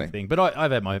exactly. the big thing. But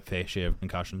I've had my fair share of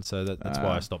concussions, so that's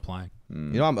why I stopped playing. You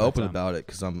know, I'm open But, about it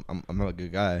because I'm a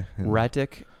good guy. And, Rat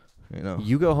Tick, you know,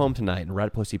 you go home tonight, and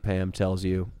Rat Pussy Pam tells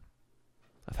you,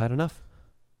 "I've had enough.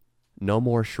 No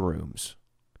more shrooms."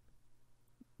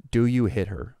 Do you hit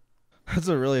her? that's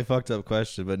a really fucked up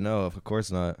question, but no, of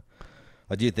course not.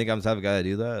 Like, do you think I'm the type of guy to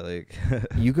do that? Like,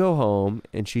 You go home,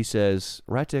 and she says,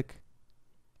 "Rat Tick,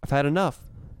 I've had enough.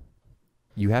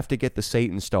 You have to get the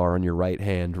Satan star on your right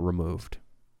hand removed."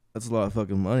 that's a lot of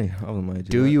fucking money. I wouldn't mind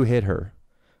Do that. you hit her?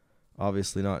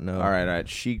 Obviously not. No. All right.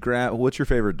 She What's your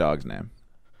favorite dog's name?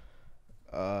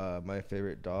 My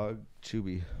favorite dog,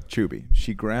 Chubby. Chubby.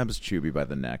 She grabs Chubby by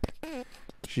the neck.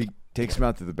 She takes him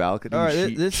out to the balcony. All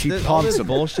right, she all pumps this him.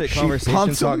 bullshit She conversation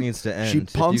punts talk him. needs to end. She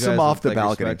If you punts him guys off the like,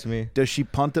 balcony. respect me. Does she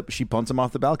she punts him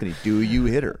off the balcony? Do you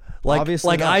hit her? Obviously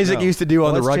Like not, Isaac no. used to do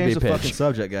on Well, the let's rugby change the pitch. fucking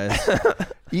subject, guys.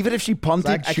 Even if she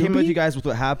punted I Chubby? came with you guys with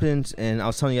what happened, and I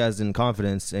was telling you guys in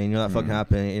confidence, and you know that fucking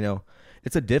happened. You know,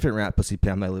 it's a different Rat Pussy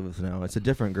Pam that I live with now. It's a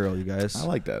different girl, you guys. I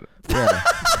like that. Yeah.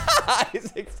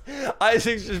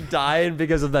 Isaac's just dying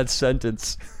because of that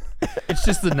sentence. It's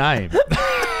just the name.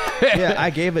 Yeah, I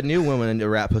gave a new woman a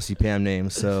Rat Pussy Pam name,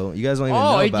 so you guys don't even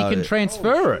know you about can it.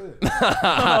 transfer it.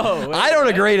 I don't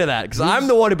agree to that because I'm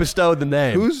the one who bestowed the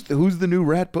name. Who's the new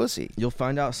rat pussy? You'll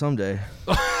find out someday.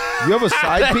 You have a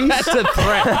side piece? That's a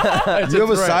threat. You have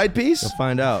a side piece? You'll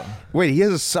find out. Wait, he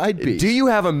has a side piece. Do you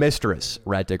have a mistress,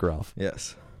 Rat Dick Ralph?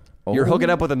 Yes. You're hooking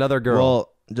up with another girl.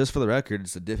 Well, just for the record,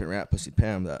 it's a different Rat Pussy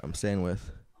Pam that I'm staying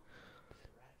with.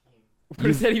 What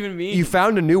does that even mean? You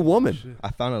found a new woman.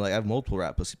 I found out like I have multiple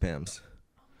Rat Pussy Pams.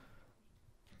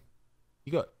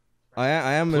 You got. I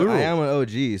am an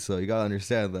OG, so you gotta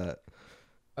understand that.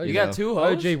 You got 2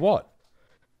 hoes? OG what?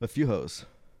 A few hoes.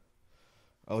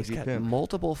 OG He's got pimp.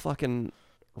 multiple fucking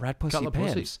rat pussy Couple of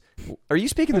pams. pussies. Are you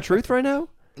speaking the truth right now?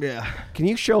 Yeah. Can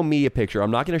you show me a picture?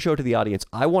 I'm not going to show it to the audience.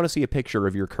 I want to see a picture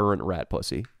of your current rat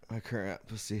pussy. My current rat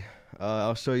pussy.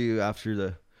 I'll show you after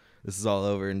this is all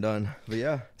over and done. But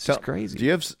yeah. It's crazy. Do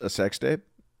you have a sex tape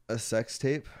A sex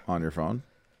tape? on your phone?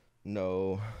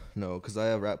 No, because I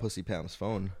have rat pussy Pam's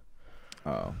phone.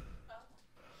 Oh.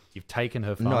 You've taken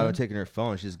her phone. No, I haven't taken her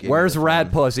phone. She just gave me Where's the rat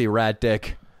phone. pussy, rat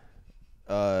dick?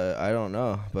 I don't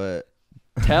know, but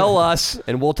Tell us,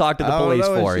 and we'll talk to the I don't police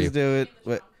know what for she's you. doing.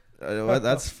 But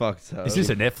that's fucked up. Is this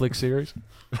a Netflix series?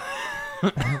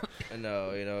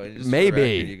 No, just Maybe. for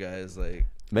the record, you guys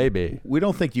Maybe. We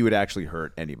don't think you would actually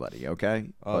hurt anybody, okay?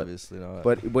 obviously not.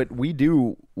 But we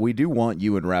do want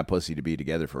you and Rat Pussy to be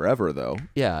together forever, though.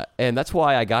 Yeah, and that's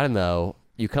why I got to know.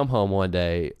 You come home one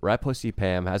day, rat pussy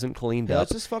Pam hasn't cleaned Hey, up.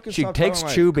 let's just fucking She stop takes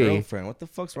talking about my Chubby. girlfriend. What the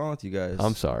fuck's wrong with you guys?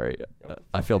 I'm sorry.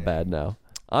 I feel bad now.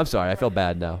 I'm sorry. I feel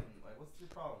bad now. What's your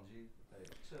problem, G?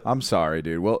 I'm sorry,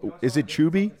 dude. Well, is it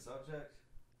Chubby?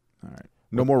 All right.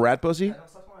 No more Rat Pussy?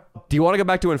 Do you want to go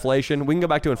back to inflation? We can go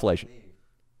back to inflation.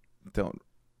 Don't.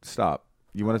 Stop.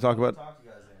 You want to talk about Talk to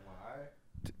you guys anymore, all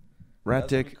right? Rat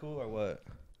That's gonna be Dick? cool or what?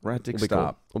 Rat Dick, We'll be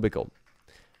stop. cool. We'll be cool.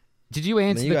 Did you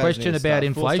answer Man, the you guys question need to about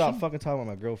stop. Fool, inflation? Stop fucking talking about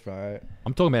my girlfriend, all right?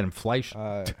 I'm talking about inflation.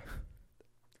 All right.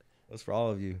 That's for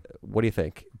all of you. What do you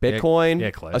think? Bitcoin,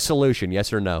 yeah, Clay. a solution,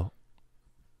 yes or no?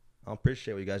 I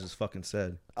appreciate what you guys just fucking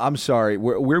said. I'm sorry.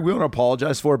 We want to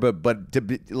apologize for it, but to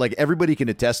be, like everybody can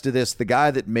attest to this. The guy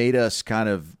that made us kind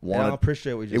of I want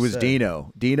appreciate what you just it was said.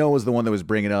 Dino. Dino was the one that was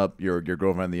bringing up your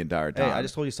girlfriend the entire time. Hey, I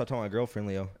just told you to stop talking about my girlfriend,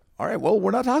 Leo. All right. Well,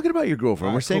 we're not talking about your girlfriend.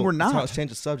 All We're right, saying cool. we're Let's not. change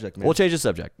the subject, man. We'll change the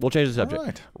subject. We'll change the subject. All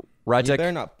right. Right, You Dick?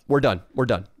 better not. We're done. We're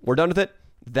done. We're done with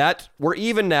it. We're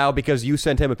even now because you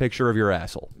sent him a picture of your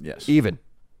asshole. Yes. Even.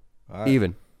 All right.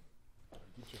 Even.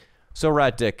 So,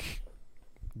 Rat Dick,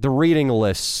 the reading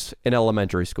lists in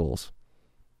elementary schools.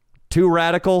 Too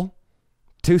radical,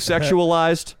 too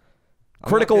sexualized, I'm not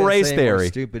critical gonna race say more theory.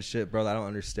 Stupid shit, bro. That I don't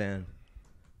understand.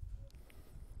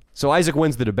 So Isaac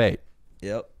wins the debate.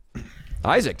 Yep.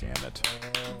 Isaac. Damn it.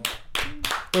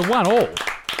 We're 1-1.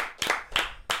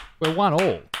 We're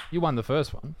 1-1. You won the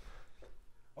first one.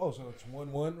 Oh, so it's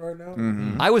 1-1 right now?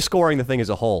 Mm-hmm. I was scoring the thing as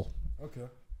a whole. Okay.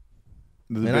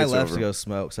 The And I debate's left over. to go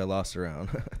smoke, so I lost a round.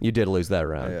 You did lose that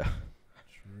round. Yeah.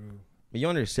 True. But you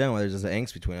understand why there's this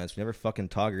angst between us. We never fucking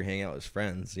talk or hang out as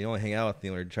friends. You only hang out with me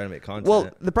when we're trying to make content.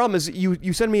 Well, the problem is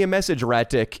you send me a message, Rat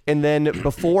Dick, and then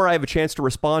before I have a chance to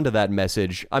respond to that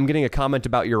message, I'm getting a comment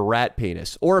about your rat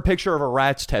penis or a picture of a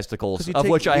rat's testicles, 'Cause you of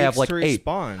take which I have weeks like to 8.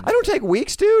 respond. I don't take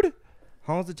weeks, dude.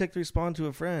 How long does it take to respond to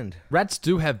a friend? Rats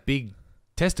do have big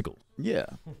testicles. Yeah.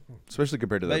 Especially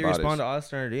compared to Let their you bodies. respond to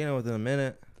Austin or Dino within a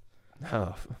minute.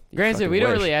 Oh, you Granted, fucking we don't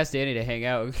wish. really ask Danny to hang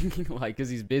out, like, because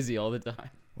he's busy all the time.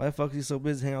 Why the fuck is he so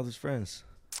busy hanging out with his friends?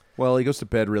 Well, he goes to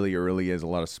bed really early. He has a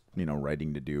lot of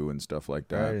writing to do and stuff like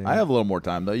that. Right. I have a little more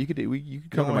time though. You could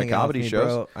come to my hang out with comedy me, shows.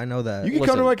 bro. I know that. You can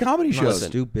Listen, come to my comedy I'm not shows,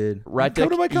 stupid. Rat Come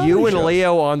Dick, to my comedy you and shows.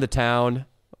 Leo on the town,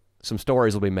 some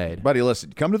stories will be made. buddy.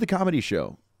 Listen, come to the comedy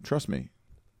show. Trust me.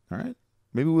 All right.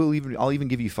 Maybe I'll even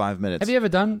give you 5 minutes. Have you ever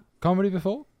done comedy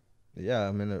before? Yeah,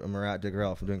 I'm a rat Dick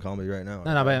Ralph. I'm doing comedy right now.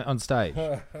 No, but on stage.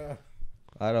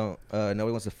 I don't.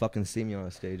 Nobody wants to fucking see me on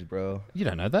a stage, bro. You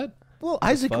don't know that. Well,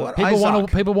 Isaac, fuck?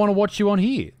 People want to watch you on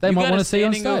here. They You might got want a to see you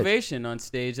on standing stage. ovation on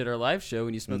stage at our live show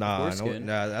when you smoked the foreskin.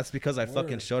 Nah, that's because I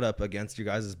fucking showed up against you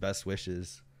guys' best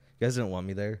wishes. You guys didn't want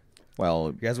me there.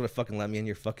 Well, You guys would have fucking let me in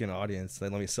your fucking audience. They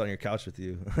let me sit on your couch with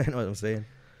you. I know what I'm saying.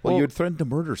 you had threatened to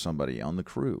murder somebody on the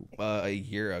crew. A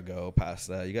year ago, past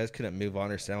that, you guys couldn't move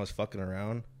on or stand. I was fucking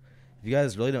around. If you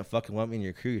guys really didn't fucking want me in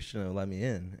your crew, you shouldn't have let me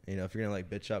in. You know, if you're gonna like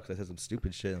bitch out because I said some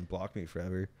stupid shit and block me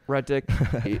forever. Rat Dick,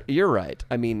 you're right.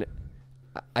 I mean,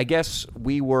 I guess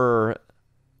we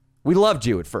loved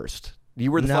you at first.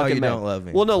 You were the Now fucking you man. don't love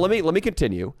me. Well, no, let me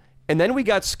continue. And then we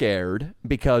got scared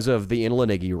because of the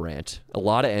Inlaniggy rant. A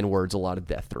lot of N-words, a lot of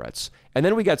death threats. And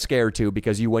then we got scared too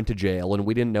because you went to jail and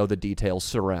we didn't know the details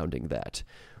surrounding that.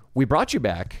 We brought you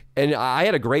back, and I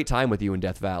had a great time with you in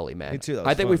Death Valley, man. Me too, that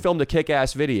was I think we fun. filmed a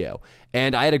kick-ass video,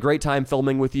 and I had a great time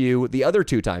filming with you the other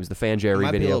 2 times, the Fan I Jerry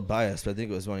might be a video. little biased, but I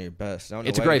think it was one of your best. I don't know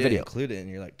It's a why great you didn't video. Include it in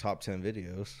your like top 10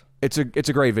 videos. It's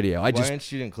a great video. Why didn't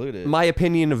you include it? My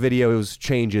opinion of videos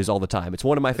changes all the time. It's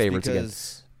one of my It's favorites again.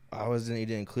 because you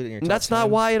didn't include it in your top That's 10. not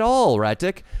why at all,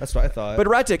 Ratic. That's what I thought. But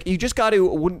Ratic, you just got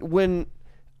to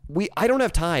I don't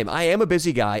have time. I am a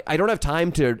busy guy. I don't have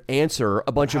time to answer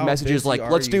a bunch of How messages busy like, are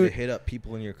let's you do. to hit up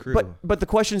people in your crew. But the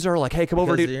questions are like, hey, come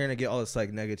over, because dude. you're gonna get all this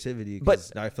like negativity. But-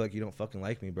 Because now I feel like you don't fucking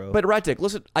like me, bro. But Ratic,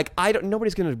 listen, like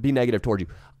nobody's gonna be negative toward you.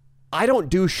 I don't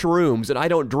do shrooms and I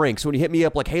don't drink. So when you hit me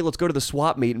up like, hey, let's go to the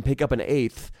swap meet and pick up an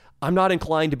eighth, I'm not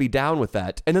inclined to be down with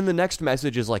that. And then the next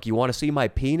message is like, you want to see my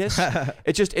penis?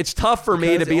 It's tough for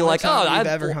me to be like, oh, I've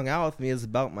ever hung out with me is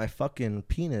about my fucking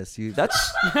penis.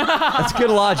 That's good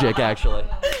logic, actually.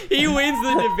 He wins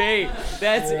the debate.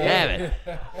 That's Damn it.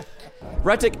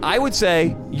 Retic, I would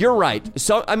say you're right.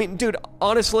 So, I mean, dude,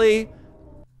 honestly,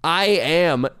 I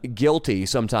am guilty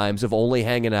sometimes of only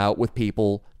hanging out with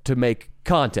people to make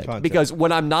content. Because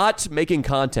when I'm not making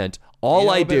content,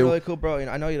 all I do. Really cool, bro.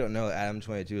 I know you don't know that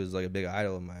Adam22 is like a big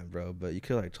idol of mine, bro. But you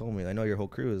could like told me. I know your whole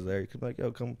crew is there. You could be like,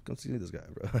 yo, come see this guy,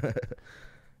 bro.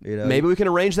 Maybe we can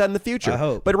arrange that in the future. I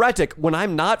hope. But Retic, when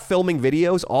I'm not filming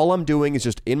videos, all I'm doing is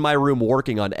just in my room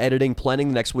working on editing, planning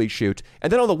the next week's shoot.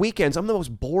 And then on the weekends, I'm the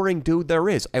most boring dude there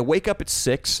is. I wake up at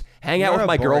 6, hang out with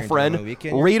my girlfriend,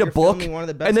 read a book,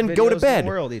 and then go to bed. In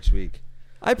the world each week.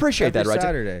 I appreciate that, Retic.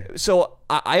 Saturday. So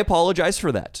I apologize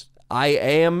for that. I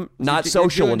am not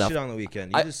social you're doing enough. Shit on the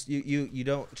weekend. You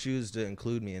don't choose to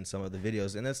include me in some of the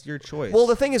videos, and that's your choice. Well,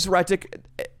 the thing is, Retic,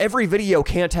 every video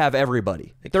can't have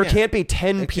everybody. There can't be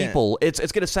 10 people. It's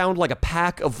going to sound like a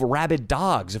pack of rabid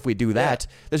dogs if we do that.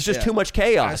 There's just too much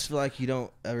chaos. I just feel like you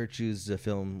don't ever choose to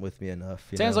film with me enough.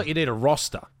 Sounds like you need a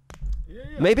roster.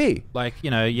 Maybe. Like,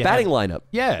 you know, you batting lineup.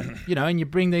 Yeah, you know, and you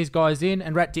bring these guys in,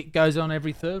 and Rat Dick goes on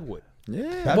every third week.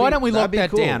 Yeah. Why don't we lock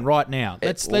that down right now?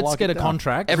 Let's get a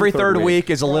contract. Every third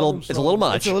week is a little much. It's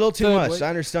a little too much. I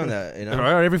understand that. You know,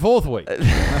 every fourth week.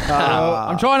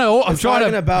 I'm trying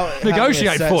to about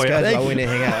negotiate for you. We need to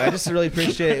hang out. I just really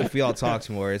appreciate it if we all talk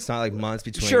more. It's not like months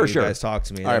between you guys talk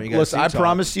to me. All right, listen, I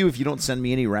promise you, if you don't send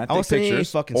me any rat dick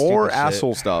pictures or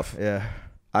asshole stuff,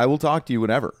 I will talk to you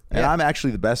whenever. And I'm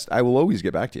actually the best. I will always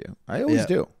get back to you. I always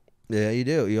do. Yeah, you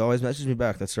do. You always message me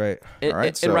back. That's right. All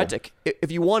right. And Retic, if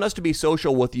you want us to be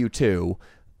social with you too,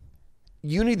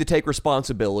 you need to take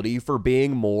responsibility for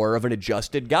being more of an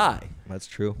adjusted guy. That's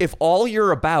true. If all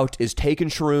you're about is taking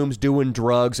shrooms, doing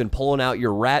drugs, and pulling out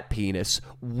your rat penis,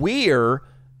 we're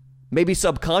maybe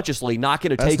subconsciously not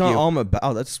going to take you. That's not all I'm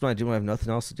about. That's just what I do when I have nothing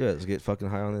else to do. Is get fucking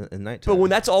high on the night time. But when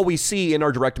that's all we see in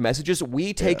our direct messages,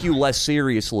 we take you less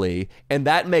seriously, and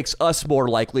that makes us more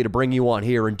likely to bring you on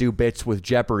here and do bits with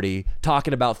Jeopardy,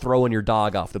 talking about throwing your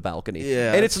dog off the balcony.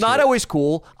 Yeah, and it's not always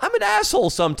cool. I'm an asshole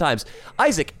sometimes.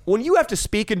 Isaac, when you have to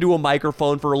speak into a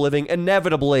microphone for a living,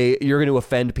 inevitably you're going to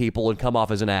offend people and come off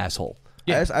as an asshole.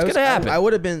 Yeah, it's gonna happen. I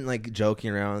would have been like joking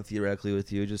around theoretically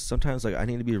with you. Just sometimes, like I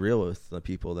need to be real with the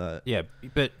people that. Yeah,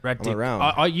 but Rat Dick,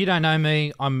 around. You don't know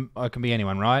me. I can be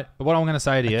anyone, right? But what I'm going to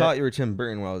say to you, I thought you were Tim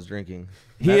Burton while I was drinking.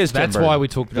 That's why we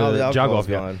took the jug off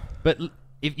you. Gone. But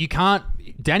if you can't,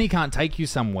 Danny can't take you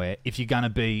somewhere if you're going to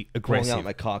be aggressive. Pulling out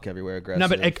my cock everywhere, aggressive. No,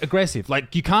 but aggressive.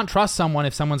 Like you can't trust someone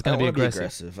if someone's going to be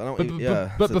aggressive. I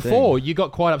don't. But before you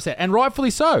got quite upset, and rightfully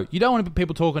so. You don't want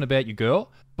people talking about your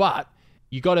girl, but.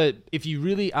 You got to, if you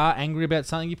really are angry about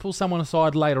something, you pull someone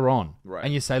aside later on,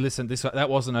 and you say, "Listen, that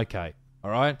wasn't okay,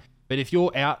 all right." But if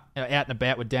you're out and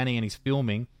about with Danny and he's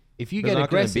filming, if you get aggressive,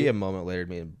 there's not going to be a moment later to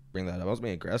me to bring that up. I wasn't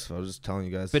being aggressive. I was just telling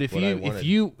you guys. But if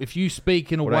you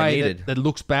speak in a way that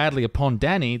looks badly upon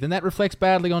Danny, then that reflects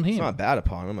badly on him. It's not bad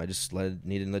upon him. I just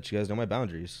needed to let you guys know my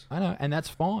boundaries. I know, and that's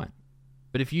fine.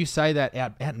 But if you say that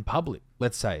out in public,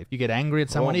 let's say, if you get angry at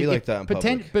someone, it won't be like that in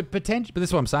public. But this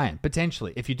is what I'm saying.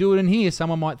 Potentially, if you do it in here,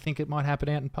 someone might think it might happen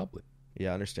out in public.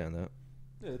 Yeah, I understand that.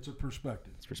 Yeah, it's a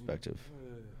perspective. It's perspective.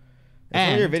 And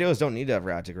some of your videos don't need to have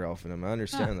rat girl in them. I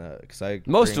understand that because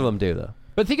most of them do though.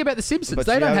 But think about The Simpsons.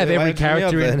 They don't have every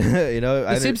character.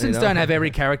 The Simpsons don't have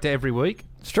every character every week.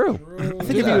 It's true. I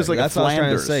think if he was like that's a what I was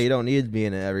trying to Flanders. say. You don't need to be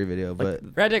in every video, but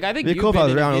Redick, I think it'd be you've cool if I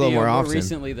was been in around a a little video more more often.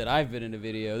 recently than I've been in a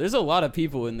video. There's a lot of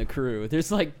people in the crew.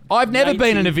 There's like I've never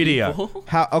been in a 19 video. people.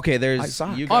 There's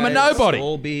you guys, I'm a nobody.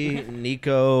 Colby,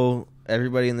 Nico,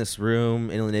 everybody in this room,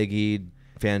 Iniggy,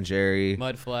 Fan Jerry,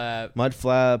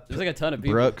 Mudflap. There's like a ton of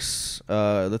people. Brooks.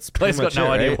 That's pretty Blake's got much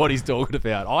no it, idea right? what he's talking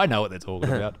about. I know what they're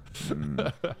talking about.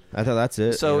 I thought that's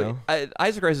it. So you know?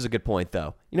 Isaac raises a good point,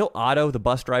 though. You know Otto, the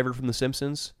bus driver from The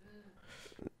Simpsons?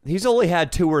 He's only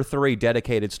had 2 or 3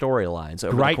 dedicated storylines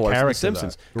over Great the course character, of The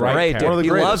Simpsons. though. Great dude. character. One of the He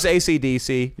greatest. loves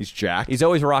AC/DC. He's jacked. He's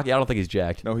always rocky. I don't think he's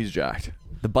jacked. No, he's jacked.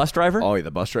 The bus driver? Oh, yeah,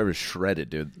 the bus driver is shredded,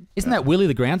 dude. Isn't that Willie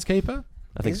the groundskeeper?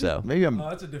 I think so. Maybe I'm. Oh,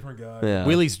 that's a different guy. Yeah.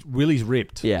 Willie's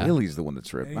ripped. Yeah. Willie's the one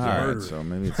that's ripped. He's All a right, murderer. so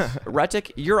maybe it's.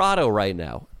 Retic, you're Otto right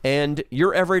now, and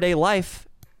your everyday life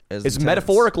is intense.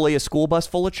 metaphorically a school bus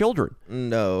full of children.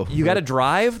 No. You got to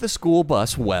drive the school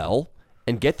bus well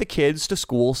and get the kids to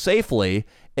school safely,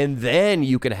 and then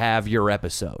you can have your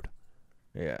episode.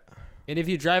 Yeah. And if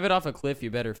you drive it off a cliff,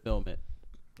 you better film it.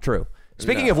 True.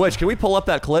 Speaking of which, can we pull up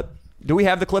that clip? Do we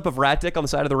have the clip of Rat Dick on the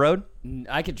side of the road?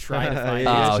 I could try to find it.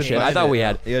 Oh, shit. I thought we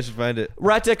had. You guys should find it.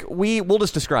 Rat Dick, we'll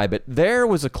just describe it. There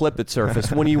was a clip that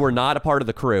surfaced when you were not a part of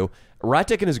the crew. Rat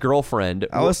Dick and his girlfriend.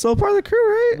 I was still part of the crew,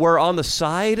 right? Were on the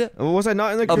side Was I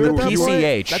not in the of crew? the at that point?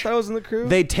 PCH. I thought I was in the crew.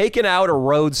 They'd taken out a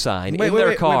road sign in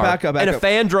their car, back up, and a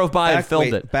fan drove by and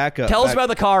filmed it. Back up. Tell us about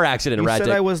the car accident, You Rat said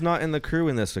Dick. I was not in the crew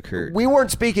when this occurred. We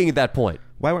weren't speaking at that point.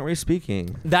 Why weren't we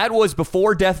speaking? That was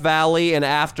before Death Valley and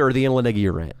after the Inland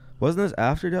Iggy rant. Wasn't this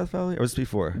after Death Valley, or was it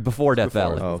before? Before Death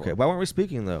Valley. Oh, okay. Why weren't we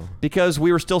speaking though? Because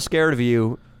we were still scared of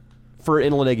you for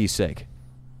Inland Iggy's sake.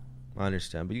 I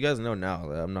understand, but you guys know now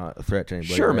that I'm not a threat to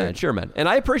anybody. Sure, right? man. Sure, man. And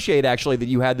I appreciate actually that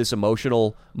you had this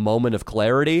emotional moment of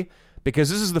clarity, because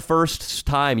this is the first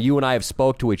time you and I have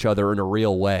spoke to each other in a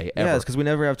real way ever. Yeah, it's because we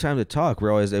never have time to talk.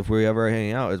 We're always, if we ever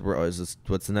hang out, we're always just,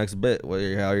 what's the next bit? How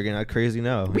you're gonna act crazy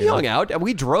now? We hung out and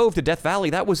we drove to Death Valley.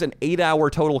 That was an 8-hour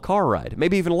total car ride,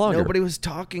 maybe even longer. Nobody was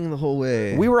talking the whole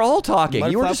way. We were all talking.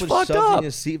 You were Mudflap just was fucked shoving up.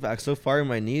 his seat back so far in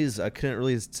my knees, I couldn't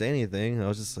really say anything. I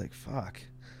was just like, fuck.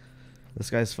 This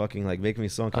guy's fucking like making me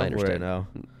so I uncomfortable right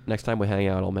understand. now. Next time we hang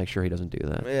out, I'll make sure he doesn't do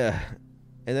that. Yeah.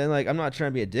 And then like I'm not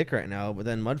trying to be a dick right now, but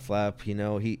then Mudflap, you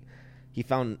know, I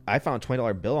found a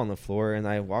 $20 bill on the floor, and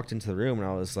I walked into the room and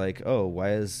I was like, oh,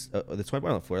 why is the $20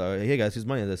 on the floor? Like, hey guys, whose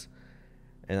money is this?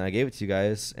 And I gave it to you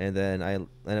guys, and then I ended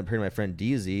up hearing my friend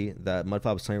DZ that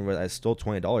Mudflap was telling me that I stole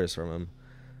 $20 from him,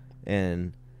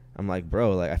 and I'm like,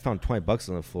 bro, like I found $20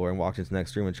 on the floor and walked into the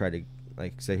next room and tried to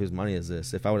like say whose money is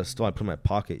this? If I would have stolen, I'd put it in my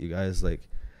pocket, you guys. Like,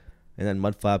 and then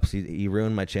Mudflaps, he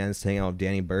ruined my chance to hang out with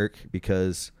Danny Burke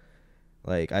because,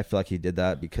 like, I feel like he did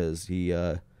that because he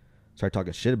started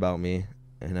talking shit about me,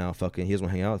 and now fucking he doesn't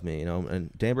want to hang out with me, you know. And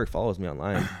Danny Burke follows me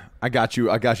online. I got you.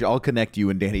 I'll connect you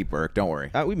and Danny Burke. Don't worry.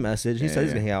 We messaged. He said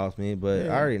he's gonna hang out with me, but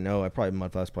Yeah. I already know.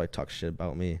 Mudflaps probably talk shit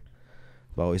about me.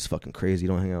 But oh, he's fucking crazy.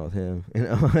 Don't hang out with him, you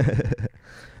know.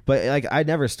 But like, I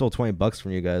never stole $20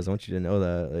 from you guys. I want you to know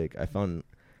that. Like, I found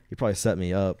he probably set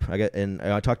me up. And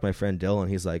I talked to my friend Dylan.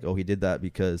 He's like, oh, he did that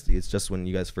because it's just when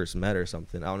you guys first met or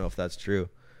something. I don't know if that's true.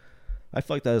 I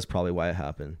feel like that is probably why it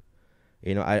happened.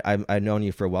 You know, I'd known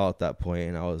you for a while at that point,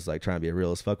 and I was like trying to be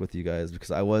real as fuck with you guys because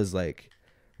I was like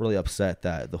really upset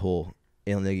that the whole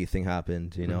Inland Iggy thing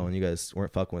happened, you know, and you guys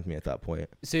weren't fucking with me at that point.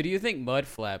 So do you think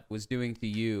Mudflap was doing to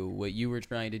you what you were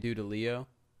trying to do to Leo?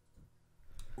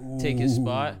 Take his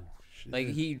spot? Like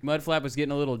Mudflap was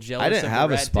getting a little jealous. I didn't of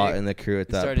have a Rat spot Dick. in the crew at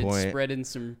He that started point. spreading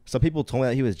some. Some people told me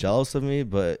that he was jealous of me,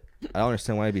 but I don't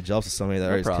understand why he'd be jealous of somebody that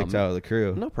already kicked out of the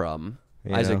crew. No problem.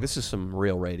 You Isaac, know? this is some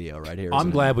real radio right here. I'm isn't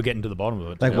it? glad we're getting to the bottom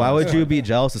of it. Like, why would you be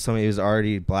jealous of somebody who's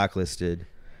already blacklisted?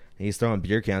 And he's throwing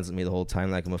beer cans at me the whole time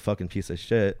like I'm a fucking piece of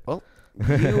shit. Well,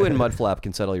 you and Mudflap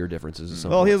can settle your differences. At some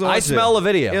Well, point. he doesn't want I to. smell a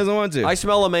video. He doesn't want to. I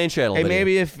smell a main channel. Hey, video.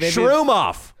 maybe if Shroom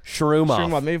off. Shroom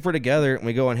off. Maybe if we're together and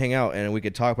we go and hang out and we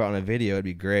could talk about it on a video, it'd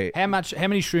be great. How many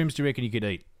shrooms do you reckon you could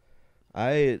eat?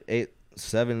 I ate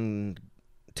 7,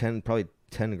 10, probably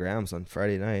 10 grams on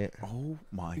Friday night Oh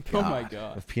my god. Oh my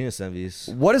god. of penis envies.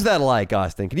 What is that like,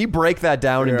 Austin? Can you break that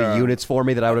down into units for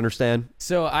me that I would understand?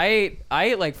 So I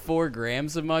ate like 4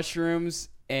 grams of mushrooms,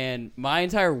 and my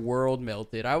entire world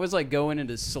melted. I was like going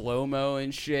into slow-mo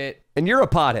and shit. And you're a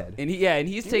pothead. And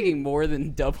he's taking more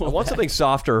than double. I want that. something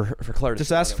softer for clarity.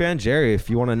 Just ask Fan Jerry if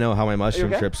you want to know how my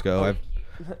mushroom okay? trips go.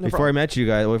 Before I met you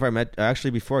guys,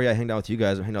 before I hanged out with you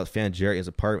guys, I hanged out with Fan Jerry at his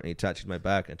apartment. He tattooed my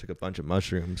back and took a bunch of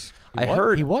mushrooms. I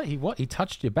heard. He what? He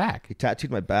touched your back. He tattooed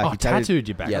my back. Oh, he tattooed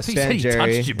your back. Yes, I thought you said Fan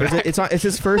he Jerry. touched your back. It's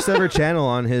his first ever channel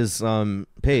on his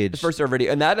page. First ever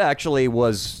video, and that actually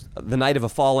was the night of a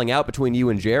falling out between you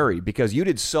and Jerry because you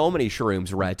did so many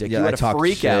shrooms, Rat Dick. Yeah, you I had a talked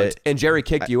freak shit. out, and Jerry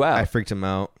kicked you out. I freaked him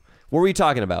out. What were you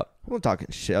talking about? I wasn't talking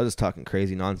shit. I was just talking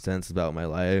crazy nonsense about my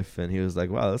life, and he was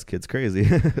like, "Wow, this kid's crazy."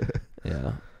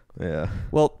 Yeah. Yeah.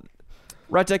 Well,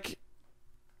 Rat Dick,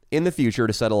 in the future,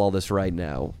 to settle all this right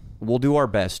now, we'll do our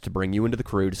best to bring you into the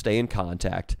crew, to stay in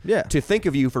contact, Yeah. to think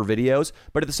of you for videos,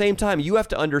 but at the same time, you have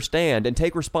to understand and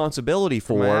take responsibility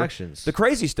for my actions. the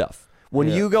crazy stuff. When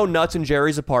Yeah. you go nuts in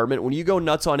Jerry's apartment, when you go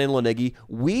nuts on Inland Iggy,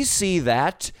 we see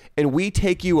that, and we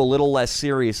take you a little less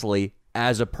seriously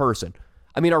as a person.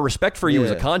 I mean, our respect for you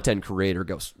as a Yeah. content creator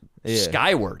goes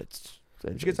skyward. It's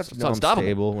You guys have to know I'm unstoppable.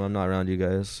 stable when I'm not around you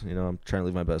guys. You know, I'm trying to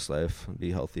live my best life and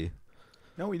be healthy.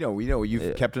 No, we know.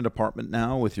 You've kept an apartment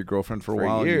now with your girlfriend for a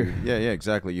while. a year. Yeah,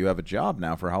 exactly. You have a job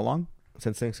now for how long?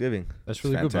 Since Thanksgiving. That's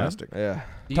really good, man. Fantastic. Yeah.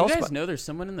 Do Tell you us guys about- know there's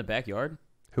someone in the backyard?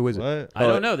 Who is it? What? I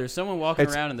don't know. There's someone walking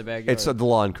It's- around in the backyard. It's the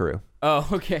lawn crew. Oh,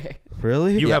 okay.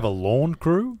 Really? You have a lawn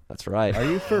crew? That's right. Are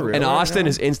you for real? And right Austin now?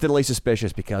 is instantly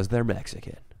suspicious because they're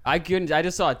Mexican. I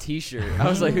just saw a T-shirt. I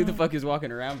was like, who the fuck is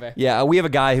walking around back? Yeah, we have a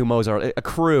guy who mows a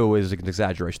crew is an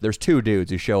exaggeration. There's 2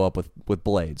 dudes who show up with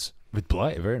blades. With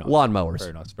blade, very nice. Lawn mowers.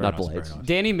 Very nice. Very not nice, blades. very nice.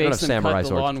 Danny makes have them cut samurai the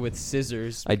swords. lawn with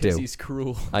scissors I because do. he's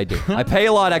cruel. I do. I pay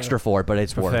a lot extra for it, but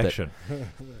it's worth it. Perfection.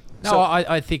 No, So-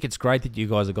 I think it's great that you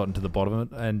guys have gotten to the bottom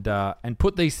of it and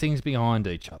put these things behind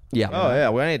each other. Yeah. Oh yeah,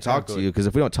 we need to talk good. to you because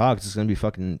if we don't talk, it's just gonna be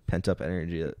fucking pent up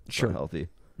energy. That's Sure. not healthy.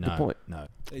 No, Good point. No.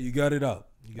 Hey, you got it up.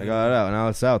 I got it out. Now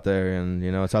it's out there, and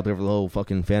it's out there for the whole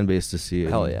fucking fan base to see.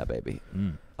 Hell yeah, baby.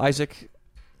 Isaac,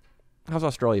 how's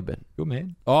Australia been? Good,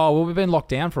 man. Oh, well, we've been locked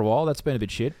down for a while. That's been a bit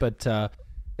shit, but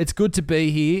it's good to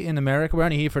be here in America. We're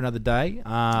only here for another day.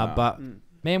 But,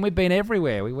 man, we've been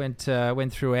everywhere. We went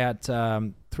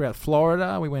throughout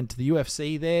Florida. We went to the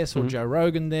UFC there, saw Joe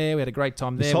Rogan there. We had a great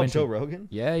time there. You saw Went Joe to- Rogan?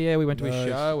 Yeah, we went to his Nice.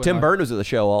 show. and Tim I- Burton was at the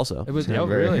show also. It was Yeah,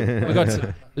 really. It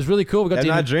was really cool. We got I'm to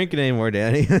not drinking anymore,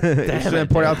 Danny. Just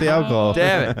poured out the alcohol.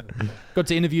 Damn it. got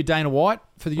to interview Dana White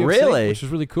for the UFC, Really? which was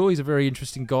really cool. He's a very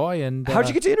interesting guy. And How'd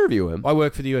you get to interview him? I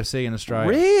work for the UFC in Australia.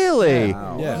 Really?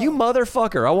 Yeah. You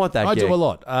motherfucker. I want that I gig. do a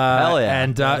lot. Hell yeah.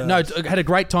 And had a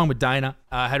great time with Dana.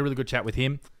 Had a really good chat with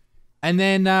him. And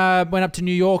then went up to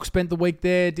New York, spent the week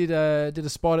there, did a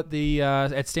spot at the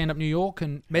at Stand Up New York,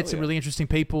 and met some really interesting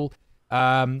people.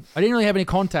 I didn't really have any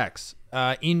contacts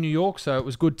in New York, so it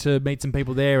was good to meet some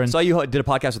people there. And Saw you did a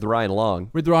podcast with Ryan Long.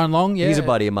 with Ryan Long, yeah, He's a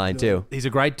buddy of mine too. He's a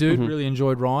great dude. Really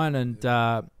enjoyed Ryan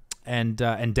and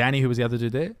Danny, who was the other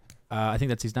dude there. I think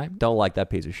that's his name. Don't like that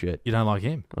piece of shit. You don't like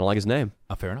him? I don't like his name.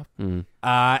 Oh, fair enough.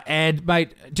 And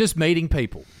mate, just meeting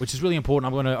people, which is really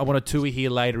important. I want to tour here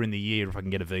later in the year if I can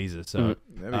get a visa, so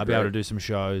I'll be able to do some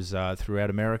shows throughout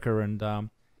America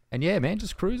and yeah, man,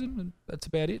 just cruising. And that's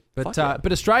about it. But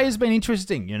but Australia's been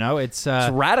interesting. It's It's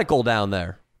radical down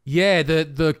there. yeah,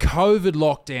 the COVID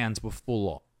lockdowns were full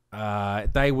on.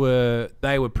 They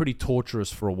were pretty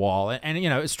torturous for a while, and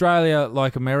Australia,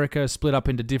 like America, split up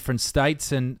into different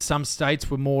states, and some states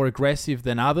were more aggressive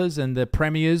than others, and the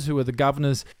premiers, who were the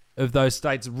governors of those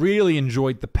states, really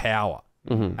enjoyed the power,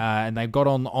 and they got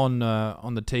on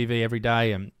the TV every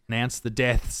day and announced the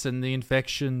deaths and the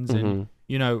infections, and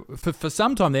for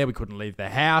some time there we couldn't leave the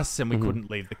house, and we couldn't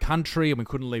leave the country, and we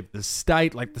couldn't leave the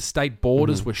state. Like the state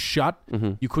borders were shut,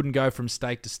 you couldn't go from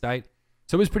state to state.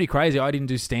 So it was pretty crazy. I didn't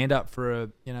do stand-up for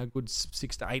a good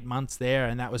 6 to 8 months there,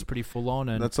 and that was pretty full on.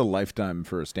 And That's a lifetime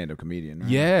for a stand-up comedian. Right?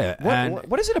 yeah,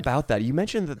 What is it about that? You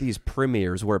mentioned that these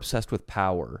premiers were obsessed with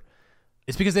power.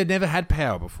 it's because they'd never had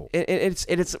power before.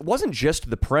 It wasn't just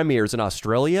the premiers in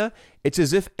Australia. It's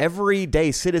as if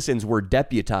everyday citizens were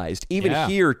deputized, even Yeah.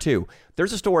 here too.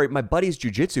 There's a story. My buddy's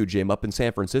jiu-jitsu gym up in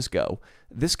San Francisco.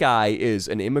 This guy is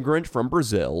an immigrant from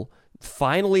Brazil,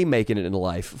 finally making it in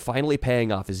life, finally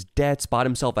paying off his debts, bought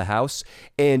himself a house,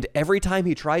 and every time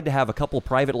he tried to have a couple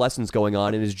private lessons going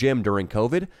on in his gym during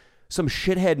COVID, some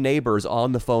shithead neighbors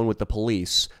on the phone with the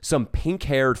police, some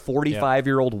pink-haired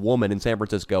 45-year-old woman in San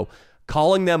Francisco,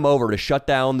 calling them over to shut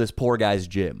down this poor guy's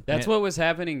gym. That's what was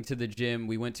happening to the gym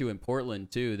we went to in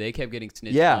Portland too. They kept getting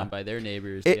snitched on by their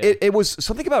neighbors. It was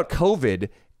something about COVID.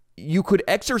 You could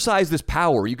exercise this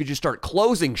power. You could just start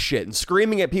closing shit and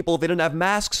screaming at people if they didn't have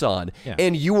masks on. Yeah.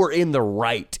 And you were in the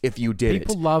right if you did it.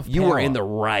 People love You were power. in the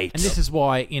right. And this is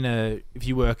why if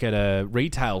you work at a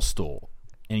retail store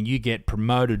and you get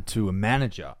promoted to a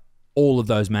manager, all of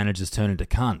those managers turn into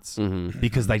cunts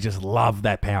because they just love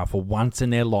that power. For once in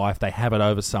their life, they have it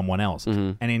over someone else.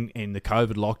 And in the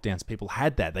COVID lockdowns, people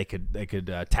had that. They could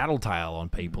tattletale on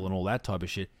people and all that type of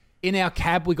shit. In our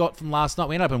cab we got from last night,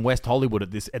 we ended up in West Hollywood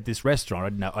at this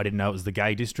restaurant. I didn't know it was the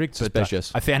gay district.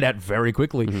 Suspicious. But, I found out very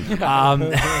quickly.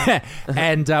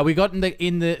 And we got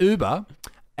in the Uber,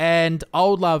 and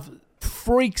old love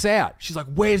freaks out. She's like,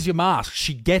 "Where's your mask?"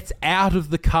 She gets out of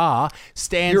the car,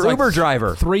 stands Your like Uber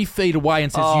driver 3 feet away,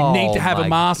 and says, "You need to have a my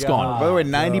mask on." By the way,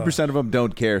 90% of them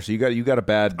don't care, so you got a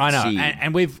bad I know, seed.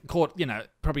 and we've caught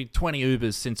probably 20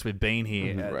 Ubers since we've been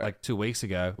here, Right. like 2 weeks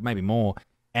ago, maybe more,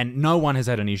 and no one has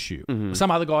had an issue.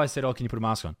 Some other guy said, "Oh, can you put a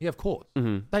mask on?" Yeah, of course.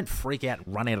 Don't freak out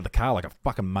and run out of the car like a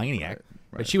fucking maniac.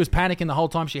 But she was panicking the whole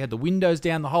time. She had the windows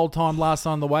down the whole time last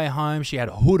night on the way home. She had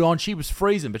a hood on. She was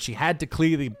freezing, but she had to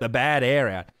clear the bad air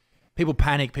out. People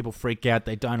panic. People freak out.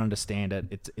 They don't understand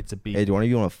it. It's a big... Hey, do one of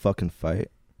you want to fucking fight?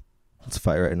 Let's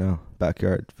fight right now.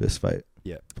 Backyard fist fight.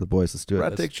 Yeah. For the boys, let's do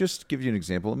it. Ratik, just to give you an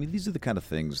example. I mean, these are the kind of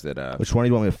things that Which one do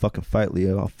you want me to fucking fight,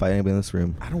 Leo? I'll fight anybody in this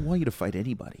room. I don't want you to fight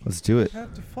anybody. Let's do it.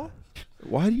 Have to fight.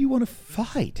 Why do you want to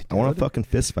fight, dude? I want to fucking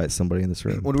fist fight somebody in this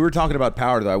room. When we were talking about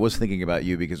power, though, I was thinking about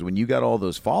you because when you got all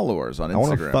those followers on Instagram, I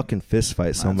want to fucking fist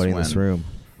fight somebody in this room.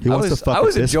 I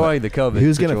was enjoying the COVID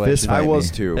Who's going to situation. fist fight I me?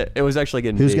 was too. It was actually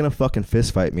getting Who's deep. going to fucking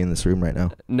fist fight me in this room right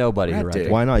now? Nobody. Rat Right dick.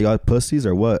 there. Why not? You got pussies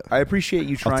or what? I appreciate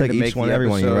you trying I'll take to make each one, the every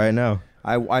one of you episode- right now.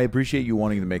 I appreciate you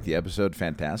wanting to make the episode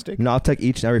fantastic. No, I'll take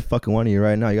each and every fucking one of you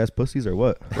right now. You guys pussies or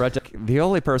what? Right. The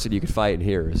only person you could fight in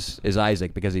here is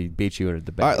Isaac because he beat you in a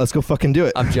debate. All right, let's go fucking do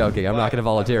it. I'm joking. I'm not going to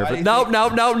volunteer. But no.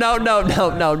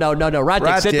 Rat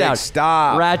Dick, sit Dick, down.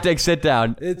 stop. Rat Dick, sit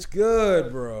down. It's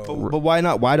good, bro. But why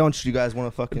not? Why don't you guys want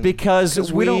to fucking?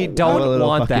 Because we have a don't little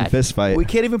want fucking that. fist fight. We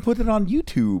can't even put it on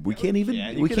YouTube. We can't even.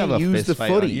 Yeah, we could have can't a use fist the fight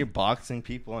footy. You're boxing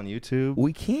people on YouTube.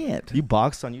 We can't. You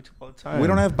box on YouTube all the time. We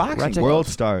don't have boxing. Rat Dick, World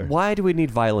star. Why do we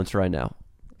need violence right now?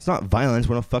 It's not violence.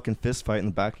 We're in a fucking fist fight in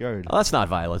the backyard. Oh, that's not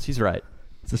violence. He's right.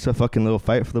 It's just a fucking little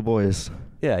fight for the boys.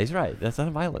 Yeah, he's right. That's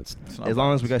not violence. As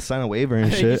long as we guys sign a waiver I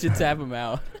and think you shit. should tap him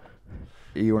out.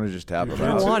 You want to just tap him I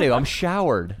don't out? want to. I'm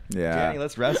showered. Yeah. Danny,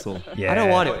 let's wrestle. I don't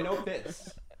want to. No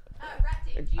fits.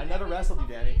 I never wrestled you,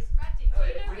 Danny.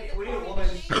 We need a woman.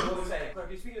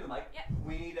 Clark, you speaking to the mic? Yeah.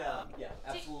 We need,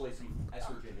 absolutely some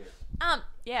estrogen here.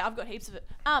 Yeah, I've got heaps of it.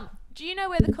 Do you know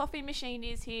where the coffee machine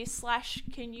is here?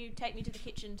 / can you take me to the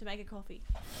kitchen to make a coffee?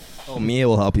 Oh, Mia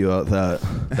will help you out with that.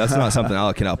 That's not something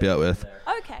Alec can help you out with.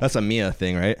 Okay. That's a Mia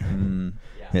thing, right?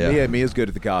 Yeah. Mia's good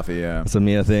at the coffee. Yeah. That's a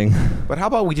Mia thing. But how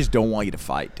about we just don't want you to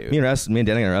fight, dude? Me and Danny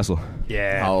gonna wrestle.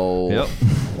 Yeah. Oh. Yep.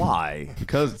 Why?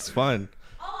 Because it's fun.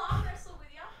 Oh, I'll wrestle with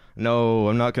you. No,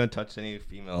 I'm not gonna touch any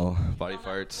female body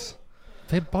parts.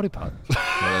 Their body part.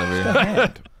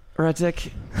 Whatever. Rat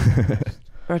Dick.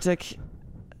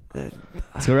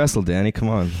 Let's go wrestle, Danny. Come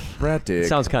on. Rat Dick.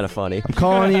 Sounds kind of funny. I'm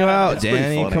calling you out, It's pretty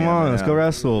Danny. funny, Come on, man. let's go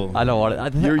wrestle. I don't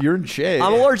want it. You're in shape.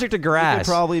 I'm allergic to grass.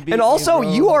 probably beat and me, also,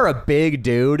 bro. you are a big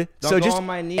dude, Don't so go just on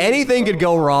my knees, anything bro. could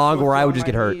go wrong Don't where I go would on just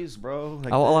my get hurt. knees, bro.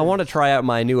 Like I want to this. try out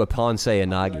my new Aponce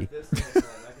Inagi.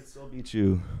 I can still beat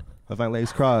you with my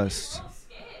legs crossed.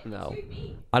 No,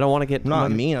 I don't want to get. Not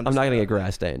mean, I'm I'm just not gonna like- get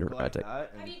grass stained. Like Rat Dick. that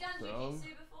Have and you done throw 'em,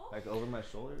 jiu-jitsu before? like over my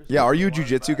shoulders. Yeah. Are you a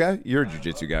jiu-jitsu guy? You're a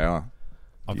jiu-jitsu guy, huh?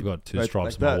 I've got 2 Like-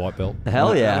 stripes like in my that. white belt.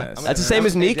 Hell yeah, Nice. that's the same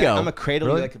as Nico. I'm a cradle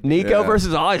you like a Nico Yeah.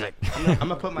 versus Isaac. I'm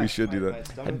gonna put my. We should do that. My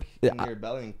stomach Yeah. in your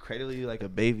belly and cradle you like a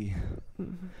baby.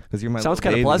 Because you're my. Sounds little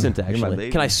kind of baby. pleasant, You're my actually.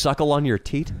 baby. Can I suckle on your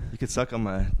teat? You could suck on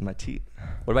my teeth.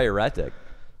 What about your Rat Dick?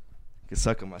 You could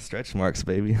suck on my stretch marks,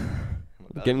 baby. My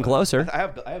belly Getting button. closer. I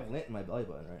have lint in my belly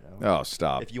button right now. Oh,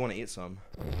 stop. If you want to eat some.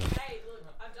 Hey, look,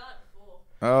 I've done it before.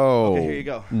 Oh. Okay, here you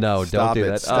go. No, Stop don't do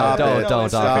it. that. Stop Oh, it. don't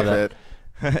Stop offer that. it.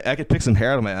 I could pick some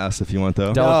hair out of my ass if you want,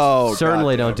 though. Don't. No,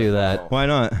 Certainly God, don't do that. Why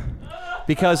not?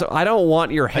 Because I don't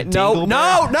want your head. No, dingle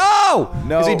no, no.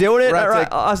 No, Is he doing it? Rat Dick.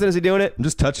 Austin, is he doing it? I'm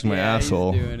just touching my Yeah,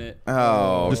 asshole. He's doing it.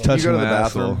 Oh. Just can you touching go to my the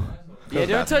bathroom? asshole. Yeah, don't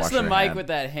bathroom, touch the wash your mic hand. with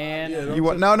that hand. You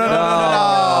want? No. No,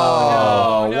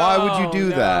 Why would you do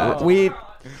no. that?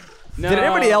 No. Did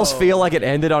anybody else feel like it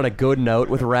ended on a good note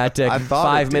with Rat Dick I thought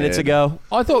 5 it minutes did. ago?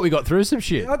 I thought we got through some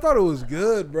shit. I thought it was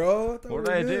good, bro. What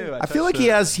did I do? I feel like he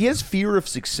has fear of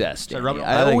success. Danny. rub it-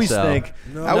 I I think always so. think.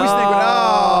 No. I always think.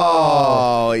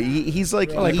 Oh, he's like.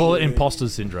 They call it imposter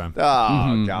syndrome.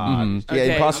 Oh God. Yeah,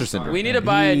 Okay, imposter syndrome. We need to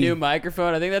buy a new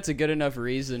microphone. I think that's a good enough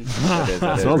reason.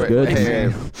 Smells good. Hey,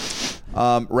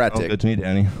 Rat Oh, Dick. good to me,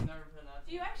 Danny.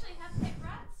 Do you actually have pet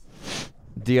rats?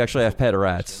 Do you actually have pet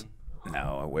rats?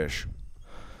 No, I wish.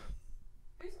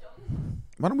 Whose dog is it?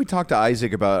 Why don't we talk to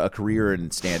Isaac about a career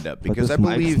in stand-up? Because But I this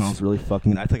mic believe smells really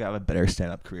fucking. I think I have a better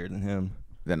stand-up career than him.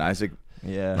 then Isaac.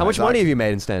 Yeah. How much money have you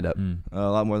made in stand-up? A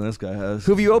lot more than this guy has.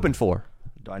 Who have you opened for?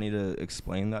 Do I need to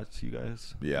explain that to you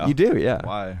guys? Yeah. You do, yeah.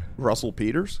 Why? Russell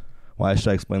Peters. Why should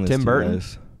I explain this Tim to Burton? you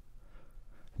guys?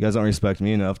 You guys don't respect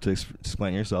me enough to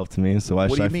explain yourself to me, so why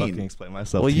What should do I you mean? fucking explain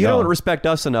myself Well, to you y'all? don't respect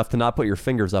us enough to not put your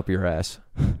fingers up your ass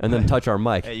and then touch our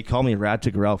mic. Hey, you call me Rat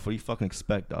Dick Ralph. What do you fucking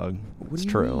expect, dog? It's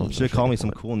true. You should call me some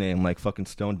cool name like fucking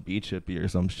Stoned Beach Hippie or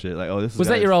some shit. Like, oh, this is Was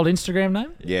that guys- your old Instagram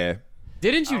name? Yeah.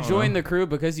 Didn't you join the crew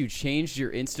because you changed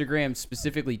your Instagram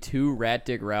specifically to Rat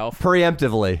Dick Ralph?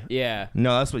 Preemptively. Yeah.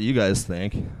 No, that's what you guys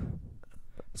think.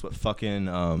 That's what fucking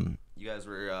you guys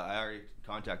were. I already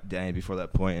contacted Danny before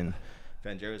that point, and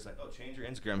Van Jerry was like, "Oh, change your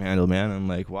Instagram handle, man." I'm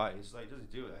like, "Why?" He's like,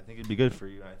 "Just do it. I think it'd be good for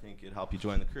you. And I think it'd help you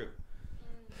join the crew."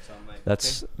 So I'm like,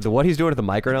 That's okay. what he's doing at the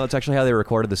mic right now. That's actually how they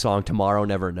recorded the song "Tomorrow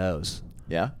Never Knows"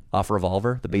 Yeah. off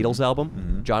Revolver, the Beatles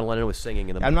album. John Lennon was singing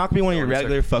in the. I'm not gonna be one of your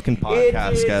regular fucking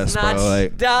podcast guests, bro.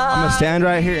 Like, I'm gonna stand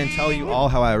right here and tell you all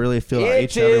how I really feel about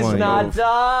each and every one of you.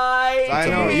 I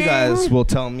know you guys will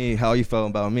tell me how you felt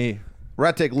about me.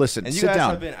 Rat Dick, listen. And you sit guys down.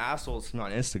 have been assholes to me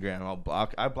on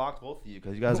Instagram. I blocked both of you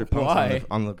because you guys are Why? posting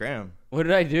on the gram. What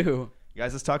did I do? You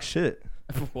guys just talk shit.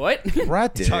 What?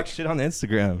 Rat dick. Talk shit on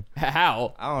Instagram.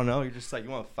 How? I don't know. You're just like, you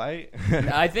want to fight?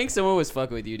 I think someone was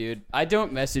fucking with you, dude. I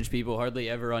don't message people hardly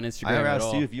ever on Instagram I never at asked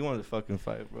all. you if you wanted to fucking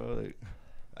fight, bro.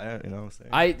 Like, you know what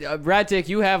I'm saying? Rat Dick,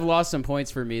 you have lost some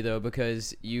points for me though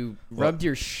because you rubbed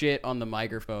your shit on the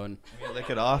microphone. You lick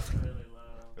it off.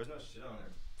 There's no shit on there,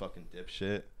 fucking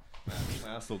dipshit.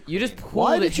 My asshole You just clean.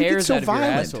 Why pulled the did you get hairs so out of your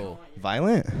violent? asshole.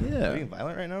 Violent? Yeah. Are you being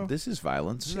violent right now? This is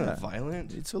violence. This Yeah. isn't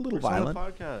violent. It's a little We're on the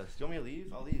violent. podcast. Do you want me to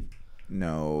leave? I'll leave.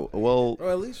 No. Well, Or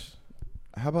at least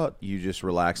how about you just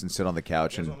relax and sit on the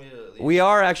couch You guys and want me to leave? We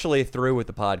are actually through with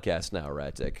the podcast now,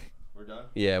 Ratic. We're done?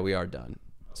 Yeah, we are done.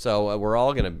 So we're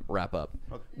all going to wrap up.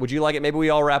 Would you like it? Maybe we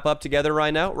all wrap up together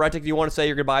right now? Ratic, do you want to say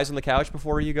your goodbyes on the couch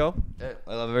before you go? Yeah,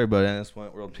 I love everybody. I just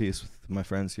want world peace with my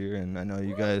friends here, and I know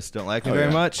you guys don't like me Oh, very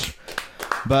yeah. much,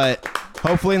 but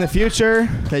hopefully in the future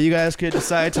that you guys could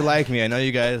decide to like me. I know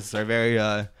you guys are very,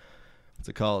 what's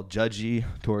it called, judgy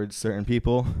towards certain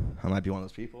people. I might be one of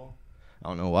those people. I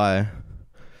don't know why.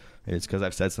 It's because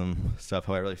I've said some stuff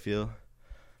how I really feel.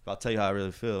 But I'll tell you how I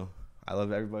really feel. I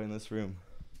love everybody in this room.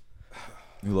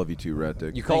 we love you too, Rat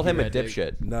Dick. You called him a Rat Dick.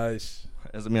 dipshit. nice.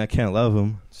 Doesn't mean I can't love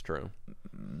them. It's true.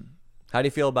 How do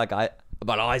you feel about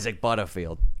Isaac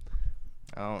Butterfield?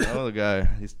 I don't know the guy.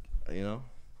 He's, you know.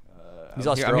 He's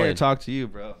I'm here Australian. to talk to you,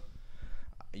 bro.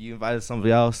 You invited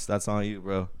somebody else. That's on you,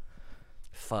 bro.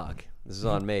 Fuck. This is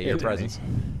on me. Your presence.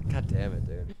 God damn it,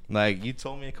 dude. Like, you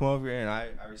told me to come over here, and I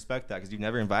respect that because you've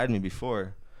never invited me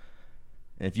before.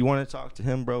 And if you want to talk to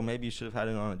him, bro, maybe you should have had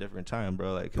it on a different time,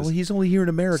 bro. Like, 'cause Well, he's only here in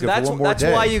America So that's for one more that's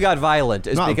day. why you got violent.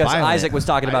 Is not because violent. Isaac was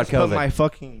talking I about just put COVID. my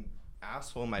fucking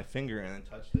asshole in my finger and then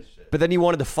touched this shit. But then you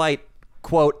wanted to fight,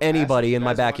 quote, anybody in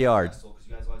my backyard. Because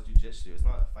you guys want to do jiu-jitsu. It's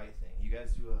not a fight thing. You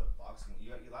guys do a boxing.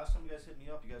 Last time you guys hit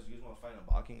me up, you guys want to fight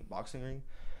in a boxing ring.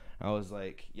 I was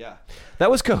like, yeah.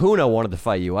 That was Kahuna wanted to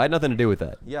fight you. I had nothing to do with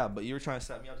that. Yeah, but you were trying to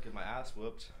set me up to get my ass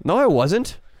whooped. No, I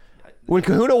wasn't. When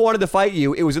Kahuna wanted to fight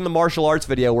you, it was in the martial arts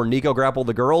video where Nico grappled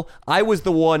the girl. I was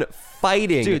the one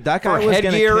fighting Dude, that guy for was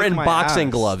gonna headgear kick and my boxing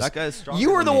ass. gloves. That guy's stronger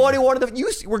You were than the me. one who wanted to. You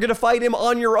were going to fight him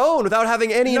on your own without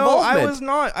having any No, involvement. I was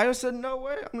not. I just said, no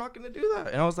way. I'm not going to do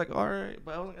that. And I was like, all right.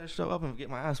 But I wasn't going to show up and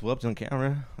get my ass whooped on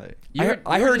camera. Like,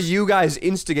 I heard you guys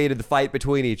instigated the fight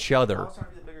between each I other. was trying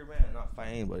to be the bigger man and not fight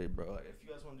anybody, bro. Like, if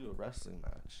you guys want to do a wrestling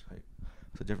match, like,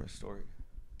 it's a different story.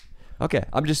 Okay,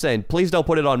 I'm just saying, please don't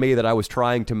put it on me that I was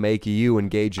trying to make you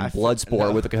engage in blood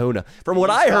sport with the Kahuna. From what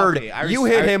I heard, you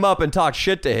hit him up and talked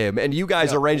shit to him, and you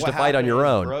guys arranged a fight on your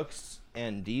own. Brooks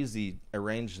and DZ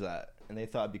arranged that, and they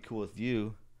thought it'd be cool with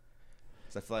you.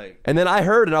 So I feel like. And then I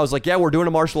heard, and I was like, yeah, we're doing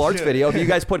a martial arts video. If you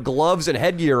guys put gloves and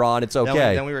headgear on, it's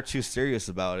okay. Then we were too serious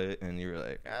about it, and you were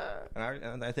like,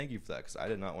 and I thank you for that, because I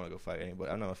did not want to go fight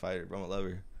anybody. I'm not a fighter, but I'm a lover.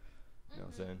 You know what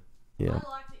I'm saying? Yeah. I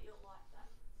liked it. You'll like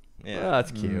that. Yeah. Oh,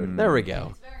 that's cute. There we go.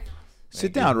 It's very nice.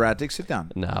 Sit down, Rat Dick. Sit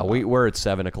down. No, we're at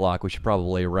 7 o'clock. We should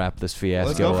probably wrap this fiasco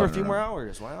Let's go for a up. few more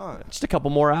hours. Why not? Just a couple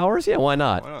more hours? Yeah, why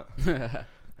not? Why not?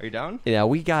 Are you down? Yeah,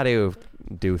 we got to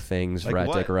do things, Like Rat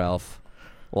what? Dick Ralph.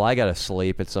 Well, I got to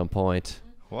sleep at some point.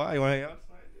 Why? You want to hang out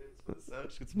tonight,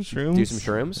 dude? Get some shrooms. Do some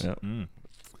shrooms? Yeah.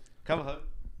 Come a hug.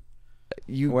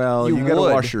 You you got to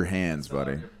would. wash your hands,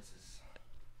 buddy.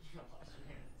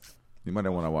 You might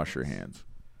not want to wash your hands.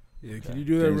 Yeah, can you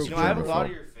do that real You know, I have a quick? lot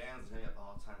of your fans hang out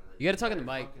all the time. You got to talk in the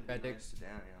mic, Rat Dick.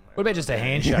 What about just a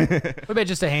handshake? What about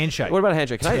just a handshake? What about a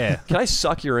handshake? Yeah. Can I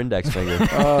suck your index finger?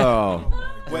 Oh.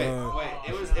 Wait.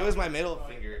 It was my middle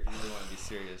finger. If you really want to be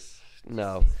serious.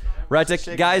 No. Rat Dick,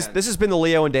 Shake guys, hands. this has been the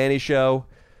Leo and Danny show.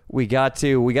 We got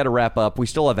to wrap up. We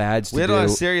still have ads to We had do. a lot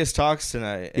of serious talks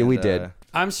tonight. Yeah, we and, did.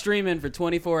 I'm streaming for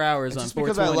 24 hours on Just 420.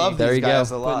 because I love There these you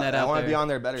guys go. a lot. Putting that I out want to there. be on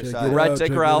their better Check side. it Rat out, Dick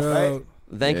check it Ralph. out.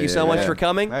 Thank you so much for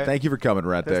coming. Right. Thank you for coming,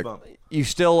 Rat Fist Dick. bump. You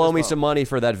still owe me bump. some money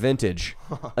for that vintage,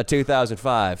 a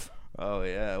 2005. Oh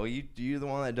yeah. Well, you're the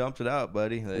one that dumped it out,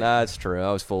 buddy. Like, Nah, that's true. That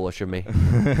was foolish of me.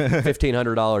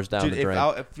 $1,500 down dude, the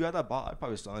drain. if you had that ball, I'd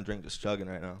probably still on the drink just chugging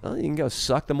right now. Well, you can go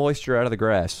suck the moisture out of the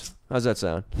grass. How's that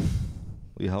sound?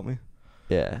 Will you help me?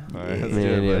 Yeah. All right, let's Me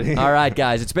do and it, you. buddy. All right,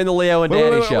 guys. It's been the Leo and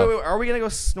Danny show. Wait. Are we gonna go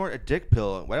snort a dick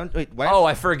pill? Why? Oh,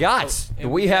 I forgot. and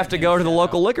we we have got to him go to the set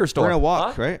local up. liquor store. We're gonna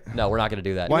walk, Huh? right? No, we're not going to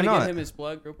do that. Why You wanna not? give him his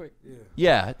plug real quick?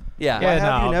 Yeah. Why Yeah,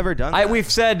 have no. you never done that? We've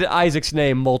said Isaac's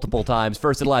name multiple times,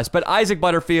 first and last, but Isaac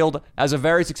Butterfield has a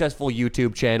very successful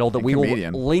YouTube channel that we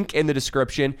comedian. will link in the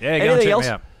description. Yeah, go and Anything check else? me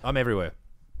out. I'm everywhere.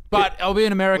 But I'll be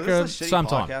in Well, America this is a shitty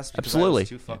sometime. podcast because Absolutely. I was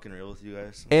too fucking real with you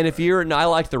guys. And if you're, I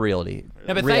like the reality.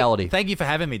 No, but reality. Thank you for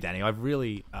having me, Danny. I've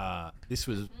really, this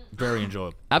was very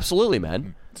enjoyable. Absolutely,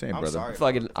 man. Same, I'm brother. sorry.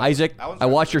 Fucking Isaac, I was I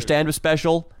watched very your weird. stand-up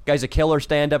special. Guy's a killer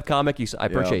stand-up comic. I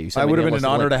appreciate you. I sending would have me been an a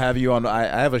honor link. to have you on. I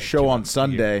have a show on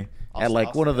Sunday at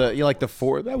like one of the like the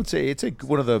four. I would say it's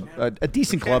one of the a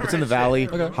decent club. It's in the Valley.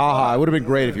 Ha! It would have been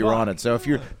great if you were on it. So if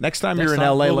you're next time you're in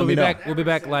LA, let me know. We'll be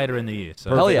back later in the year.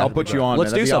 So. Hell yeah, I'll put you on.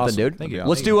 Let's do something, dude. Thank you.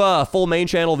 Let's do a full main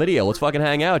channel video. Let's fucking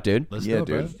hang out, dude. Let's Yeah, do it,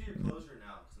 bro. dude. Closer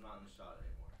now because I'm not in the shot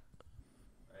anymore.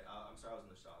 Right? I'm sorry I was in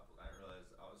the shot, but I didn't realize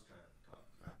I was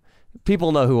trying to.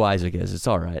 People know who Isaac is. It's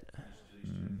all right.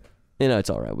 You know, it's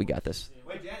all right. We got this.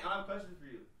 Wait, Dan, I have a question for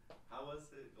you. How was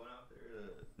it going out there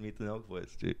to meet the Milk Boys,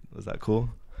 dude? Was that cool?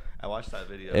 I watched that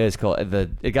video. It was cool.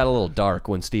 It got a little dark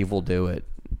when Steve will do it.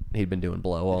 He'd been doing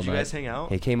blow all night. Did you guys hang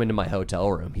out? He came into my hotel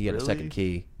room. He had a Really? second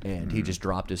key, and he just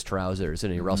dropped his trousers,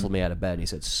 and he rustled me out of bed, and he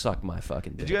said, "Suck my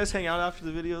fucking dick." Did you guys hang out after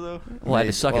the video though? Well, I had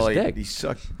to suck his dick. He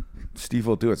sucked. Steve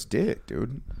will do its dick,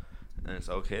 dude. And it's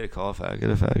okay to call a faggot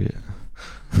a faggot.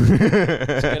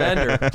 It's a good ender.